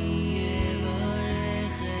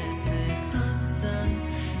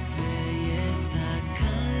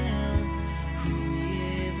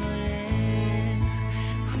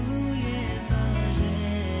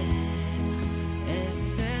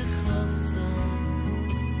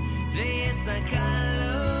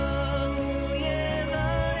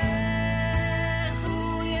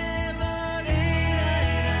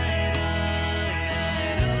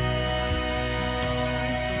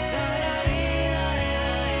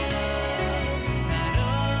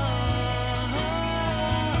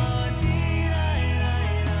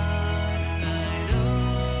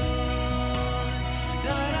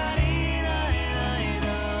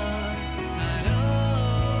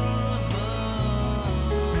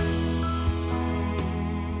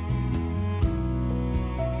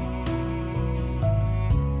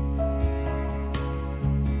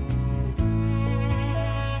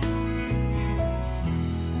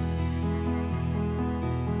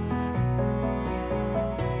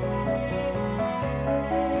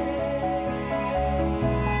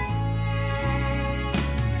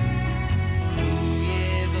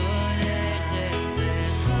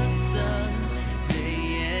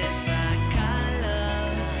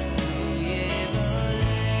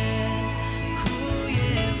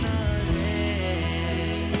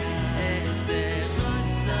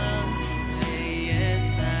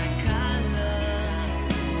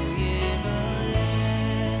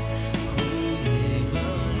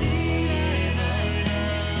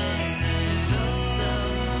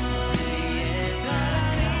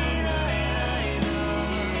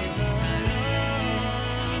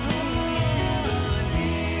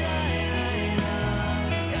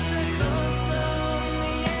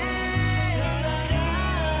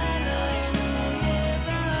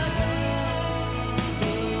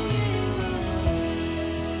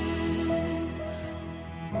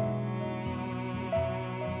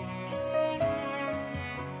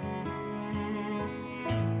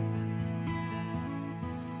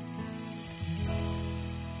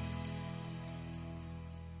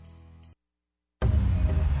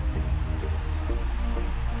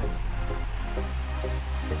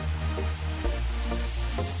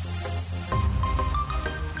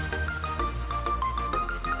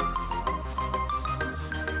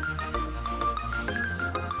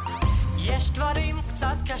יש דברים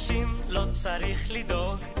קצת קשים, לא צריך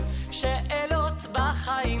לדאוג. שאלות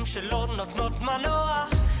בחיים שלא נותנות מנוח,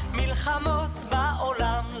 מלחמות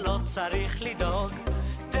בעולם לא צריך לדאוג.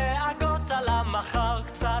 דאגות על המחר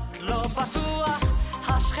קצת לא בטוח,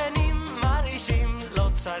 השכנים מרעישים לא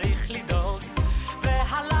צריך לדאוג.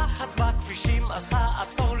 והלחץ בכבישים אז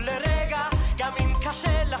תעצור לרגע, גם אם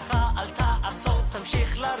קשה לך אל תעצור,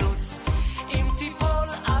 תמשיך לרוץ. אם תיפול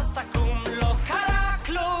אז תקום, לא קרה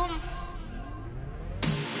כלום.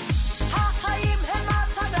 החיים הם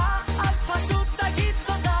מתנה, אז פשוט תגיד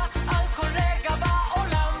תודה על כל רגע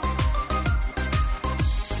בעולם.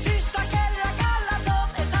 תסתכל רק על הטוב,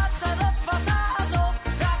 את הצרות כבר תעזוב.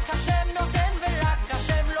 רק השם נותן ורק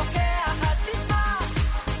השם לוקח, אז תשמח.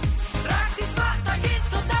 רק תשמח, תגיד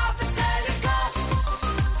תודה וצא לבכות.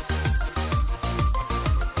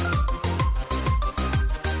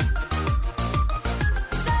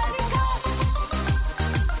 צא לבכות.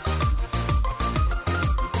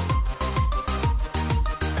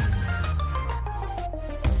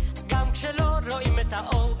 גם כשלא רואים את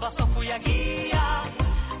האור בסוף הוא יגיע,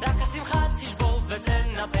 רק השמחה תשבור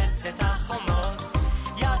ותנפץ את החומות.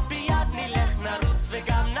 יד ביד נלך נרוץ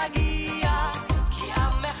וגם נגיע, כי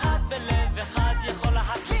עם אחד בלב אחד יכול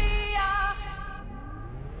להצליח.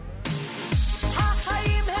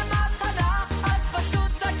 החיים הם מתנה, אז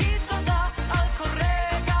פשוט תגיד תודה על כל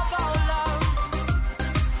רגע בעולם.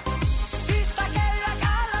 תסתכל רק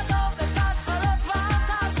על הטוב, את הצרות כבר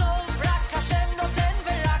תעזוב. רק השם נותן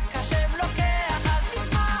ורק השם לוקח, אז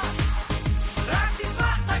תשמח. רק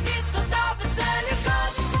תשמח, תגיד תודה וצא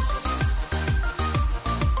לבכות.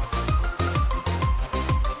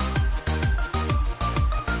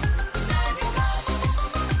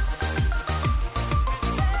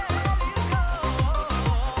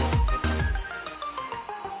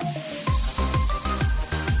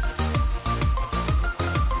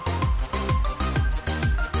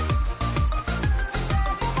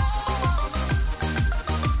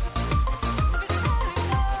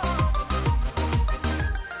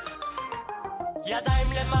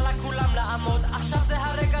 ידיים למעלה כולם לעמוד, עכשיו זה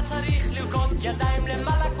הרגע צריך לרקוד. ידיים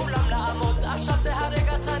למעלה כולם לעמוד, עכשיו זה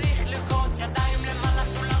הרגע צריך לרקוד. ידיים למעלה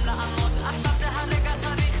כולם לעמוד, עכשיו זה הרגע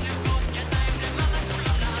צריך לרקוד. ידיים למעלה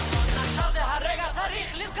כולם לעמוד, עכשיו זה הרגע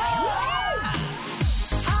צריך לרקוד.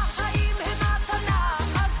 החיים הם מתנה,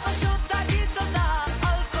 אז פשוט תגיד תודה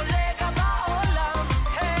על כל רגע בעולם.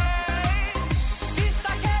 היי,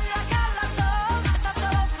 תסתכל רק על הטוב, את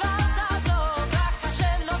הצרות כבר תעזוב. רק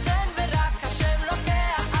השם נותן ורק השם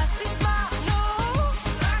לוקח, אז תשמח, נו.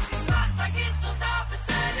 רק תשמח, תגיד תודה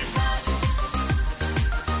וצא לבכות.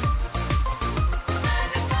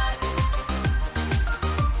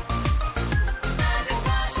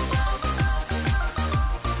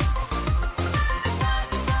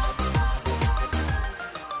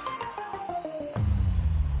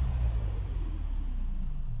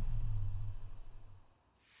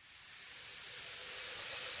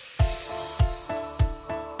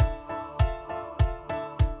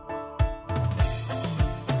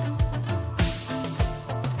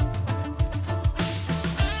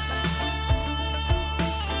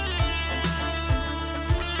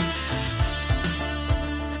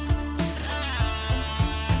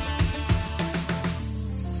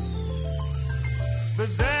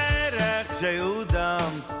 בדרך שיהודם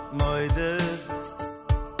מוידת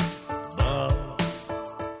בא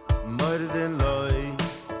מורדן לוי.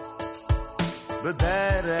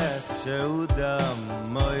 בדרך שיהודם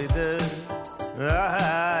מוידת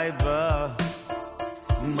איי בא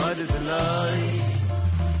מורדן לוי.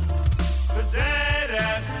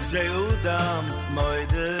 בדרך שיהודם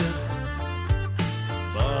מוידת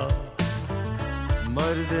בא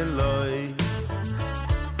מורדן לוי.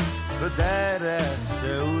 בדרך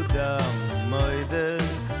שיהודם מוידת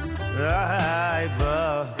איי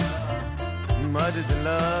בא מורדן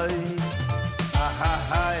לוי.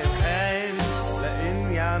 איי חיין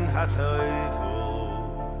לעניין הטויבו,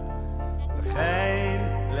 וחיין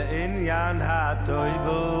לעניין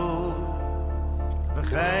הטויבו,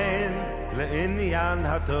 וחיין לעניין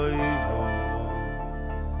הטויבו,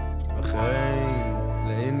 וחיין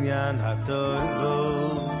לעניין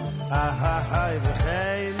הטויבו. איי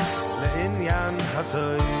וחיין לעניין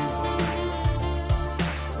הטויבו,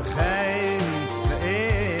 וחיין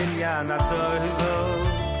לעניין הטויבו,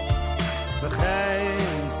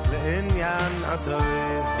 וחיין לעניין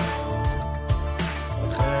הטויבו,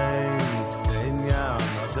 וחיין לעניין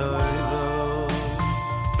הטויבו.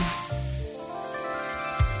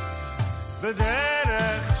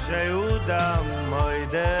 בדרך שיהודם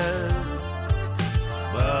מוידת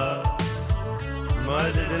בא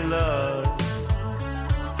מורדן לוי.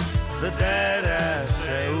 בדרך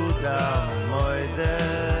שיהודם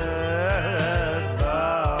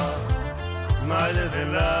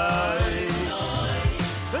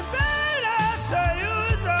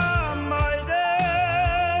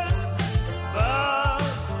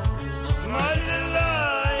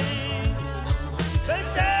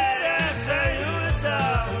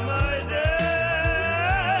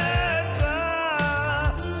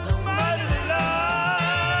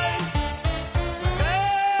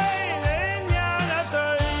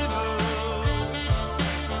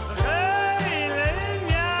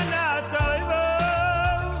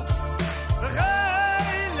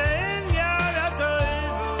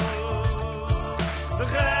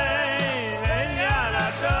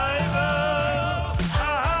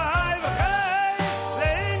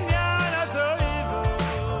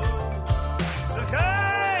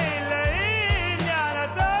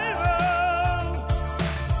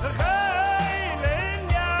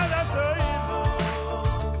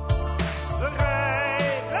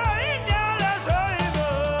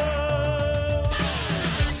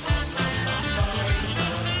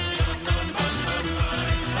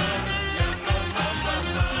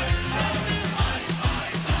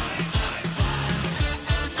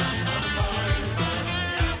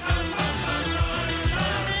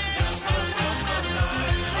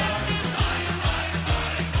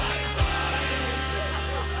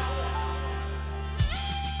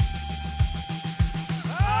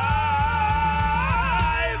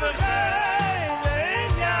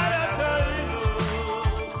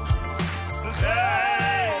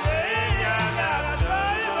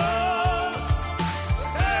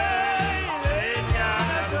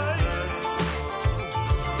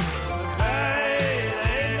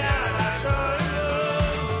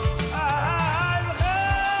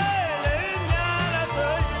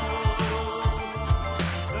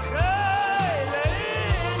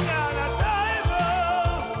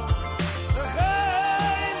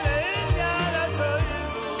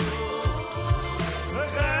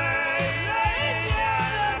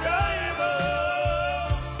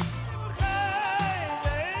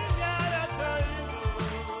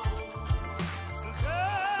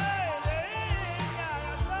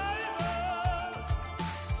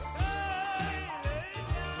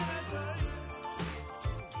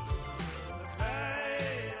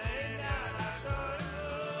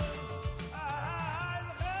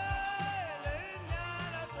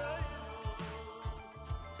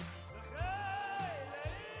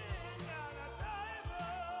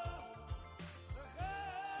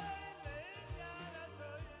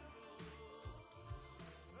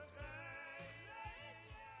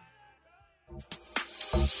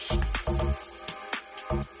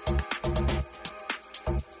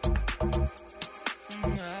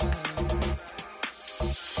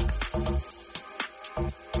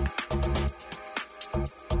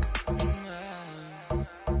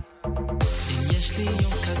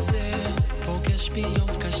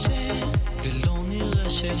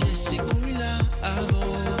שיש סיכוי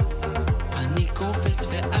לעבור. אני קופץ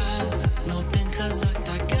ואז נותן חזק את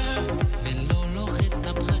הגז, ולא לוחץ את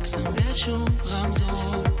הברקסים בשום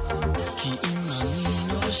רמזור. כי אם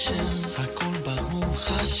אני נושם, הכל ברוך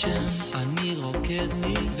השם, אני רוקד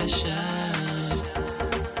לי ושם.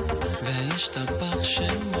 והשתבח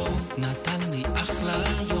שמו, נתן לי אחלה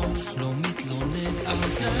יום, לא מתלונן על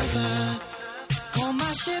דבר. כל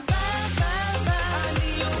מה שבא,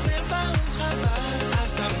 אני עובר ברוך הבא,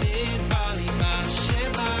 אז תמיד בא לי מה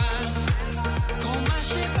שבא. כל מה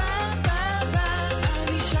שבא,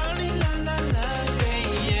 אני שר לי לה לה לה, זה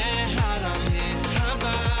יהיה הלהיט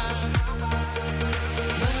הבא.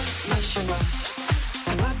 מה שבא,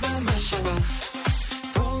 סבבה מה שבא,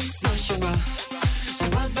 כל מה שבא,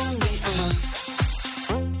 סבבה לי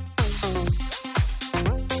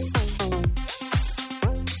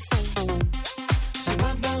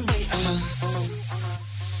סבבה לי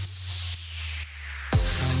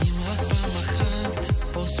חיים רק פעם אחת,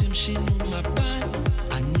 עושים שינוי מבט,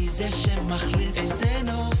 אני זה שמחליט איזה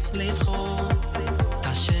נוף לבחור. את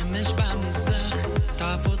השמש במזרח,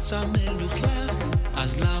 תעבוד שם מלוכלך,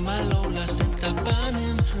 אז למה לא לשים את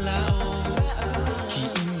הפנים לאור? כי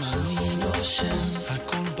אם אני נושם,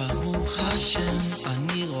 הכל ברוך השם,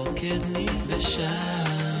 אני רוקד לי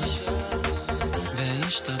ושם.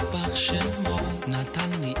 והשתבח שמו, נתן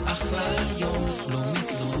לי אחלה יום, לא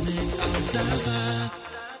מתלונן על דבר.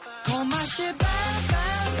 כל מה שבא,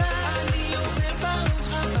 אני עובר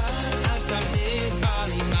ברוך הבא, אז תמיד בא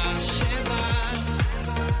לי מה שבא.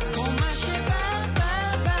 כל מה שבא,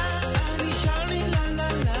 אני שר לי לה לה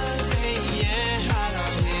לה, זה יהיה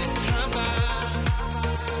הלהיט הבא.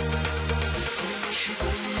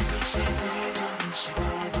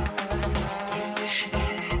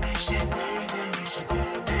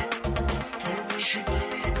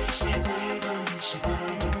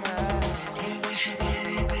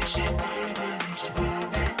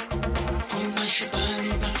 כל מה שבא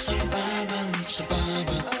לי בסבבה, לי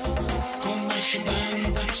סבבה. כל מה שבא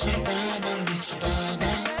לי בסבבה, לי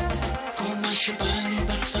סבבה. כל מה שבא לי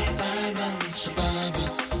בסבבה, לי סבבה.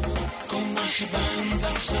 כל מה שבא לי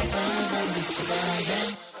בסבבה, לי סבבה.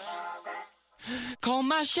 כל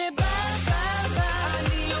מה שבא,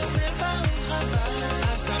 אני עובר ברוך הבא,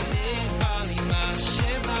 אז תמיד בא לי מה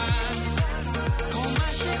שבא. כל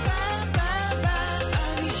מה שבא,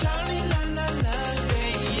 אני שר לי לה לה לה, זה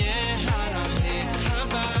יהיה הלהיט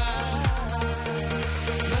הבא.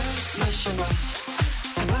 מה שבא,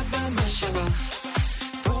 סבבה מה שבא,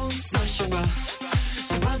 כל מה שבא,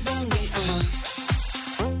 סבבה לי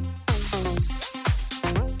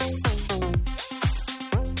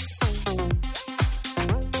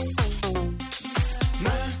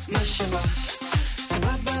מה שבא,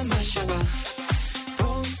 סבבה מה שבא,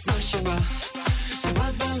 כל מה שבא,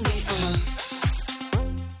 סבבה לי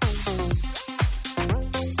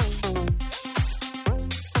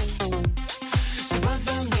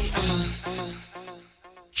סבבה לי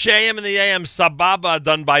JM in the AM Sababa,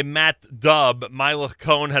 done by Matt Dubb. Milach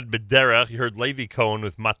Cohen had Bederach. You heard Levi Cohen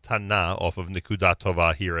with Matana off of Nikudat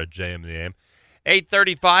Tova here at JM in the AM.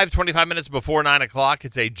 8:35, 25 minutes before 9 o'clock.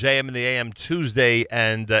 It's a JM in the AM Tuesday,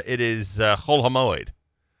 and it is Chol Hamoed.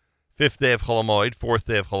 5th day of Chol Hamoed, 4th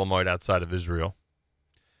day of Chol Hamoed outside of Israel.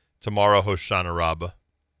 Tomorrow, Hoshana Rabbah.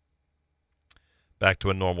 Back to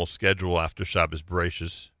a normal schedule after Shabbos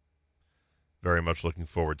Breishis. Very much looking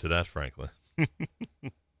forward to that, frankly.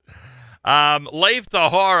 Leif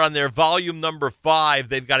Tahar on their volume number 5.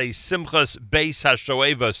 They've got a Simchas Beis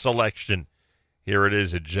HaShoeva selection. Here it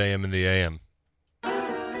is at JM in the AM.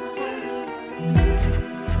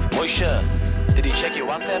 Moshe, did you check your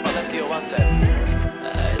WhatsApp? I left you your WhatsApp.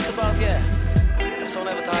 It's about, I saw an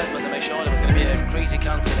advertisement that made sure there was going to be a crazy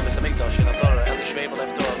concert in Mr. Mikdash, and I saw Eli Schwebel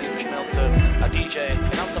left door, Liam Schmelter, a DJ, and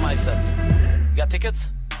Antameister. You got tickets?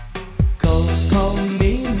 Kol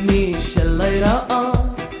mini shelay ra'a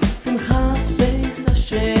simchas beis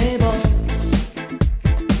hasheva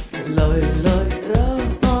loy loy ra'a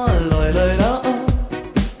loy loy ra'a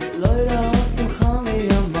loy ra'a simcha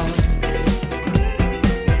miyama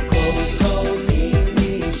Kol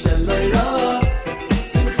mini shelay ra'a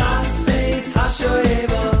simchas beis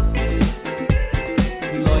hasheva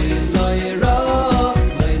loy loy ra'a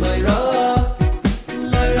loy loy ra'a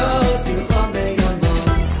loy ra'a simcha miyama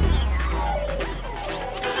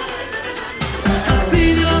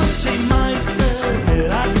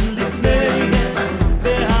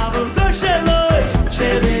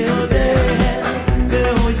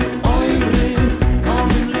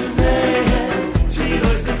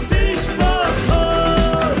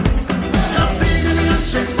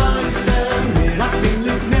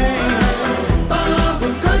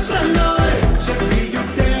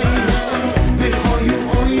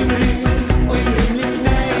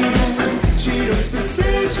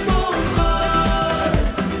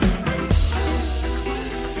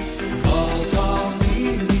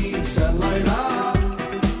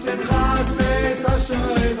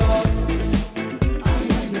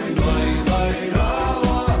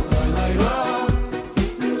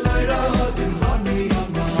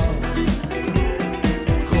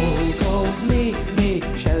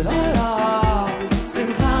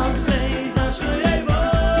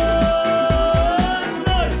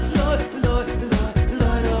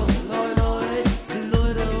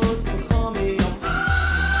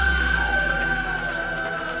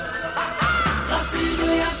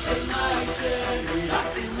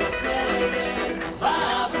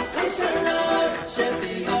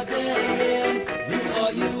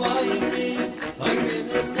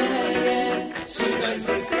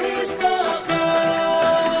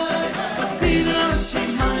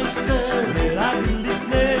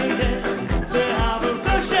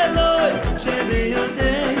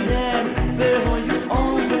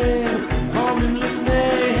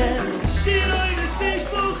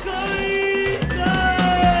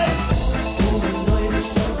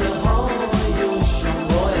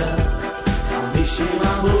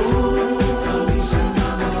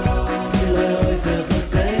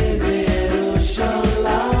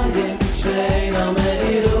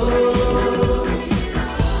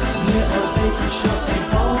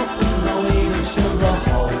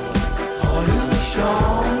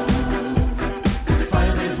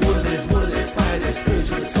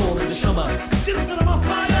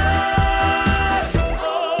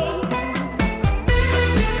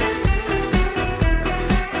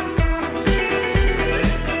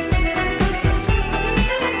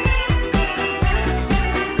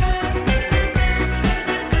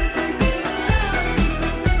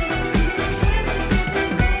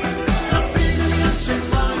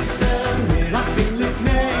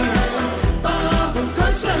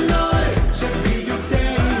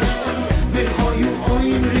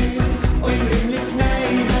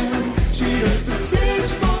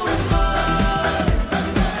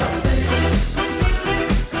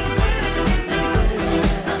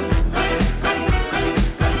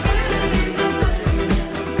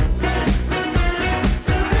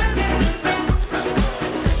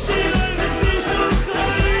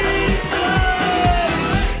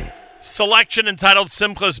selection entitled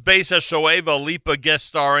Simchas Beis HaShoeva, Lipa guest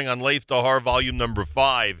starring on Leif Dahar, volume number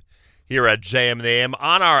 5, here at JM and the AM,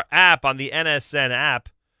 on our app, on the NSN app,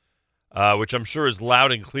 which I'm sure is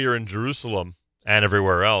loud and clear in Jerusalem and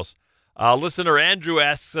everywhere else. Listener Andrew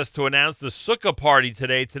asks us to announce the Sukkah party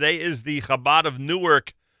today. Today is the Chabad of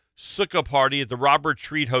Newark Sukkah party at the Robert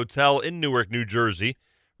Treat Hotel in Newark, New Jersey.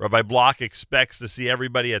 Rabbi Block expects to see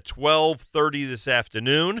everybody at 12:30 this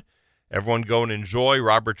afternoon. Everyone go and enjoy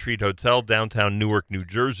Robert Treat Hotel, downtown Newark, New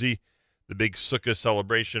Jersey. The big Sukkah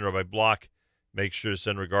celebration. Rabbi Block, make sure to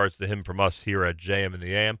send regards to him from us here at JM and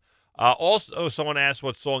the AM. Also, someone asked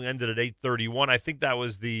what song ended at 8:31. I think that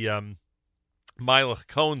was the Meilech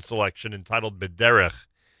Cohen selection entitled Bederech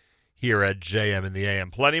here at JM and the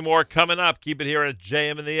AM. Plenty more coming up. Keep it here at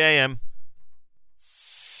JM and the AM.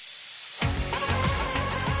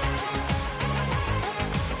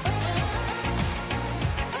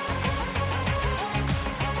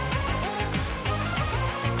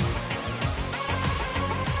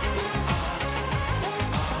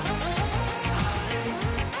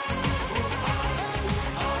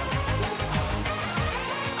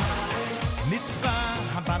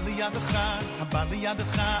 הבא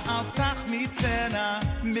לידך, אל תחמיצנה,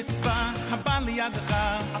 מצווה, הבא לידך,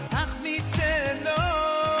 אל תחמיצנה,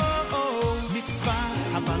 מצווה,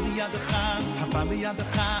 הבא לידך,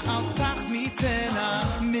 אל תחמיצנה,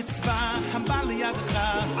 מצווה, הבא לידך,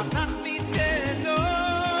 אל תחמיצנה,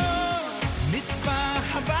 מצווה,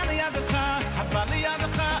 הבא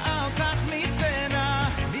לידך, אל תחמיצנה,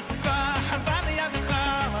 מצווה, הבא לידך,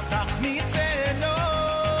 אל תחמיצנה,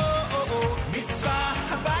 מצווה,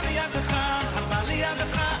 הבא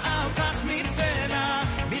לידך, אל תחמיצנה,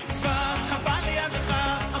 מצווה, הבא לידך,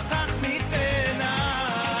 אל תחמיצנה.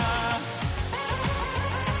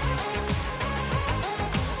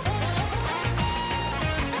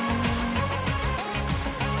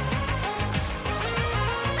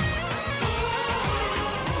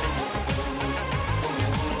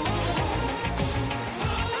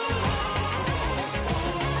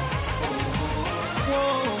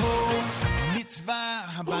 מצווה,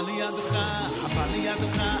 הבא לידך,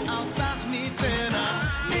 אל תחמיצנה,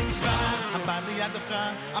 מצווה, הבא לידך,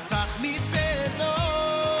 אל תחמיצנה,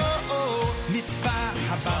 מצווה,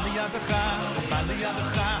 הבא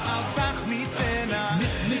לידך, אל תחמיצנה,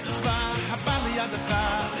 מצווה, הבא לידך, אל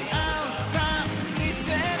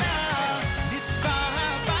תחמיצנה, מצווה,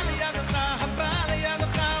 הבא לידך,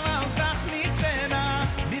 אל תחמיצנה,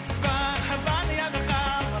 מצווה, הבא לידך,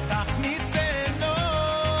 אל תחמיצנה,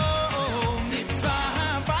 מצווה,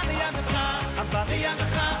 הבא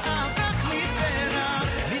לידך, אל תחמיצנה,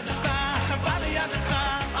 מצווה, הבא לידך,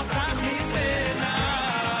 אל תחמיצנה.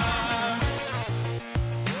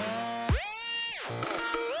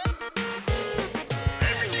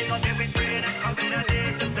 Everything on every bread and come in a day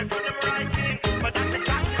just to put the right thing. But that's the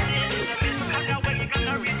track to the end. Have your way, you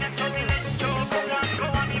gotta read that to the end. So go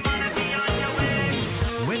on, you wanna be on your way.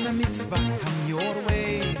 When a mitzvah come your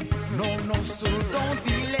way, no, so don't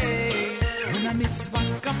delay. When a mitzvah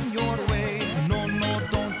come your way, no,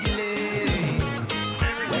 don't delay.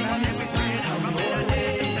 When a mitzvah come your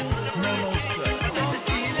way, no, sir, don't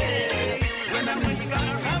delay. When a mitzvah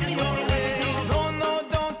come your way, no,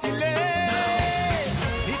 don't delay.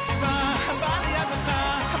 Mitzvah, הבא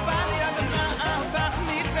לידך, אל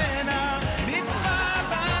תחמיצנה. מצווה,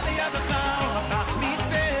 הבא לידך, אל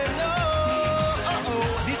תחמיצנה.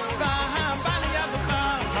 מצווה,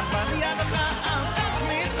 הבא לידך, אל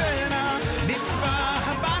תחמיצנה. מצווה,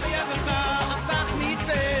 הבא לידך, אל תחמיצנה.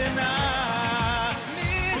 מצווה,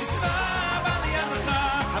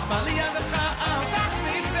 הבא לידך, אל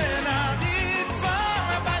תחמיצנה. מצווה,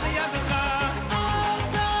 הבא לידך, אל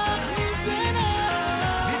תחמיצנה.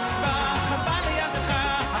 מצווה, הבא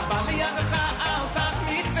לידך, אל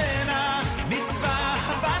תחמיצנה. מצווה,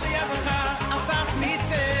 הבא לידך, אל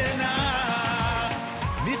תחמיצנה.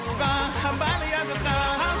 מצווה, הבא לידך,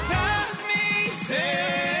 אל תחמיצנה.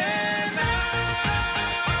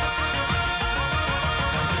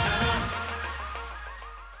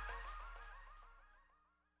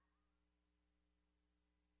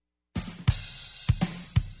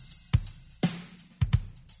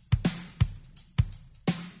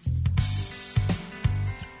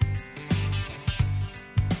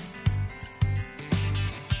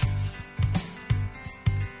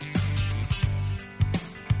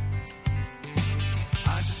 I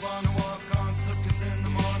just wanna walk on sukkahs in the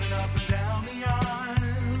morning, up and down the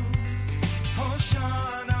aisles.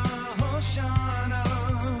 Hoshana, Hoshana.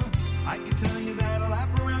 I can tell you that a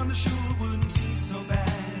lap around the shul wouldn't be so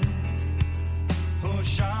bad.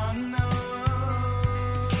 Hoshana.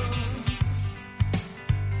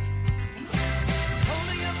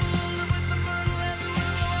 Holding up a lulav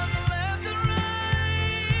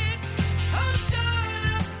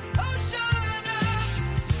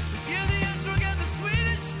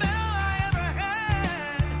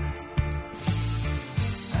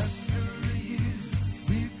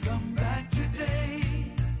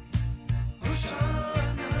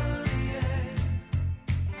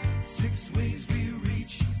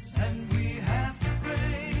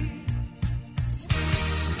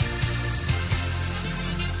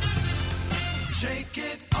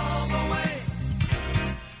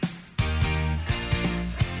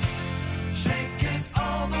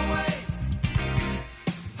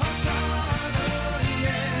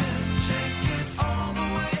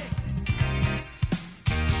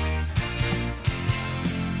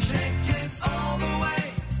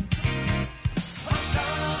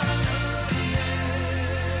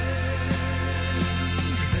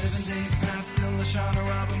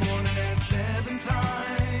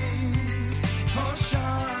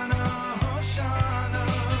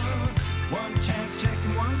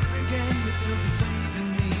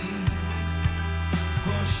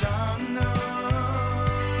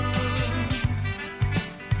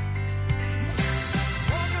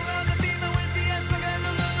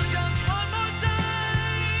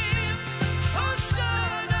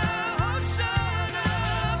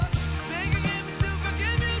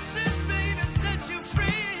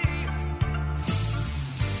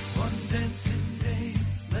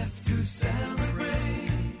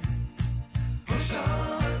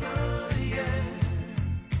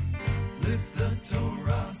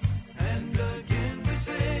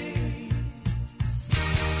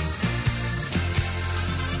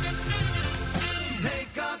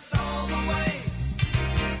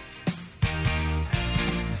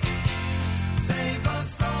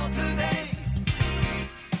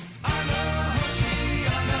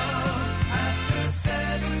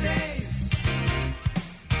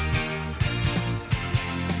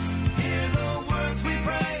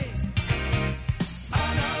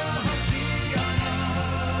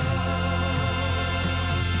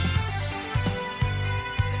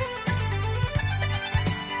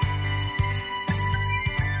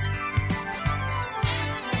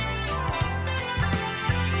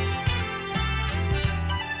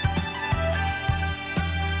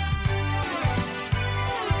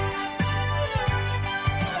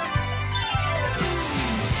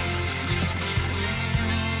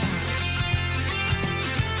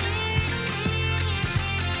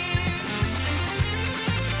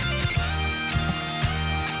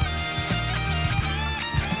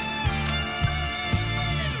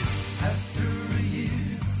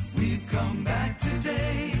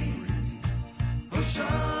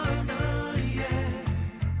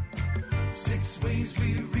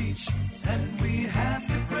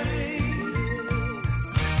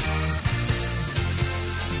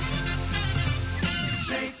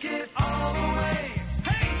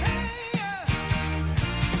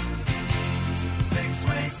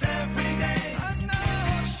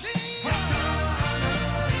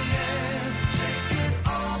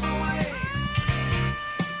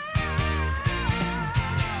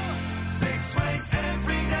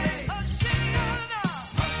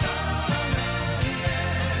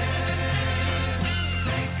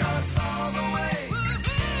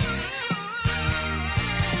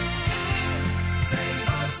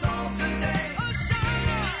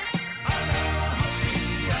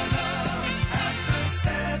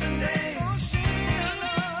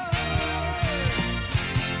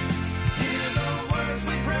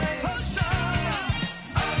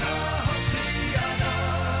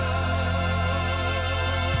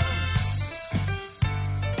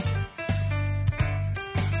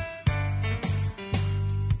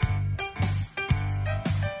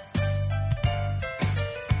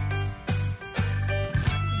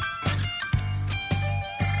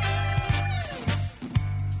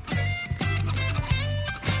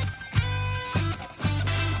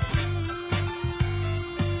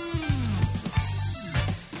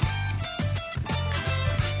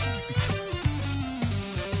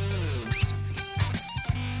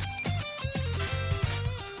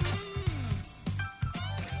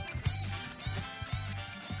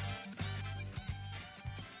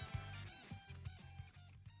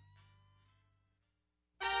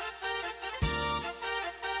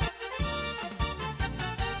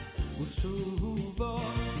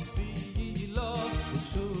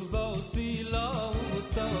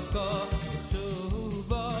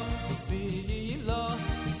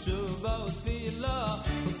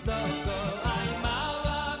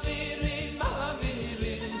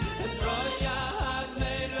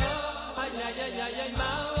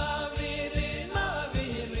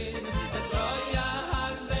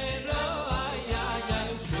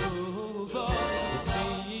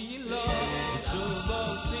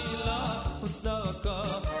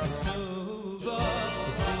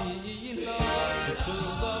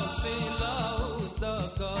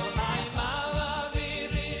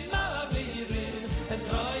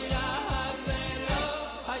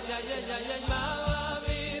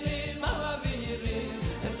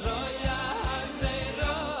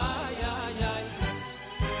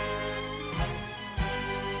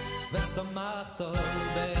ושמחתו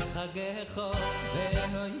בחגךו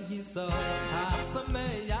והויסו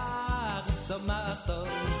השמח שמחתו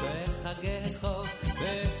בחגךו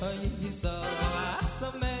והויסו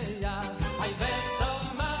השמח היי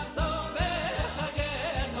ושמחתו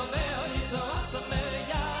בחגךו והויסו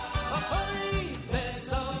השמח אוי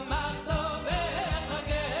ושמחתו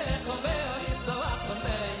בחגךו והויסו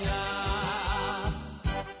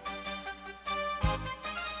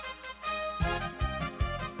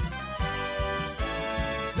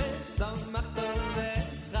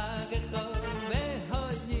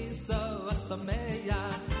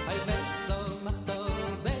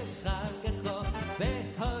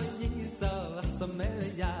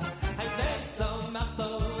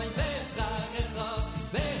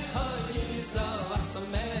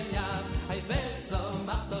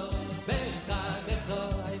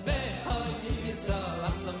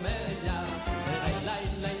השמח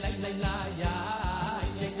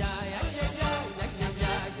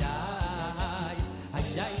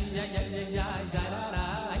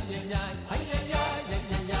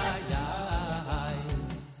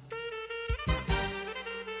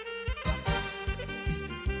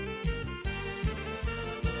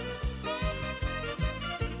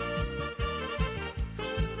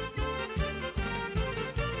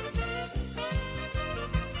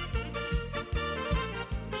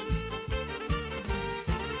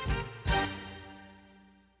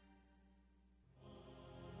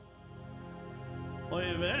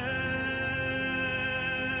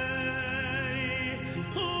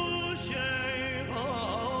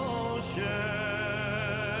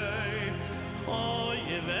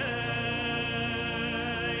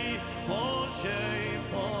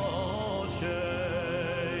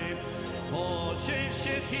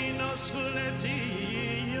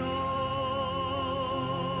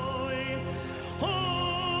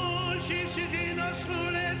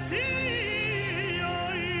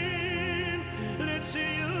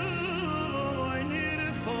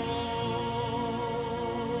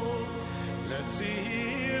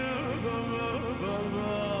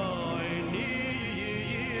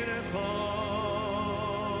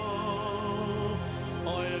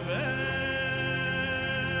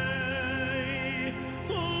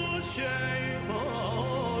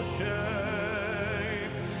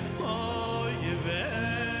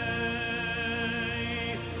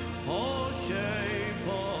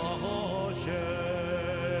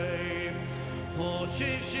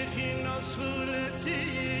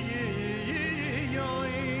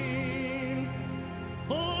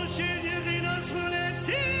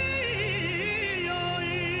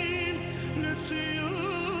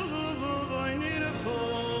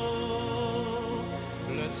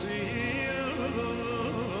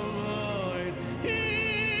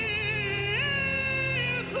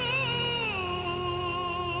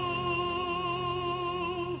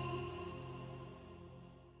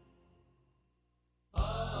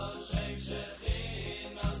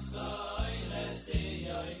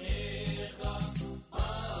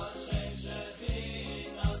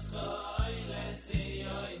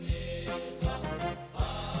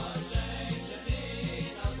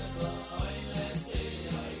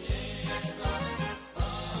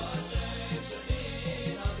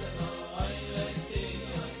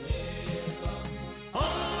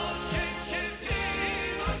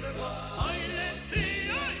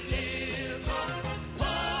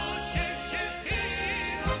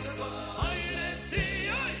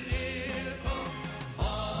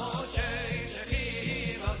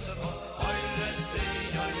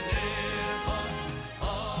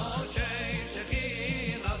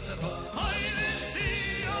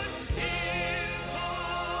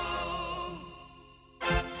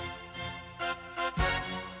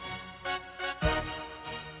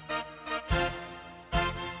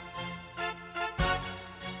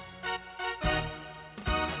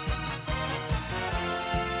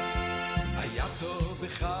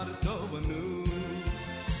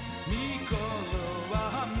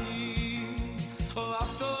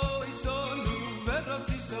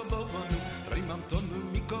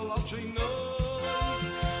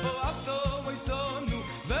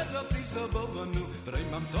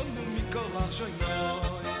ממתנו מכל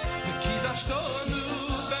השיינות וקידשתנו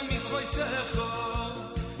במצווי סכו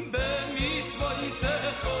במצווי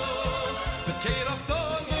סכו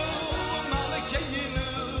וקרבתנו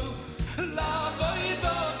מלכנו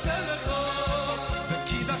לעבודה סלחו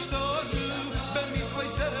וקידשתנו במצווי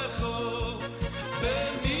סכו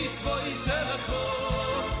במצווי סכו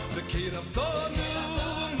וקרבתנו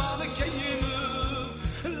מלכנו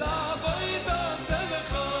לעבודה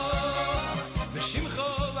סלחו ושמחו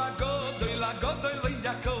לגודוי לגודוי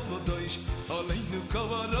ליעקודויש עלינו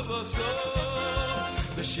כבוד ובסו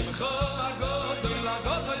ושמחו לגודוי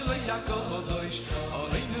לגודוי ליעקודויש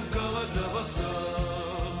עלינו כבוד ובסו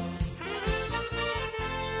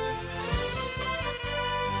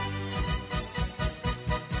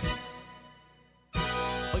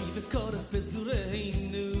אוי וקורף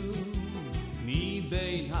בזורנו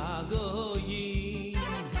מבין הגויים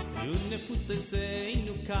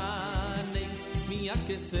ונפוצצנו כנס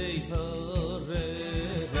מיעקסי הורם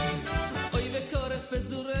אוי וקורף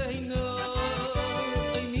בזורנו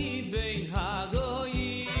מבין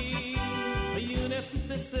הגויים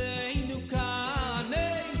ונפוצצנו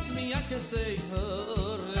כנס מיעקסי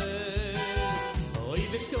הורם אוי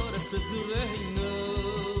וקורף בזורנו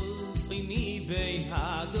מבין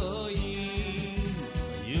הגויים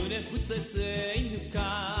ונפוצצנו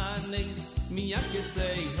כנס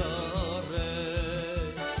מיעקסי הורם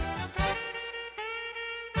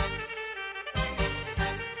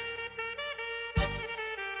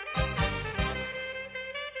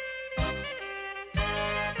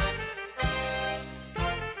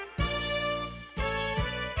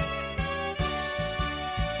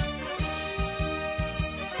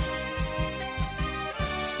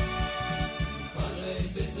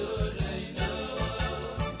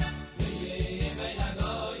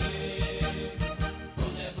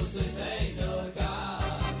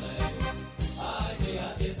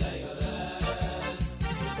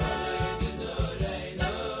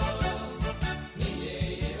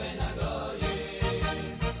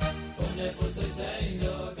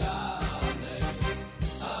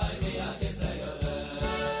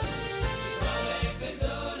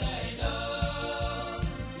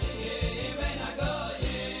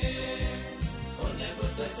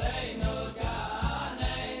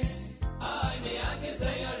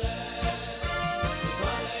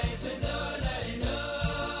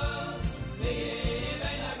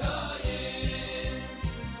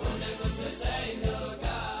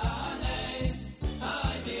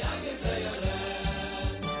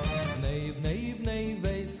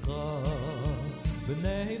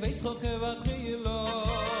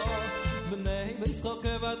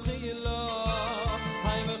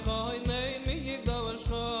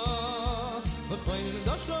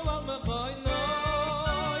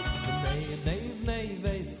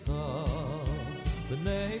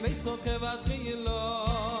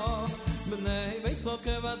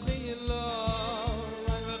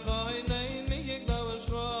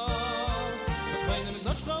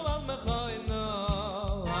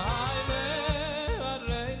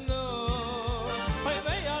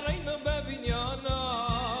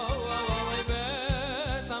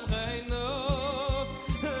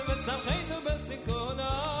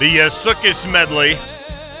The Sukkot medley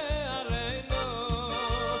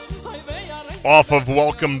off of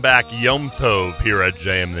Welcome Back Yom Tov here at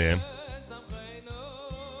JMN.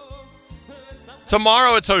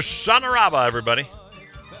 Tomorrow it's Hoshana Rabbah, everybody.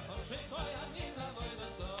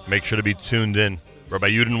 Make sure to be tuned in. Rabbi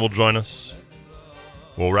Yudin will join us.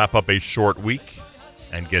 We'll wrap up a short week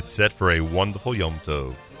and get set for a wonderful Yom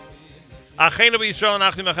Tov. Achenu b'Yisrael and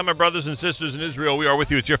Achim Achem, my brothers and sisters in Israel. We are with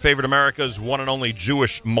you. It's your favorite America's one and only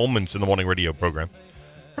Jewish Moments in the Morning radio program.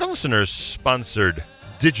 For listeners-sponsored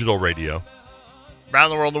digital radio. Around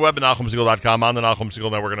the world on the web at NachumSegal.com, on the Nachum Segal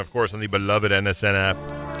Network, and of course on the beloved NSN app.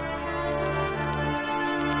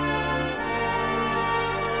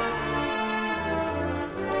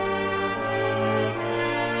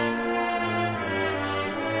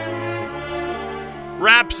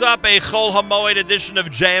 Wraps up a Chol Hamoed edition of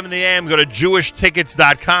Jam in the AM. Go to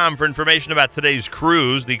JewishTickets.com for information about today's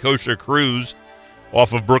cruise, the kosher cruise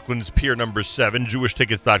off of Brooklyn's Pier number 7.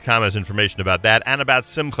 JewishTickets.com has information about that and about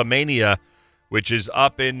Simcha Mania, which is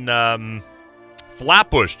up in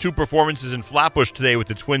Flatbush. 2 performances in Flatbush today with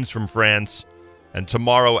the twins from France, and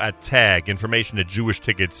tomorrow at Tag. Information at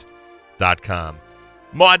JewishTickets.com.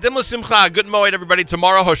 Moadim l'simcha, good Moed, everybody.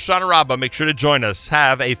 Tomorrow, Hoshana Rabbah. Make sure to join us.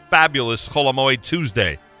 Have a fabulous Chol HaMoed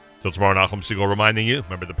Tuesday. Till tomorrow, Nachum Segal reminding you,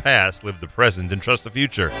 remember the past, live the present, and trust the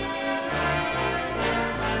future.